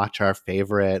when we watch our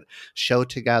favorite show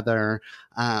together.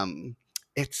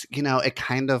 It's, it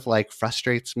kind of like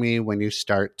frustrates me when you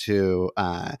start to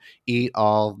eat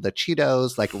all the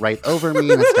Cheetos like right over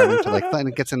me, and it's starting to like, and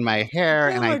it gets in my hair,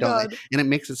 and I don't, and it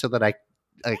makes it so that I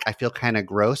feel kind of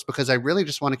gross because I really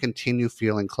just want to continue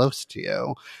feeling close to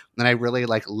you, and I really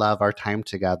like love our time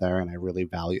together, and I really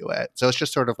value it. So it's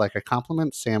just sort of like a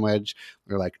compliment sandwich.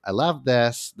 We're like, I love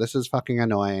this. This is fucking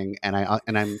annoying, and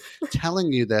I'm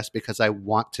telling you this because I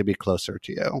want to be closer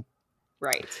to you.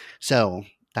 Right. So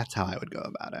that's how I would go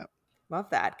about it. Love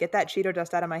that. Get that Cheeto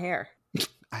dust out of my hair.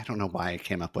 I don't know why I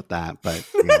came up with that, but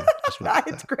yeah,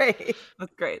 it's great.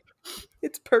 That's great.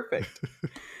 It's perfect.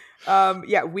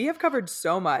 Yeah, we have covered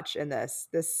so much in this.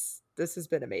 This has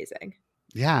been amazing.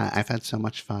 Yeah, I've had so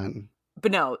much fun.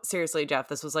 But no, seriously, Jeff,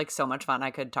 this was like so much fun.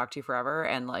 I could talk to you forever,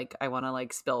 and like I want to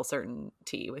like spill certain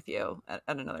tea with you at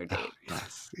another date. Oh,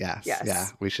 yes. Yeah,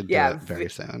 we should do it very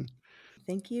soon.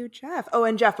 Thank you, Jeff. Oh,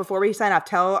 and Jeff, before we sign off,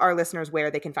 tell our listeners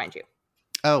where they can find you.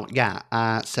 Oh,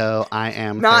 yeah. So I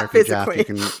am Not Therapy physically. Jeff.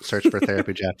 You can search for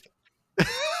Therapy Jeff. Yeah.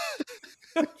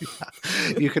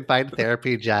 You could find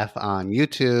Therapy Jeff on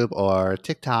YouTube or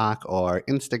TikTok or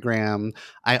Instagram.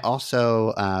 I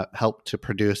also help to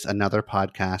produce another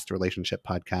podcast, relationship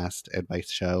podcast, advice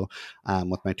show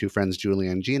with my two friends, Julie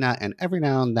and Gina. And every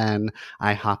now and then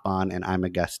I hop on and I'm a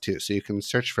guest too. So you can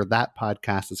search for that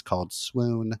podcast. It's called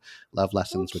Swoon, Love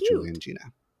Lessons with Julie and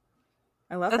Gina.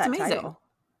 I love That's that amazing. title.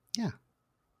 Yeah.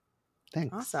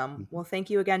 Thanks. Awesome. Well, thank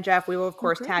you again, Jeff. We will, of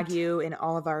course, tag you in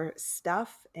all of our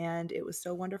stuff. And it was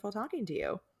so wonderful talking to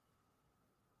you.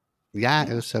 Yeah,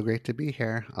 it was so great to be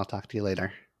here. I'll talk to you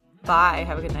later. Bye.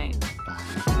 Have a good night.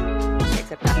 Bye.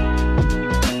 Except that.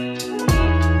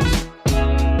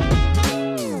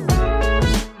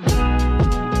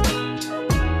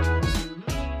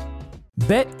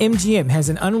 BetMGM has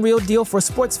an unreal deal for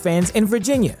sports fans in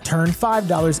Virginia. Turn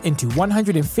 $5 into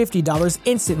 $150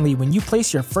 instantly when you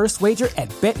place your first wager at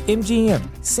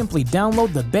BetMGM. Simply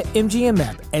download the BetMGM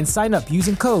app and sign up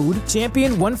using code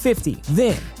Champion150.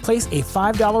 Then, place a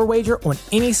 $5 wager on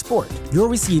any sport. You'll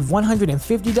receive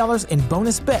 $150 in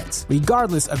bonus bets,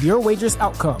 regardless of your wager's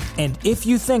outcome. And if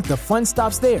you think the fun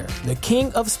stops there, the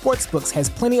King of Sportsbooks has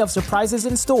plenty of surprises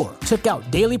in store. Check out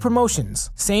daily promotions,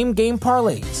 same-game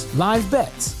parlays, live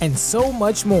bets, and so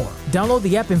much more. Download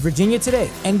the app in Virginia today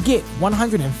and get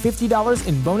 $150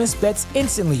 in bonus bets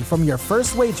instantly from your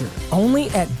first wager. Only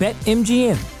at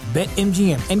BetMGM.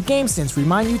 BetMGM and GameSense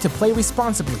remind you to play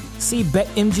responsibly. See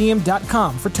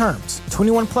BetMGM.com for terms.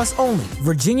 21 plus only.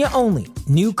 Virginia only.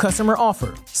 New customer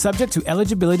offer. Subject to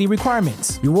eligibility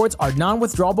requirements. Rewards are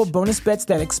non-withdrawable bonus bets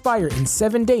that expire in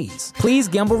 7 days. Please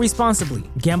gamble responsibly.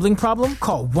 Gambling problem?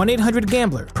 Call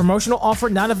 1-800-GAMBLER. Promotional offer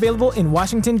not available in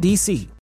Washington, D.C.